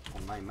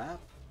on my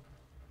map.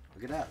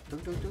 Look at that,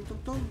 tung, tung, tung, tung,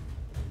 tung.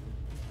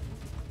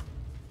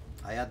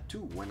 I had 2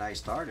 when I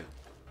started.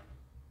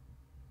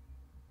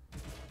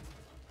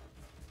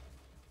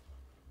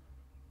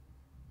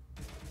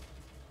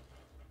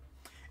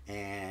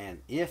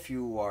 And if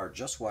you are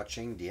just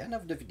watching the end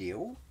of the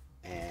video,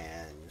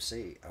 and you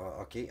say,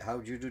 oh, okay, how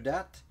do you do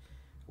that?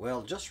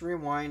 Well, just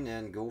rewind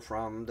and go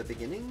from the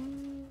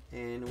beginning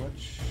and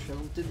watch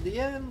until the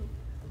end.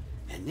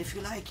 And if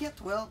you like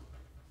it, well,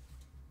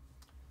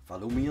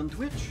 follow me on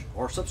Twitch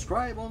or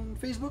subscribe on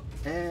Facebook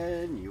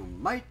and you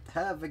might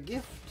have a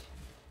gift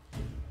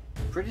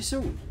pretty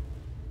soon.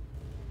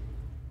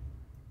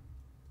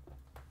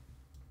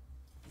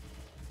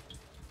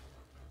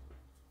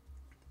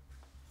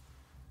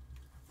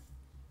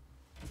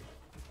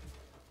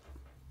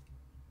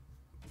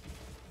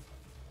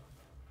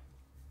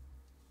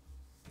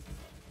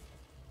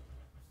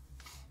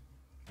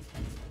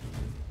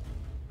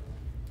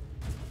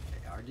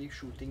 they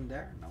shooting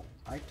there? No,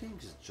 I think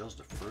it's just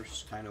the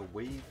first kind of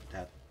wave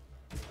that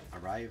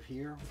arrive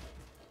here.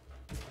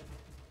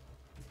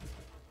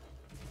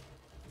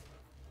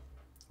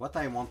 What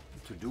I want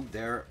to do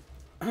there,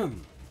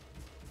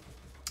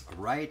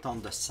 right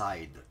on the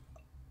side,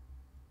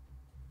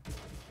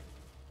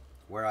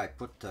 where I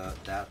put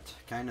that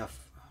kind of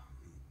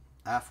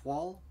half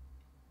wall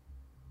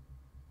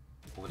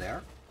over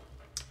there.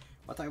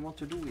 What I want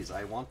to do is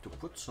I want to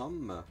put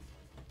some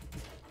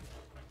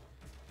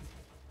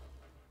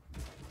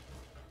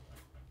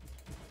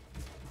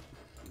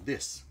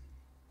this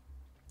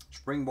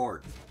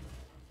springboard,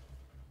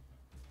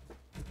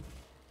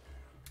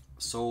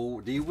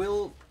 so they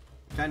will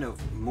kind of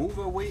move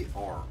away,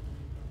 or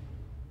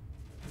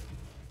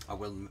I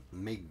will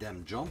make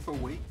them jump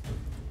away.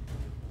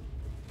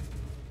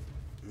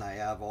 And I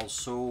have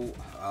also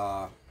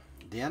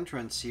the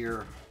entrance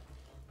here.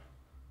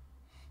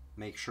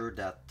 Make sure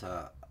that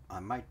I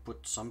might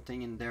put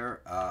something in there.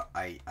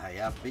 I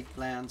have big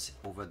plans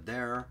over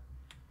there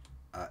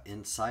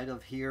inside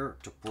of here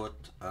to put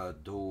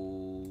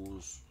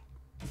those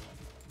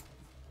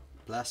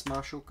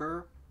plasma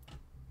choker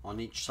on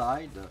each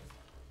side.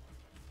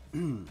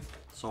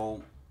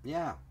 So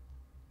yeah,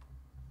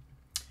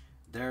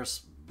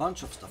 there's a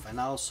bunch of stuff. And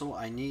also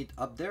I need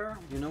up there,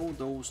 you know,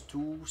 those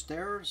two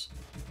stairs,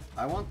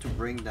 I want to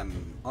bring them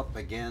up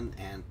again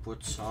and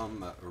put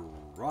some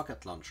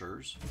rocket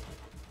launchers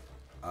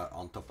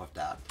on top of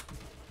that.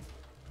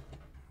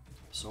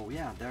 So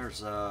yeah,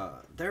 there's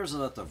a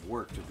lot of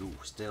work to do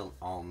still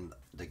on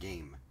the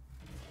game,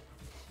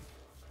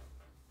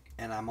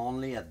 and I'm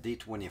only at day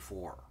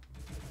 24.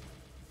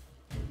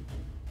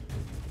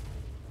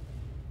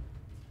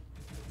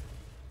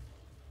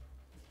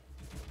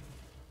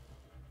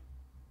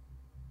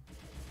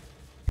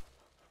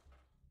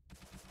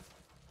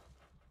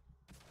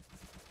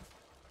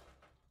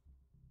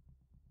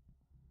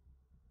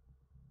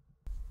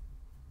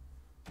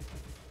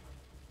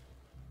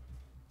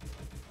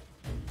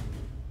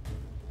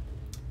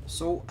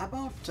 So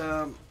about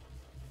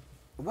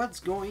what's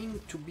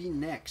going to be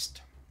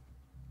next,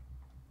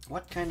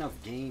 what kind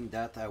of game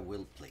that I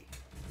will play,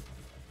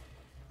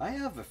 I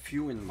have a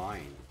few in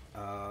mind.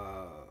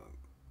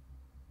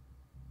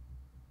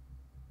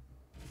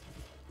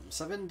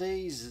 7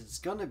 days, it's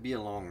gonna be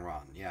a long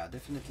run. Yeah,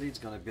 definitely it's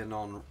gonna be a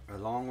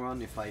long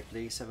run if I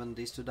play 7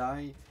 days to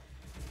die.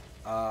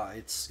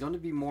 It's gonna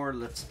be more,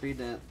 let's play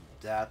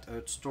that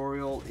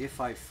tutorial.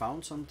 If I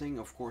found something,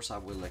 of course I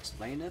will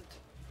explain it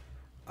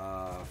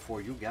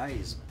for you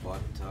guys,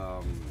 but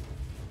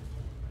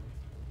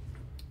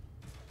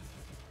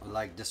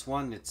like this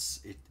one,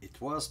 it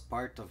was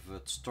part of a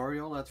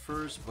tutorial at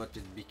first, but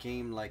it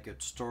became like a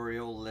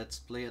tutorial let's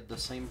play at the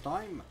same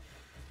time,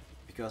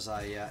 because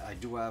I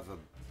do have a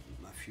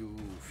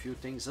few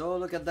things. Oh,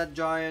 look at that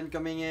giant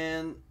coming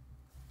in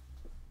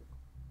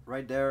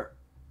right there,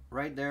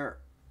 right there.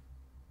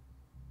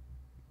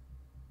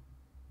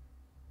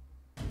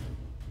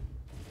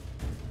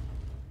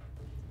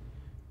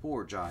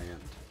 Poor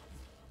giant.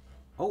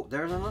 Oh,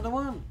 there's another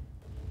one.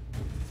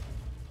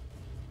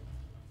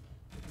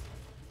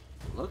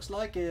 Looks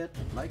like it.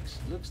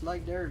 Looks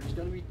like there's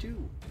gonna be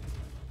two.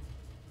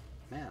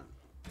 Man,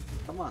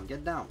 come on,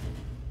 get down.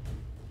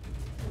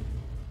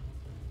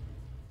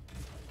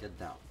 Get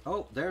down.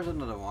 Oh, there's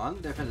another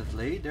one.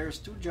 Definitely. There's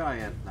two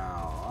giant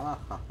now. Ah,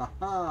 ha, ha,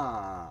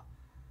 ha.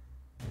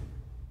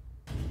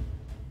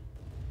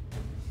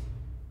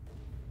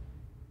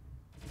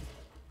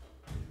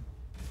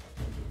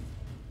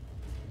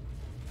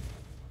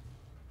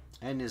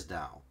 And is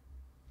down.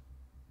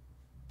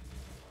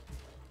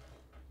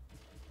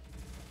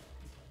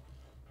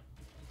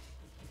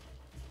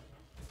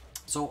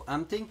 So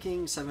I'm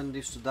thinking 7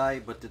 days to die,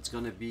 but it's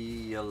gonna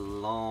be a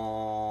long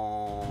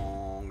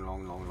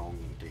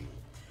thing.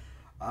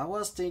 I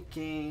was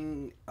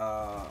thinking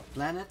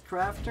Planet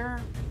Crafter.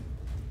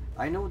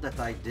 I know that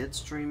I did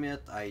stream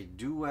it. I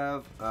do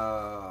have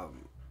a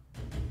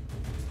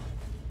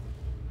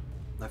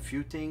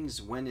few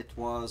things when it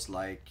was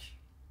like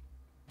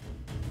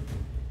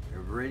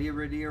really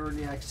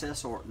early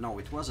access, or no,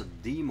 it was a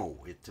demo.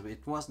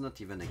 It was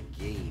not even a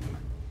game.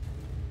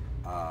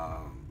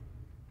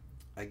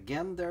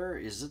 Again, there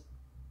is it.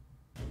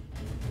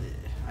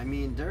 I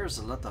mean, there's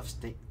a lot of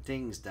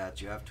things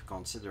that you have to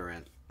consider,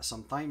 and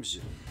sometimes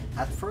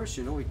at first,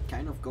 you know, it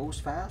kind of goes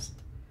fast,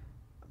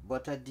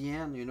 but at the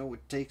end, you know,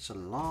 it takes a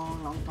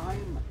long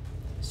time.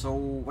 So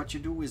what you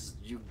do is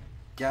you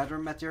gather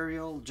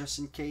material just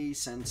in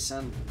case and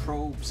send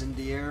probes in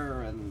the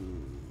air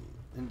and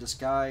in the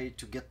sky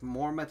to get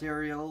more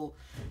material,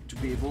 to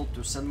be able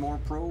to send more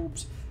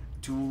probes,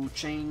 to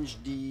change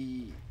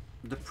the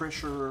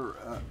pressure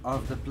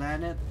of the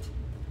planet.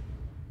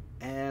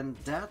 And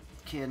that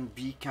can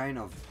be kind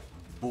of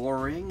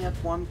boring at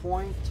one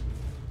point,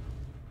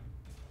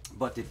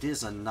 but it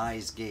is a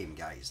nice game,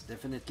 guys.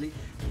 Definitely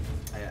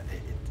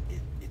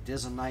it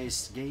is a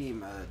nice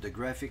game. The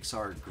graphics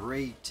are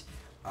great.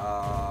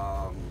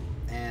 Um,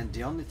 and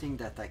the only thing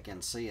that I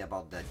can say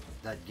about that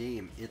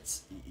game,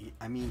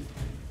 I mean,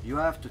 you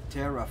have to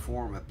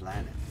terraform a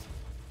planet.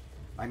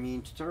 I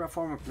mean, to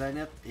terraform a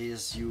planet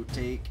is you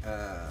take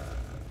a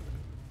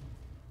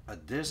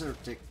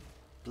desertic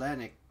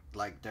planet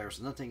like there's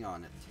nothing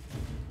on it,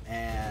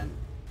 and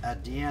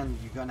at the end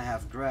you're gonna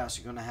have grass,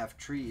 you're gonna have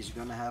trees,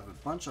 you're gonna have a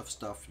bunch of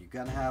stuff, you're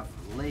gonna have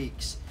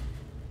lakes.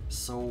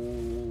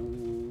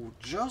 So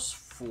just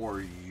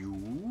for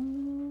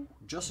you,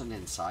 just an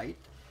insight,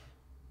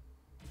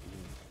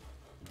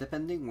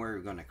 depending where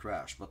you're gonna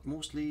crash, but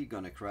mostly you're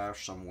gonna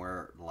crash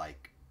somewhere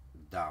like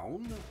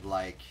down,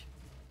 like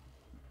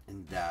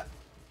in that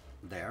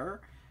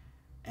there.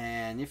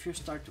 And if you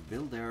start to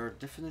build there,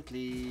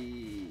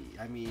 definitely,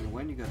 I mean,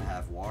 when you're gonna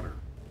have water,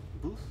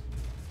 boof,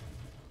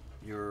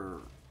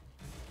 your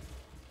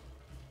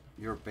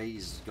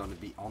base is gonna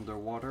be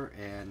underwater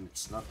and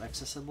it's not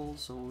accessible,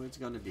 so it's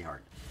gonna be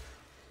hard.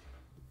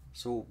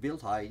 So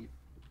build high,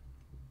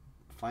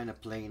 find a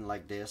plane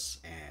like this,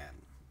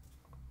 and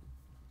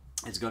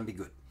it's gonna be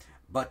good.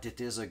 But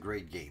it is a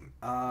great game.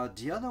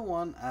 The other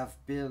one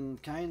I've been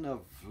kind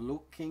of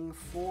looking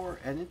for,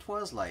 and it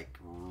was like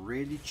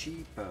really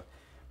cheap.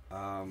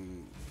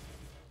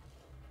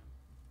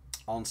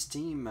 On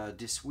Steam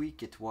this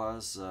week it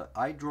was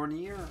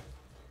E.24.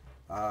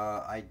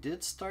 I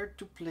did start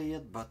to play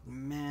it, but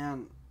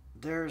man,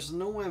 there's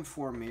no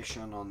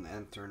information on the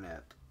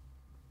internet.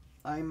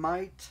 I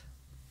might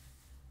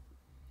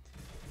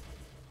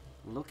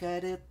look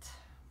at it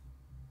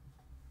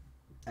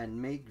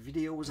and make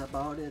videos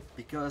about it,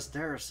 because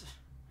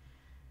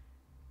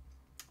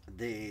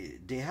they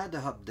had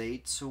an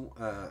update so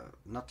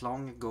not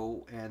long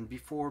ago, and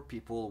before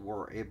people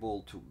were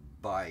able to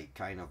buy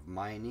kind of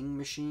mining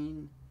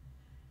machine,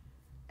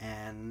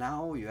 and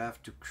now you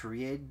have to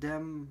create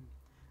them,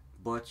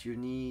 but you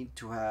need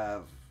to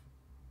have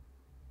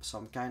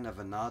some kind of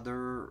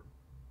another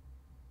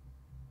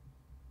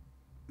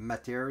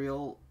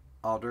material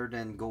other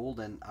than gold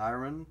and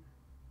iron,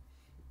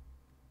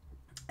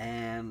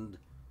 and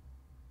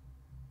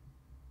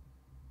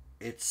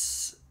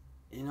it's,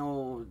 you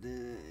know,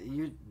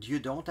 you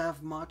don't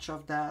have much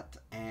of that,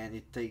 and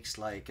it takes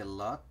like a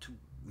lot to,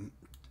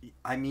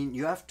 I mean,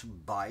 you have to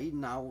buy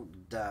now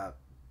that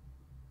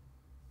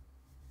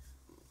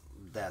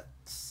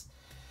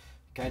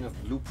kind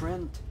of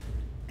blueprint,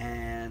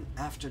 and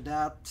after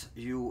that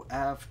you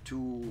have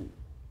to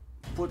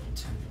put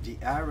the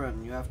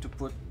iron, you have to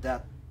put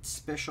that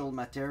special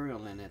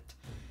material in it,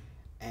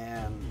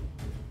 and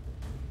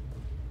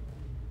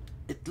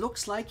it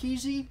looks like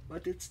easy,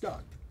 but it's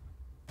not.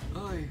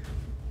 Ay.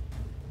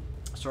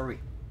 Sorry,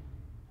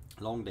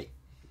 long day.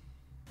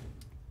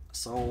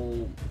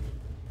 So,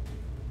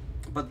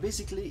 but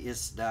basically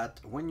is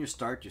that when you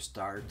start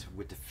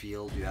with a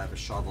field, you have a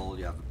shovel,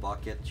 you have a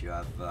bucket, you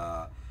have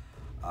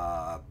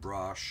a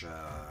brush,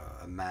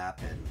 a map,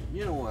 and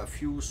you know,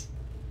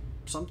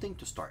 something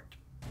to start.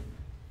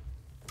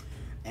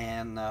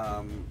 And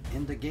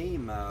in the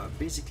game,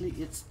 basically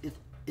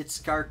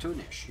it's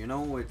cartoonish, you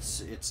know,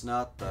 it's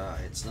not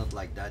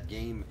like that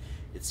game.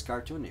 It's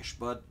cartoonish,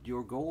 but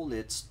your goal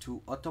is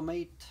to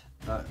automate,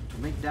 to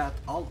make that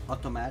all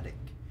automatic.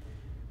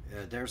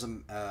 There's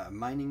a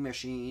mining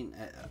machine,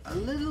 a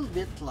little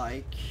bit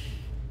like,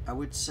 I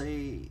would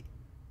say,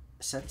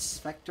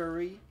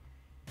 Satisfactory,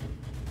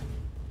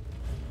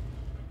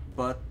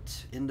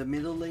 but in the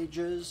Middle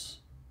Ages,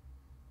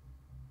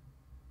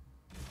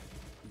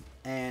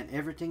 and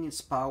everything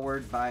is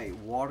powered by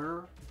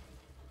water.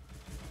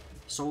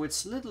 So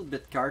it's a little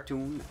bit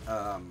cartoonish,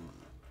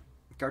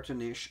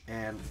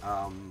 and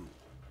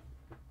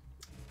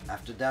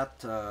after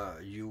that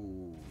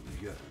you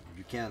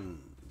can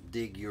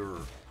dig your,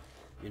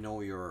 you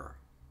know, your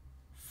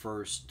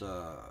first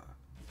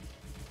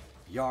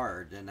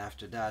yard, and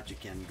after that you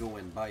can go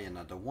and buy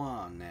another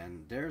one,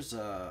 and there's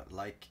a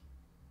like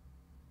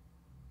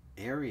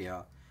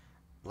area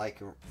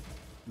like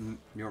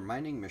your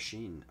mining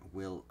machine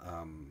will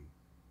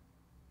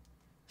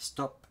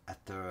stop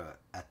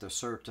at a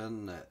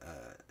certain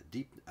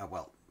deep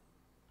well.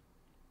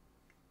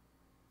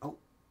 Oh,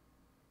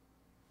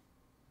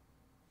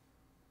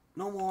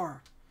 no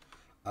more.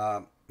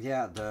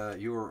 Yeah,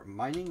 your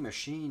mining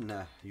machine,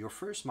 your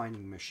first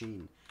mining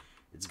machine,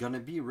 it's gonna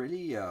be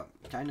really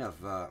kind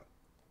of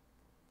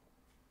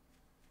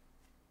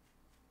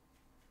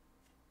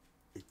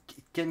it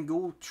can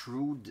go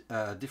through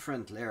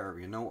different layer,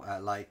 you know,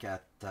 like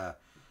at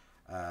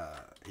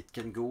it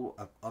can go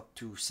up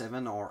to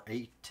 7 or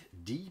 8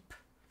 deep,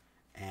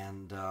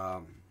 and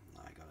I'm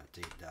gonna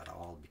take that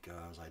all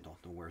because I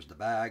don't know where's the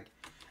bag,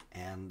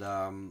 and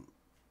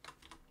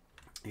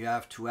you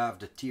have to have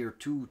the tier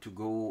 2 to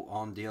go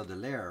on the other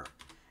layer,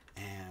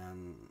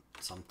 and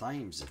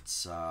sometimes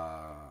it's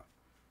I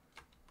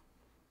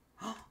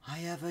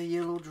have a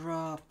yellow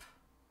drop.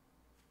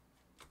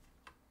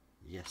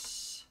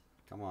 Yes,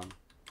 come on.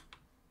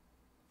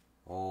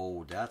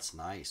 Oh, that's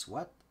nice.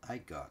 What I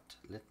got?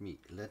 Let me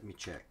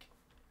check.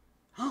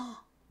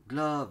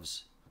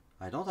 Gloves.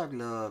 I don't have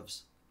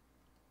gloves.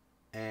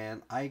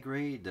 And high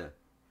grade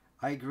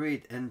High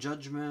grade and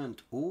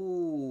judgment.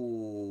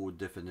 Oh,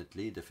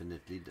 definitely.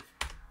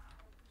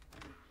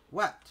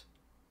 What?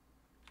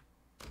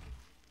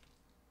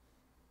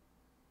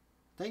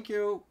 Thank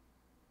you.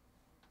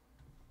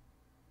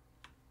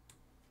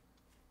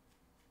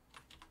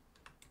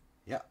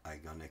 Yeah, I'm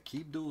gonna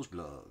keep those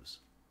gloves.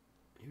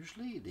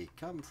 Usually they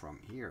come from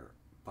here,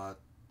 but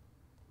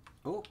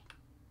oh,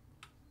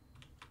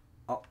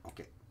 oh,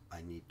 okay.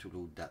 I need to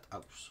load that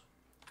house.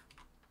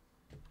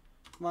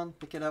 Come on,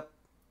 pick it up.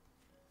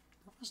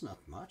 That was not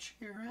much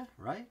here,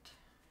 right?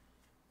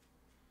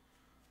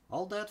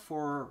 All that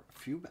for a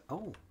few.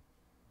 Oh,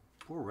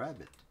 poor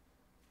rabbit.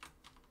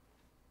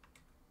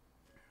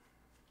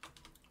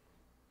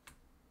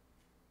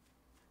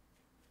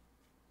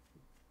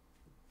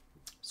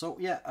 So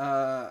yeah,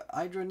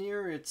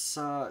 Hydroneer, it's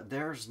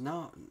there's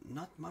not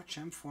much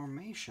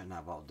information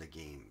about the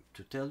game.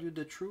 To tell you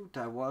the truth,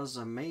 I was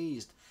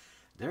amazed.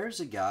 There's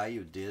a guy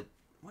who did,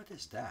 what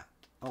is that?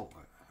 Oh,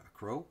 a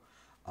crow.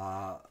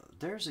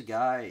 There's a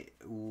guy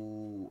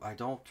who I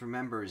don't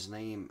remember his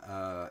name.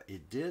 He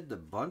did a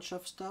bunch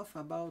of stuff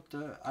about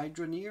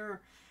Hydroneer,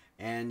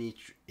 and he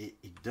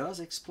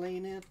does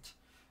explain it,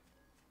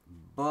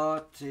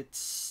 but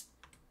it's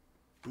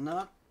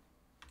not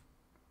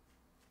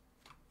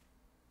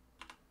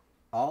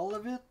all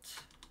of it,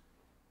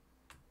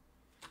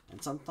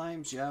 and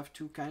sometimes you have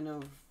to kind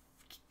of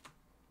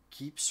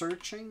keep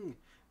searching,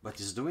 but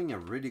he's doing a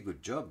really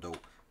good job though.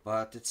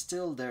 But it's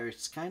still there,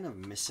 it's kind of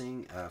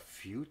missing a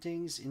few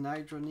things in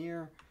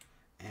Hydroneer,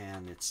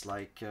 and it's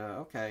like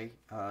okay,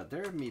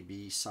 there may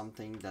be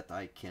something that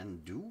I can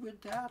do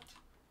with that,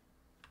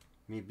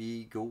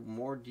 maybe go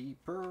more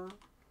deeper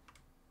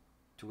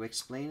to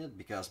explain it,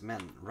 because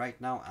man, right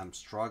now I'm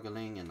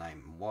struggling and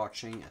I'm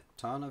watching a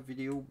ton of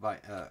video by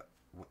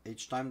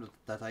each time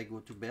that I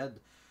go to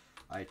bed.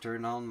 I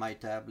turn on my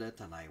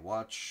tablet and I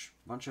watch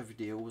a bunch of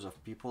videos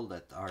of people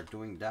that are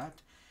doing that,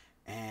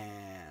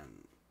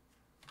 and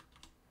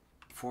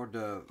for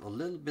the a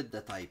little bit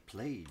that I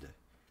played,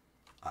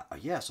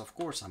 yes, of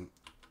course I'm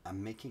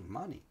making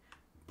money,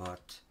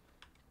 but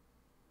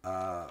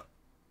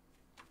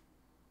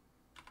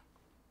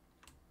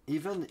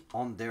even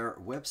on their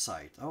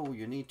website, oh,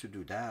 you need to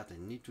do that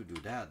and need to do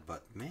that,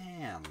 but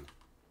man,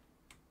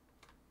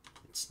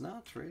 it's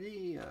not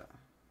really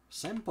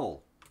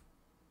simple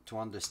to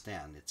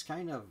understand. It's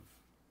kind of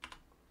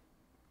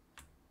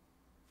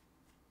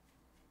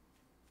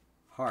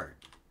hard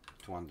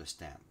to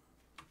understand.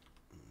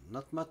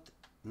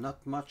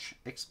 Not much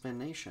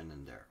explanation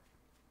in there.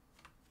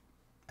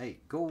 Hey,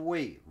 go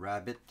away,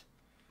 rabbit.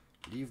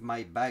 Leave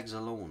my bags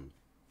alone.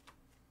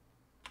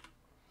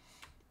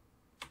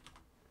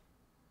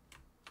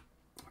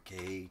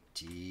 Okay,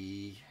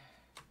 tea.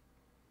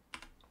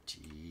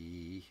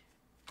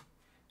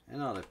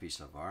 Another piece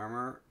of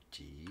armor.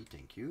 Tea,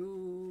 thank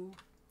you.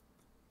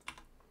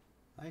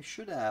 I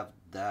should have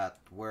that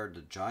where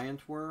the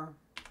giant were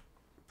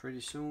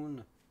pretty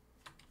soon,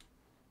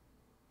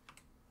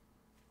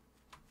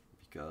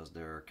 because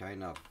they're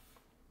kind of,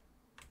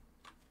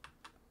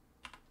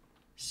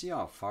 see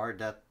how far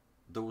that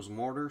those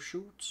mortar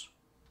shoots?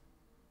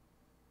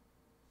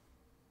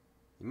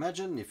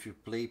 Imagine if you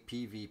play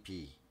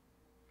PvP,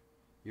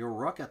 your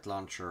rocket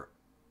launcher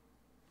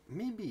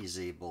maybe is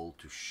able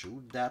to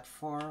shoot that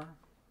far.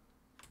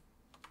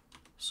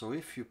 So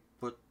if you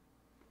put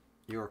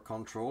your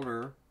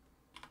controller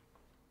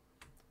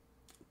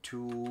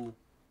to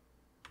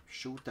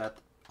shoot at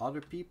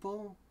other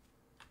people,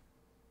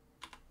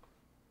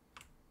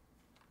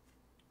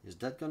 is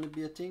that going to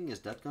be a thing? Is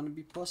that going to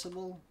be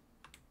possible?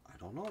 I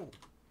don't know.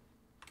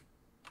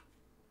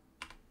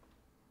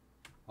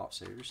 Oh,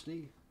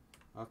 seriously?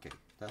 Okay,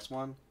 that's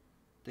one.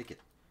 Take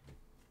it.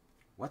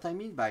 What I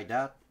mean by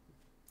that,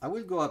 I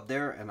will go up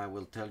there and I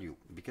will tell you,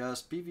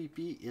 because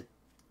PvP, it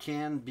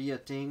can be a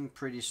thing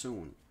pretty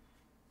soon.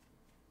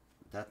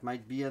 That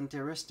might be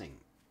interesting.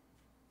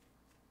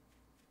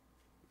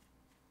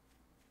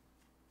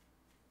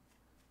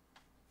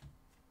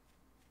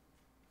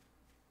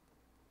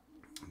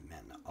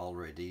 Man,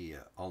 already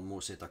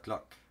almost 8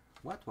 o'clock.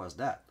 What was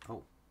that?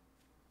 Oh.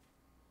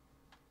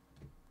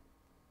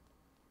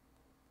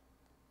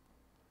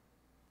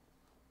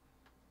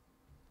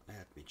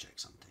 Let me check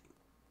something.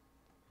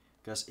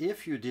 Because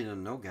if you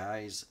didn't know,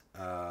 guys,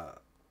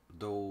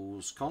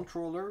 those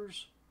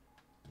controllers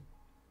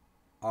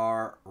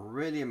are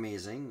really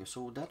amazing.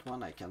 So that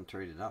one I can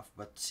trade it off.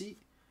 But see,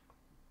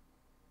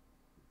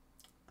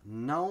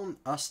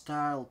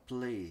 non-hostile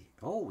play.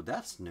 Oh,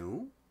 that's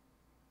new.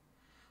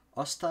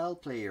 Hostile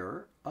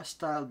player,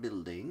 hostile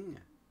building,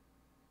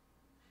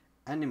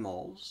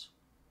 animals,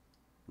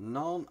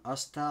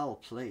 non-hostile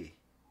play.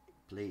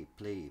 Play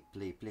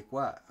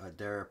quoi?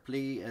 There are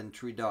play and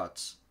 3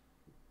 dots.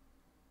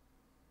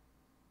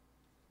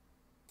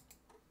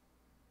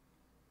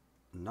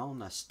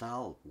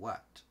 Non-hostile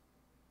what?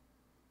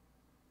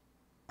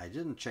 I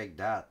didn't check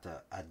that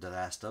at the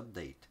last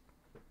update.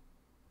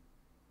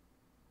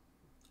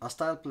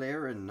 Hostile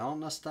player and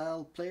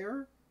non-hostile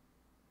player?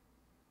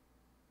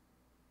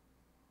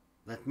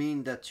 That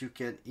means that you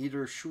can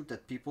either shoot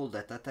at people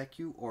that attack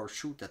you or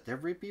shoot at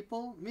every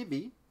people?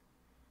 Maybe.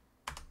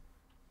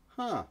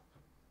 Huh.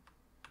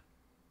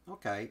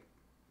 Okay.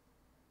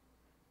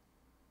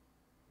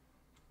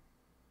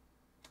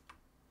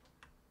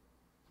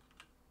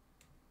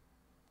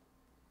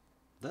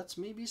 That's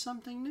maybe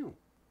something new.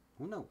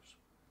 Who knows?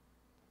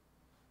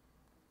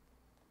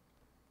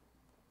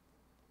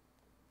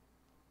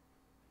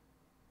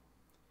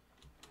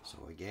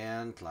 So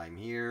again, climb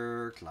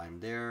here, climb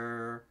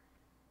there,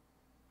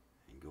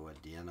 and go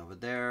at the end over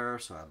there,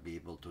 so I'll be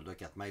able to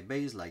look at my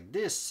base like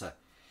this.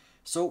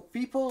 So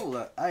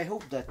people, I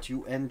hope that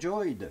you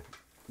enjoyed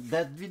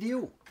that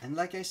video. And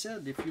like I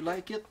said, if you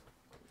like it,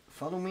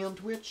 follow me on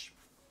Twitch,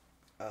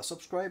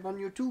 subscribe on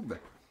YouTube,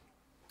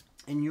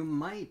 and you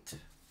might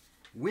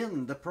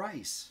win the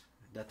prize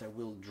that I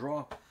will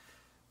draw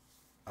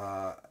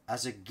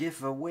as a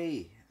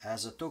giveaway,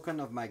 as a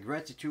token of my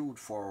gratitude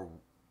for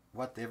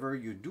whatever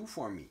you do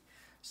for me.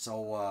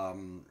 So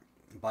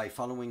by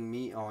following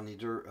me on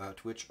either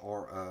Twitch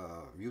or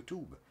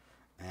YouTube.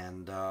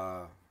 And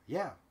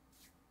yeah,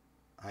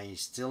 I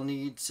still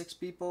need 6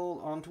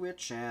 people on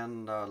Twitch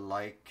and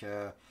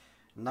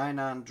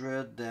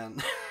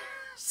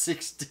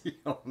 960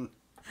 on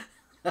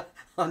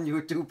on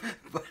YouTube,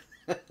 but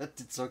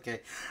it's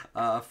okay.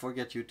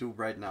 Forget YouTube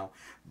right now.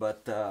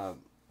 But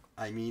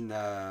I mean,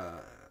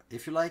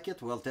 if you like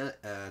it, well,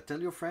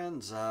 tell your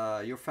friends,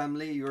 your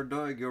family, your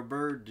dog, your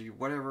bird,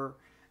 whatever,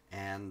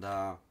 and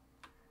I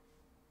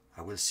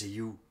will see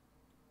you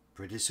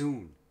pretty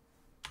soon.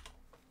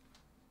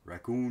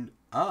 Raccoon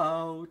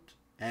out,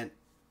 and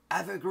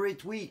have a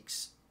great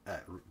weeks.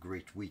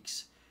 Great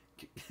weeks.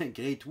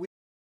 Great week.